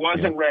 He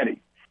wasn't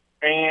ready.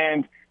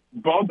 And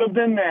both of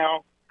them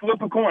now,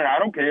 flip a coin. I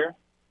don't care.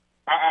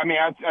 I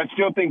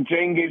still think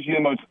Jaden gives you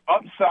the most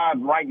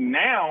upside right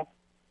now.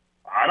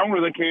 I don't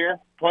really care.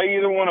 Play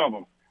either one of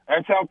them.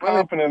 That's how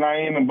confident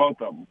I am in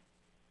both of them.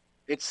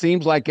 It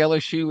seems like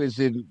LSU is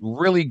in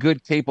really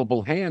good,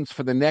 capable hands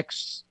for the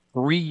next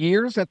 3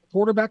 years at the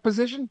quarterback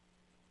position?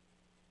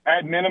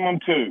 At minimum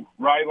 2,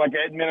 right? Like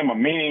at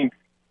minimum, meaning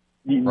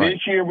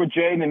this year with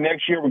Jaden and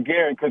next year with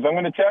Garrett. Because I'm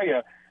going to tell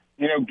you,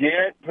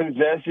 Garrett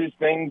possesses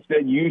things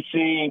that you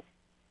see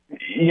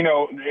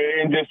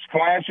in just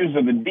flashes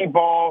of the deep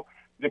ball,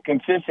 the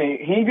consistency.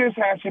 He just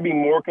has to be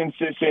more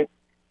consistent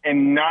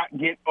and not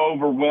get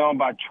overwhelmed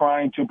by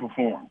trying to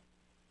perform,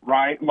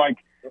 right? Like,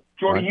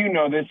 Jordy, you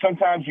know this.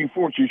 Sometimes you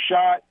force your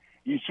shot,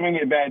 you swing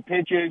at bad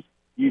pitches,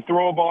 you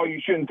throw a ball you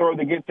shouldn't throw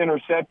that gets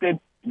intercepted.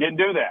 You didn't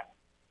do that,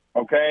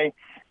 okay?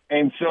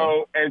 And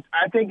so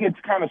I think it's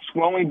kind of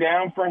slowing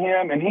down for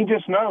him, and he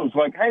just knows,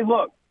 like, hey,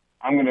 look,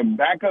 I'm going to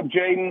back up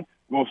Jaden.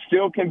 We'll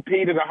still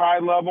compete at a high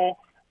level,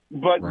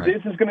 but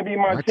this is going to be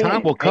my team.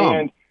 Time will come.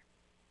 And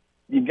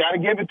you got to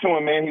give it to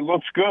him, man. He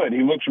looks good.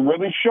 He looks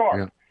really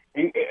sharp.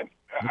 Yeah.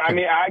 I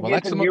mean, I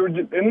get that you were –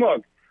 and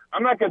look,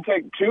 I'm not going to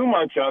take too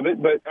much of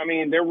it, but, I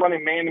mean, they're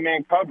running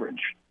man-to-man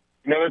coverage.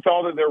 You know, that's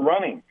all that they're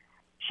running.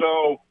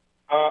 So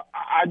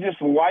I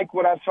just like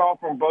what I saw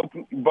from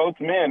both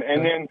men.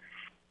 And then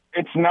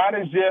it's not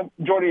as if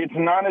 – Jordy, it's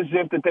not as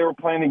if that they were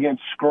playing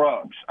against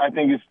scrubs, I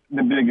think is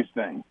the biggest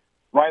thing,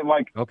 right?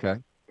 Like,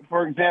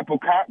 for example,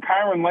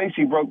 Kyron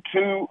Lacey broke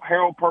 2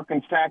 Harold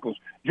Perkins tackles.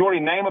 Jordy,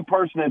 name a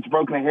person that's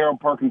broken a Harold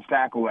Perkins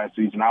tackle last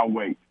season. I'll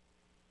wait.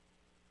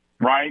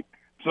 Right?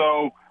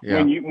 So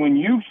when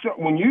you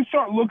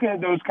start looking at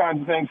those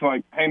kinds of things,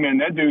 like, hey man,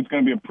 that dude's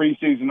going to be a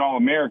preseason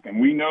All-American.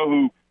 We know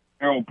who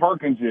Harold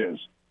Perkins is.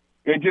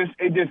 It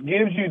just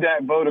gives you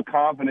that vote of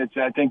confidence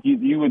that I think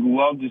you would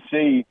love to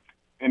see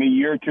in a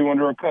year or two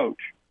under a coach.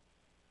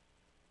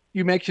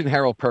 You mentioned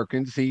Harold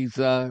Perkins. He's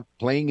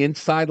playing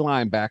inside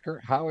linebacker.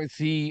 How has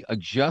he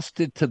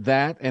adjusted to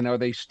that? And are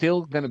they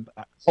still going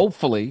to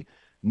hopefully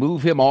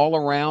move him all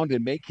around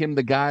and make him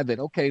the guy that,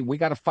 okay, we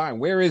got to find,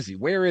 where is he?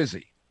 Where is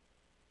he?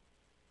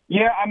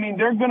 Yeah, I mean,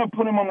 they're going to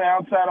put him on the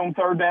outside on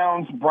third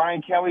downs.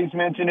 Brian Kelly's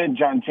mentioned it.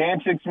 John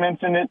Janchik's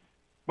mentioned it.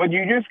 But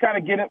you just got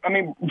to get him. I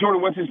mean, Jordy,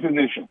 what's his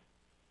position?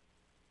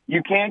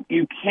 You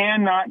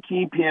cannot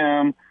keep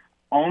him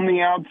on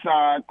the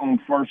outside on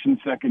first and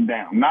second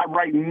down. Not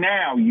right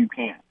now, you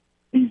can't.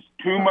 He's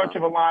too much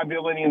of a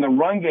liability in the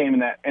run game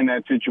in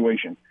that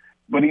situation.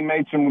 But he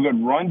made some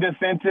good run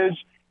defenses.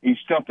 He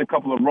stuffed a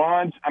couple of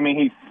runs. I mean,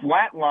 he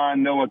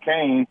flatlined Noah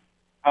Cain,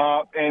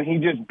 and he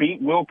just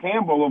beat Will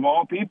Campbell, of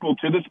all people,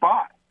 to the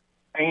spot.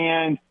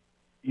 And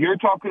you're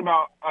talking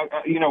about,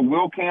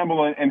 Will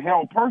Campbell and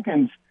Harold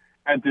Perkins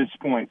at this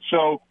point.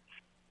 So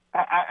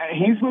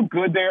he's looked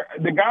good there.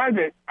 The guy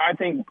that I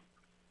think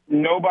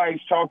nobody's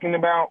talking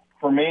about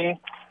for me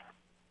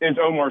is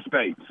Omar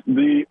Spates,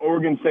 the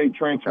Oregon State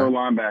transfer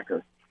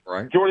linebacker.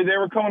 Right. Jordy, they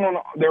were coming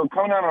out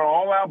on an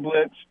all-out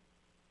blitz,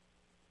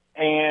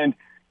 and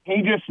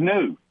he just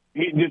knew.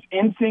 His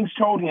instincts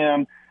told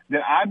him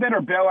that I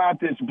better bail out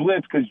this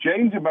blitz because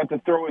Jaden's about to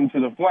throw it into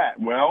the flat.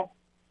 Well,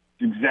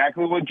 it's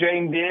exactly what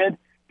Jaden did.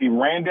 He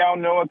ran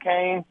down Noah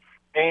Cain,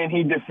 and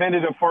he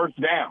defended a first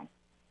down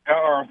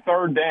or a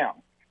third down.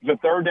 It was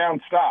a third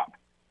down stop.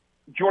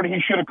 Jordy,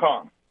 he should have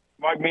come.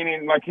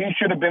 Meaning he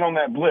should have been on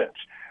that blitz.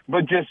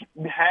 But just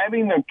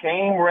having the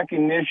game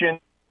recognition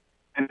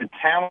and the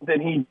talent that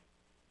the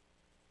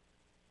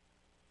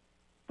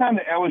time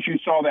that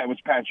LSU saw that was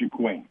Patrick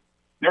Queen.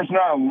 There's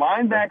not a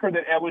linebacker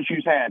that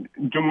LSU's had,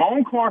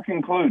 Damone Clark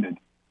included,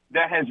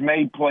 that has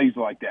made plays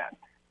like that.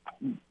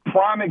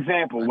 Prime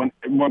example,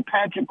 when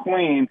Patrick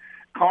Queen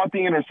caught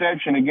the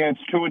interception against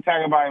Tua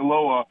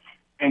Tagovailoa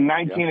in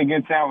 19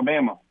 against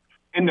Alabama.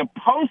 In the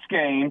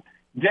postgame,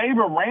 Dave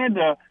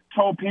Aranda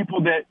told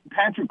people that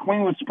Patrick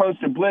Queen was supposed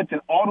to blitz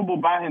and audible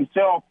by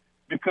himself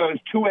because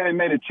Tua had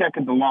made a check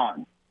at the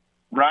line,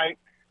 right?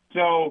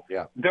 So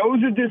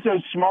those are just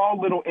those small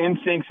little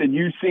instincts that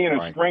you see in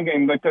a spring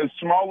game, like those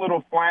small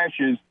little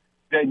flashes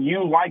that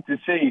you like to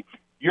see.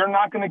 You're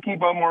not going to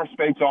keep Omar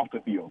Spates off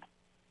the field.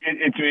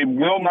 It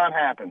will not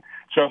happen.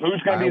 So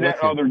who's going to be that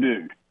other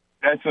dude?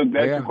 That's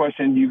the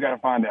question you got to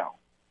find out.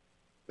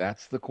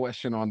 That's the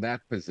question on that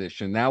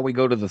position. Now we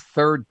go to the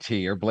third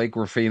tier. Blake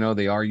Ruffino,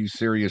 the Are You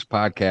Serious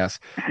podcast.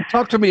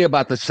 Talk to me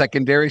about the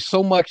secondary.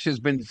 So much has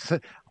been,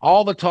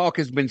 all the talk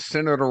has been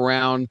centered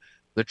around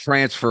the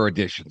transfer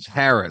additions.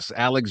 Harris,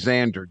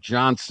 Alexander,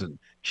 Johnson,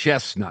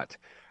 Chestnut.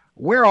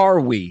 Where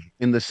are we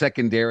in the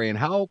secondary, and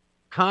how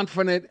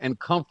confident and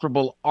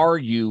comfortable are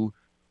you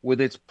with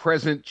its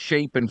present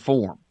shape and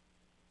form?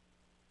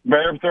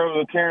 Better throw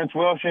the Terrence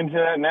Welsh into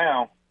that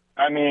now.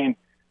 I mean,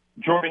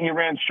 Jordy, he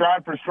ran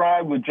stride for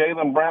stride with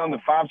Jaylen Brown, the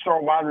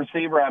 5-star wide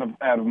receiver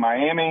out of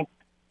Miami.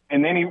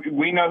 And then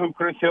we know who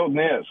Chris Hilton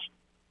is.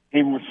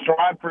 He was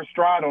stride for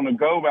stride on the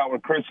go route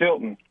with Chris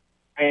Hilton,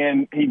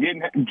 and he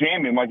didn't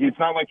jam him. It's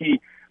not like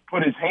he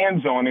put his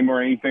hands on him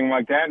or anything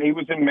like that. He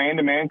was in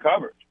man-to-man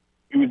coverage.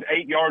 He was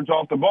 8 yards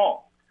off the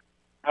ball.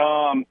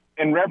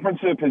 In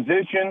reference to the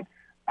position,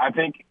 I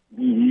think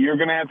you're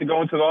going to have to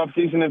go into the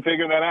offseason and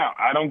figure that out.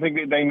 I don't think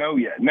that they know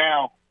yet.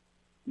 Now,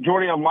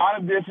 Jordy, a lot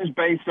of this is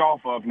based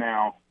off of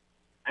now,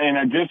 and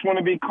I just want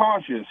to be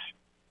cautious.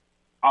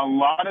 A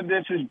lot of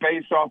this is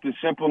based off the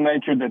simple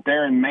nature that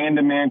they're in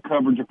man-to-man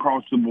coverage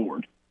across the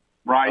board,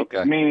 right?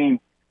 Okay. Meaning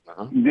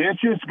this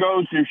just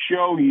goes to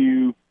show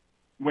you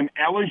when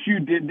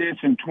LSU did this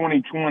in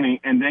 2020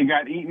 and they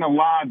got eaten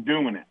alive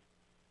doing it,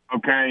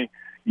 okay,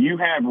 you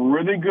have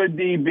really good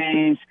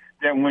DBs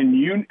that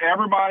when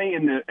everybody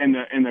in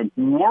the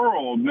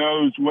world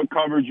knows what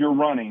coverage you're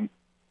running,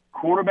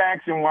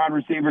 quarterbacks and wide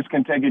receivers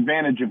can take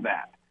advantage of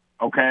that,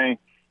 okay?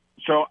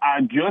 So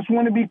I just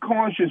want to be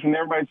cautious when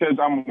everybody says,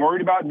 I'm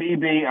worried about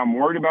DB, I'm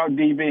worried about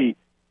DB.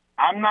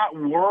 I'm not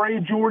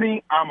worried,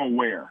 Jordy. I'm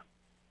aware,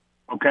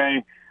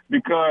 okay?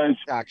 Because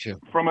Gotcha.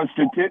 from a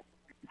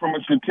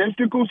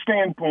statistical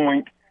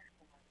standpoint,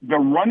 the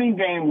running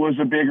game was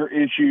a bigger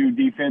issue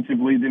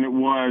defensively than it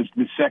was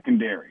the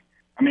secondary.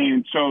 I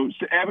mean, so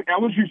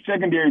LSU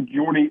secondary,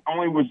 Jordy,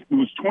 only was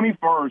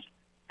 21st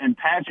in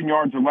passing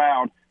yards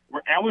allowed,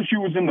 where LSU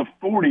was in the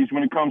 40s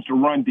when it comes to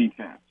run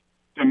defense.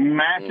 It's a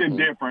massive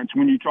difference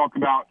when you talk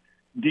about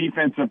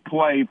defensive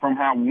play from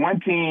how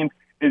one team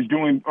is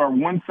doing, or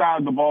one side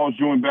of the ball is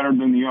doing better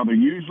than the other.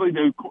 Usually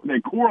they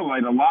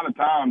correlate a lot of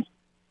times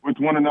with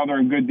one another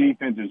in good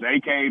defenses,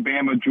 a.k.a.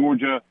 Bama,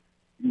 Georgia,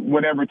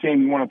 whatever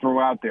team you want to throw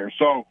out there.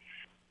 So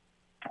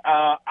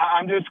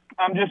I'm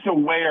just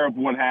aware of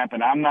what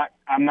happened. I'm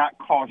not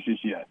cautious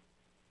yet.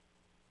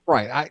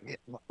 Right.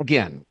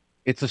 Again,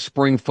 it's a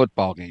spring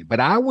football game, but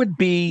I would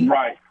be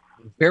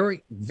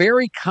very,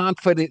 very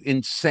confident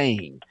in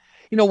saying,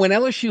 when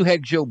LSU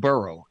had Joe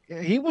Burrow,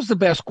 he was the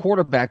best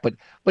quarterback, but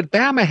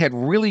Bama had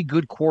really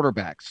good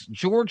quarterbacks.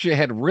 Georgia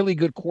had really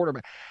good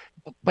quarterbacks.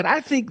 But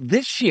I think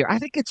this year,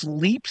 it's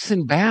leaps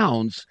and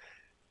bounds.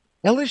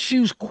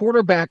 LSU's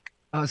quarterback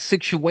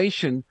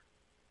situation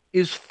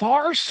is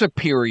far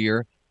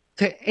superior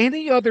to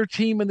any other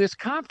team in this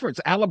conference.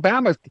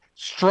 Alabama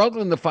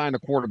struggling to find a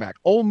quarterback.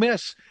 Ole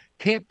Miss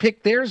can't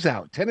pick theirs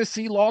out.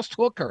 Tennessee lost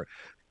Hooker.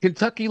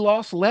 Kentucky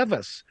lost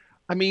Levis.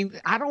 I mean,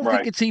 I don't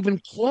think it's even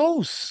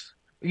close.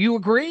 You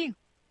agree?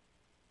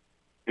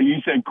 You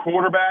said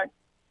quarterback,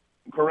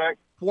 correct?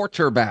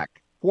 Quarterback.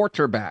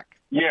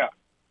 Yeah,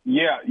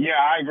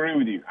 I agree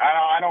with you.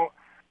 I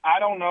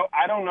don't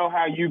know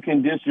how you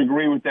can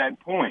disagree with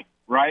that point,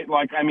 right?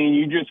 Like, I mean,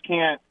 you just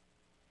can't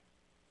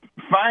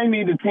find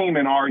me the team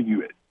and argue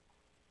it,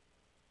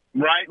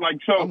 right? Like,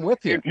 so I'm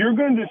with you. If you're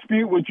going to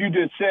dispute what you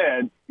just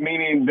said,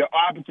 meaning the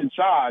opposite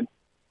side,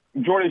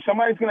 Jordy,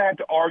 somebody's going to have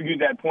to argue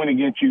that point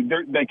against you.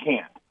 They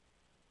can't.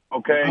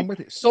 Okay. I'm with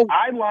you. So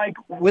I like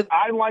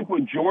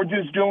what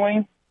Georgia's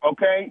doing.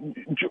 Okay,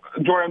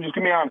 Jordy, I'm just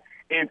going to be honest.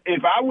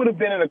 If I would have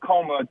been in a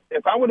coma,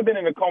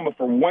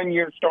 for 1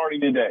 year starting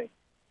today,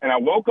 and I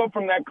woke up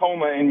from that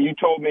coma and you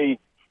told me,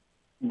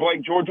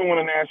 Blake, Georgia won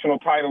a national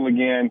title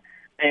again,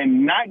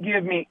 and not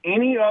give me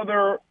any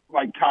other,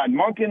 like Todd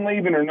Monken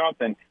leaving or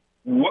nothing,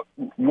 what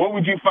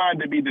would you find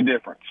to be the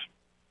difference?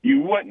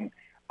 You wouldn't.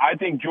 I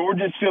think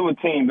Georgia's still a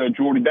team, though,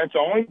 Jordy. That's the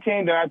only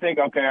team that I think,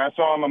 okay, I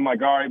saw them, I'm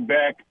like, all right,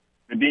 Beck,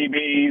 the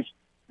DBs,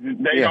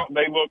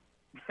 they look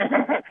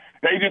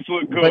they just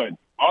look good.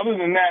 Other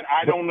than that,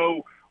 I don't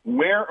know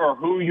where or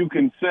who you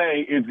can say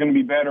is going to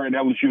be better at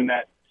LSU in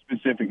that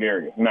specific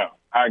area. No,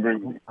 I agree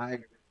with you.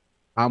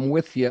 I'm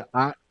with you.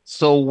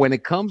 So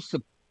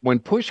when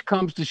push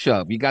comes to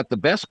shove, you got the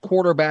best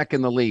quarterback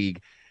in the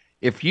league.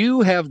 If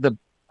you have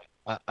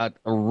a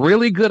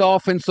really good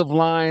offensive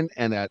line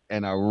and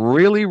a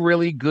really,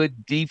 really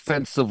good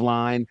defensive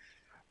line,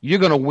 you're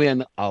going to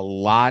win a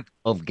lot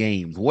of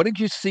games. What did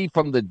you see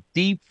from the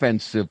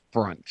defensive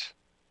front?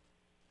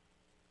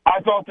 I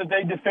thought that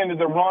they defended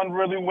the run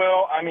really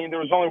well. I mean, there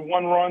was only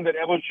one run that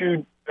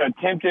LSU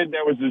attempted.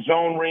 That was the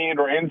zone read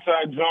or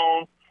inside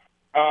zone.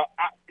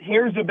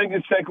 Here's the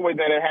biggest takeaway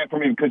that it had for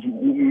me, because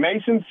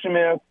Mason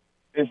Smith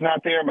is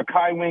not there,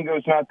 Mekhi Wingo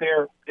is not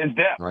there, is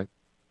depth. Right.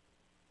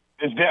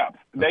 Is depth.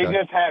 They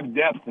just have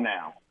depth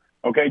now.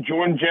 Okay,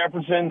 Jordan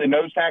Jefferson, the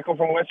nose tackle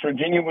from West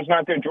Virginia, was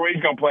not there.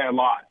 Jordy's going to play a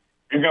lot.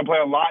 He's going to play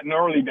a lot in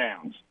early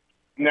downs.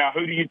 Now,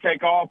 who do you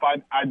take off?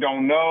 I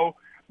don't know.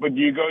 But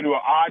do you go to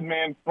an odd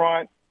man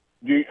front?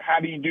 How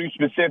do you do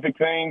specific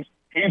things?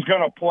 He's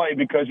going to play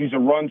because he's a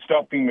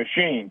run-stuffing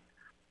machine.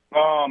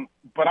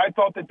 But I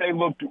thought that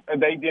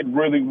they did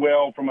really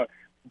well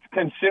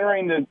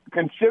considering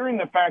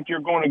the fact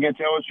you're going against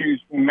LSU's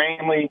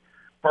mainly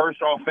first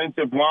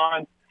offensive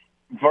line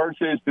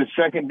versus the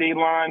second D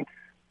line.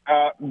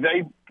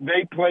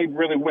 They played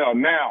really well.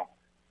 Now,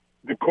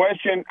 the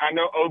question, I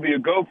know Obi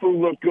Agofu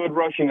looked good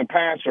rushing the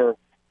passer.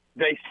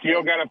 They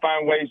still got to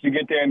find ways to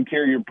get that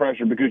interior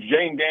pressure, because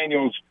Jaden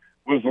Daniels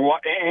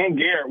and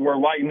Garrett were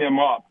lighting them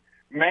up,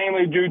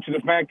 mainly due to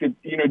the fact that,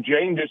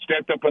 Jaden just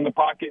stepped up in the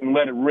pocket and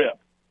let it rip.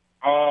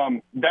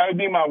 That would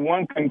be my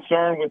one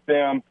concern with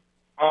them.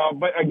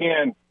 But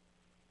again,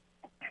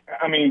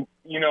 I mean,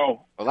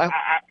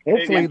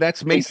 hopefully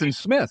that's Mason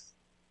Smith.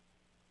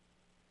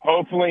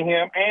 Hopefully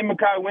him and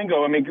Mekhi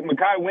Wingo. I mean,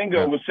 Mekhi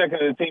Wingo was second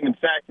to the team in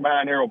sacks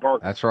behind Harold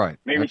Perkins. That's right.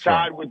 Maybe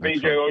tied with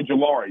B.J.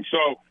 Ojulari.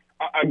 So,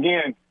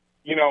 again,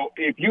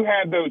 if you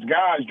have those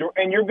guys,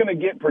 and you're going to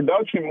get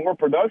more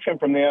production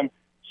from them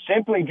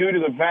simply due to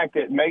the fact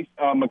that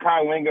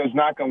Mekhi Wingo is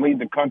not going to lead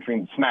the country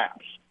in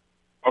snaps.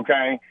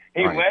 Okay?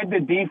 He led the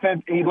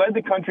defense. He led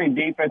the country in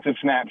defensive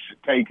snaps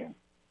taken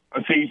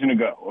a season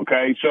ago.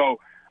 Okay? So,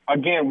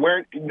 again,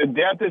 where the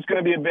depth is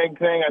going to be a big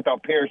thing. I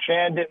thought Pierre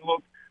Shan didn't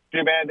look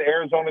too bad, the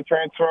Arizona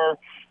transfer.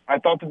 I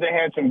thought that they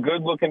had some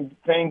good-looking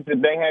things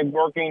that they had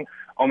working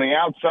on the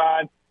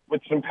outside with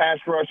some pass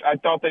rush. I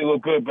thought they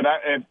looked good. But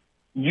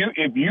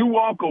if you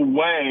walk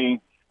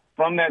away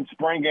from that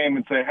spring game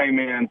and say, hey,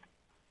 man,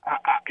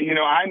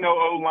 I know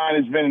O-line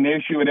has been an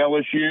issue at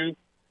LSU.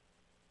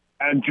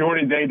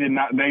 Jordy,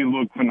 they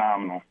look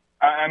phenomenal.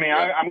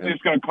 I'm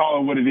just going to call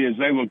it what it is.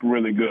 They look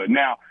really good.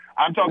 Now,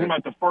 I'm talking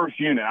about the first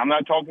unit. I'm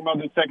not talking about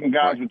the second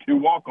guys with 2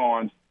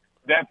 walk-ons.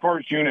 That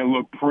first unit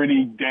looked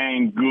pretty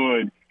dang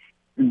good.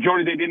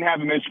 Jordy, they didn't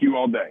have a miscue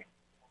all day.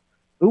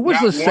 Who was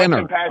the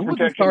center? Pass Who was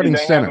protection, the starting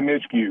they center? have a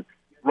miscue.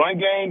 Run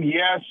game,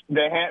 yes,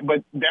 they had,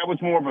 but that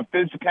was more of a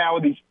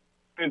physicality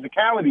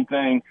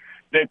thing.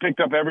 They picked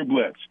up every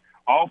blitz.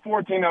 All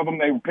 14 of them,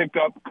 they were picked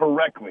up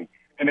correctly.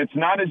 And it's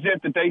not as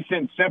if that they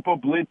sent simple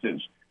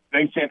blitzes.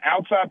 They sent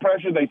outside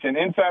pressure. They sent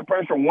inside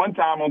pressure. One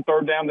time on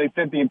third down, they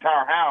sent the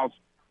entire house.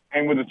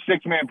 And with a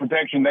 6-man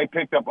protection, they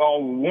picked up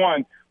all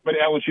 1, but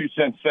LSU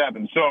sent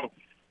 7. So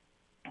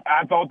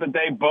I thought that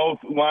they both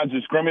lines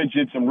of scrimmage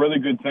did some really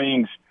good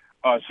things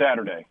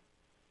Saturday.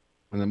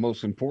 And the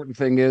most important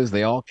thing is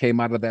they all came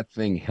out of that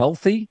thing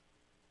healthy.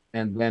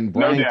 And then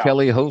Brian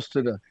Kelly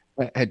hosted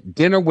a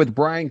dinner with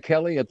Brian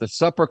Kelly at the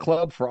Supper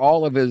Club for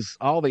all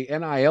the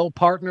NIL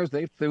partners.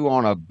 They threw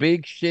on a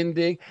big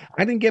shindig.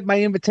 I didn't get my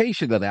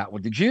invitation to that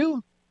one. Did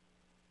you?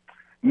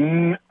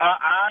 I'm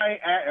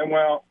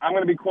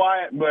going to be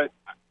quiet, but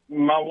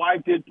my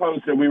wife did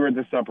post that we were at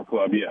the Supper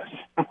Club. Yes.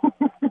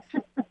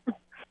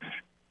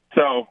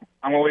 So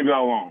I'm going to leave that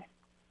alone.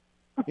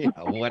 Yeah,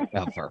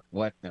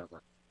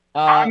 whatever.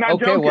 I'm not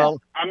joking.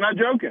 Well, I'm not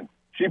joking.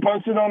 She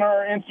posted on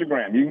her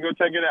Instagram. You can go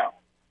check it out.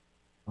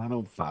 I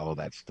don't follow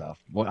that stuff.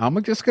 Well,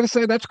 I'm just going to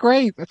say that's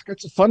great.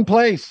 It's a fun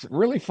place,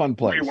 really fun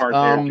place. We weren't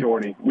there,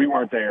 Jordy. We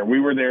weren't there.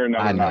 We were there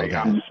another night.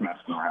 I'm just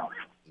messing around.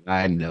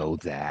 I know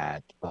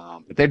that.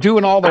 But they're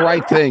doing all the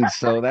right things,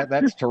 so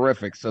that's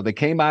terrific. So they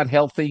came out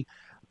healthy,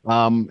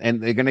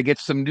 and they're going to get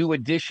some new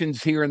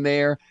additions here and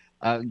there.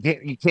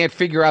 You can't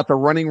figure out the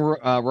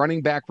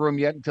running back room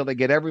yet until they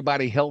get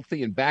everybody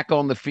healthy and back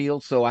on the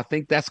field. So I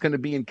think that's going to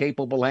be in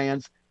capable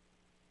hands.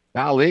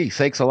 Golly,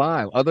 sakes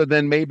alive. Other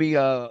than maybe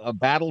a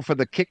battle for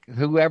the kick,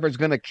 whoever's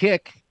going to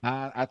kick,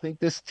 I think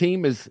this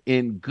team is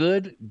in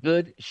good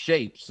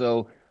shape.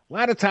 So a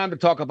lot of time to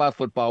talk about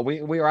football.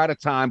 We are out of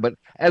time, but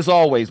as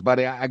always,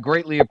 buddy, I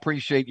greatly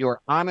appreciate your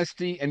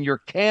honesty and your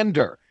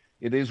candor.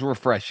 It is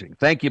refreshing.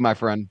 Thank you, my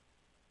friend.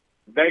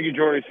 Thank you,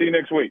 Jordy. See you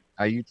next week.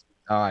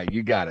 All right,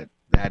 you got it.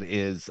 That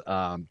is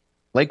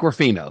Blake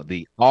Ruffino,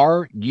 the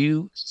Are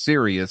You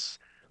Serious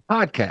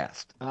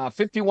podcast.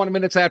 51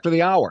 minutes after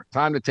the hour.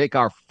 Time to take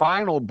our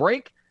final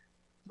break.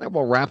 Then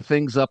we'll wrap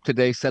things up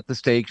today, set the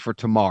stage for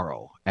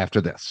tomorrow after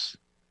this.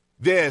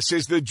 This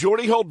is the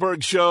Jordy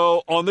Hultberg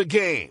Show on the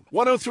Game.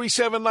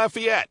 103.7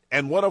 Lafayette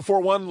and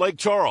 104.1 Lake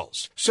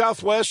Charles,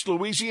 Southwest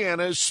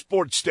Louisiana's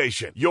sports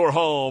station. Your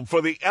home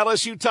for the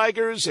LSU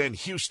Tigers and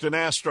Houston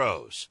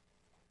Astros.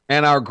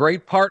 And our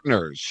great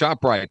partners,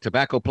 ShopRite,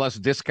 Tobacco Plus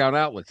discount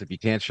outlets. If you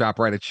can't shop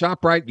right at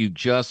ShopRite, you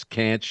just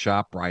can't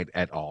shop right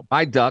at all.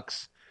 Buy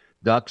Ducks.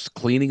 Ducks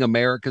cleaning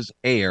America's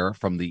air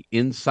from the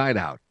inside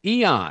out.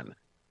 Eon,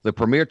 the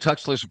premier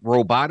touchless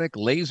robotic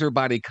laser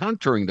body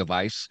contouring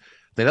device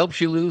that helps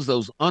you lose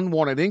those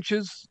unwanted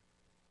inches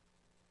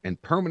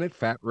and permanent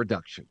fat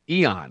reduction.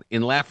 Eon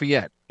in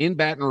Lafayette, in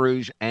Baton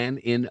Rouge, and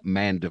in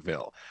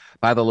Mandeville.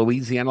 By the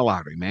Louisiana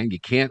Lottery, man. You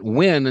can't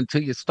win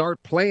until you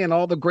start playing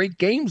all the great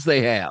games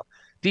they have.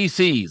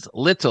 DC's,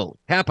 Little,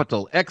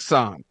 Capital,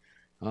 Exxon.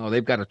 Oh,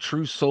 they've got a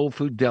true soul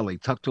food deli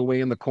tucked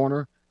away in the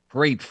corner.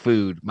 Great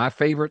food. My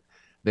favorite,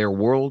 their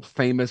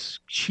world-famous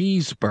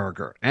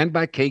cheeseburger, and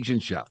by Cajun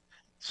Chef.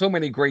 So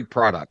many great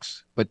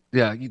products, but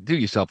you do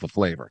yourself a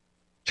flavor.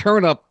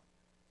 Turn up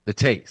the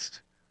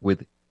taste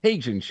with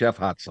Cajun Chef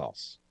hot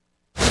sauce.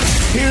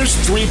 Here's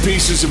 3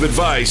 pieces of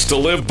advice to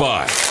live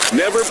by.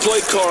 Never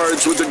play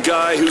cards with a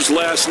guy whose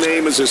last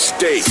name is a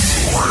state.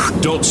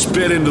 Don't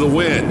spit into the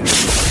wind.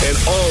 And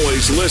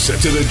always listen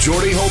to the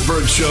Jordy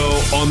Hultberg Show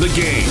on the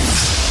Game.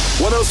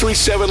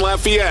 103.7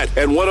 Lafayette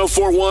and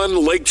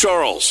 104.1 Lake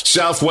Charles,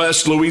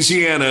 Southwest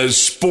Louisiana's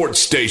sports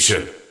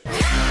station.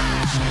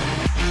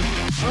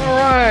 All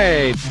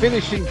right,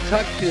 finishing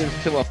touches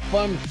to a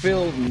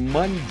fun-filled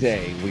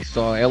Monday. We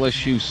saw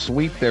LSU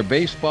sweep their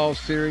baseball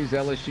series.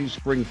 LSU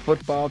spring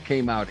football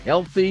came out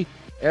healthy.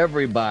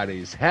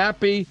 Everybody's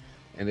happy,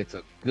 and it's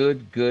a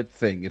good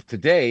thing. If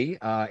today,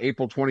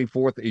 April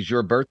 24th, is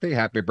your birthday,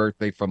 happy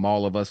birthday from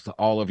all of us to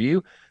all of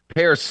you.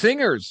 Pair of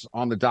singers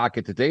on the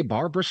docket today.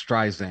 Barbra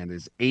Streisand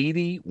is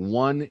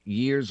 81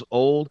 years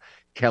old.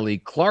 Kelly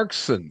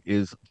Clarkson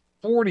is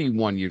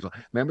 41 years old.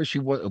 Remember, she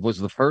was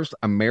the first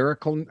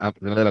American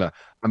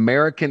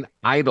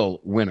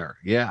Idol winner.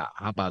 Yeah,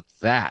 how about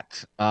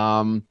that?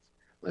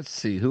 Let's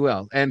see, who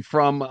else? And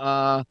from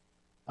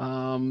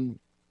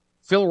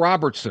Phil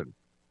Robertson,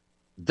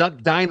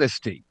 Duck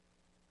Dynasty.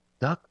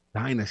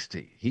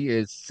 He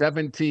is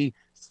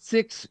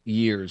 76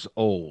 years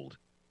old.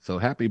 So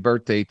happy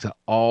birthday to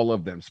all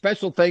of them.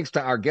 Special thanks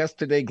to our guest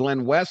today,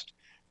 Glenn West,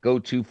 Go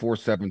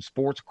 247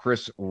 Sports,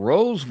 Chris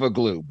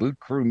Rosevaglu, Boot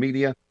Crew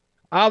Media,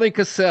 Ali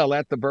Cassell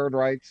at the Bird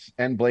Rights,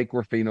 and Blake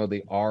Ruffino,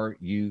 the Are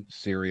You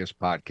Serious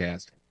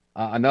podcast.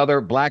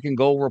 Another Black and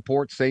Gold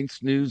Report,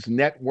 Saints News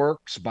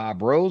Networks.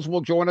 Bob Rose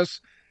will join us,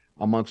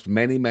 amongst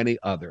many, many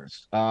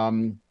others.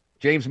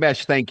 James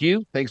Mesh, thank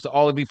you. Thanks to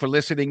all of you for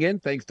listening in.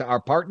 Thanks to our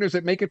partners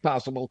that make it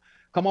possible.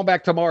 Come on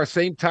back tomorrow,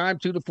 same time,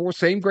 2 to 4,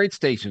 same great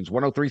stations,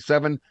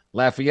 103.7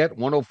 Lafayette,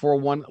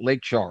 104.1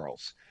 Lake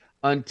Charles.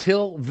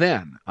 Until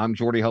then, I'm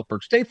Jordy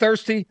Hultberg. Stay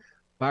thirsty.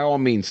 By all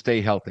means,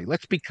 stay healthy.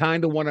 Let's be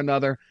kind to one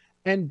another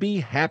and be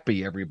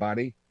happy,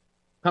 everybody.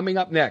 Coming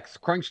up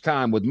next, Crunch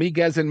Time with me,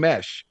 Gez and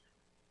Mesh.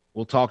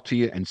 We'll talk to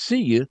you and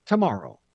see you tomorrow.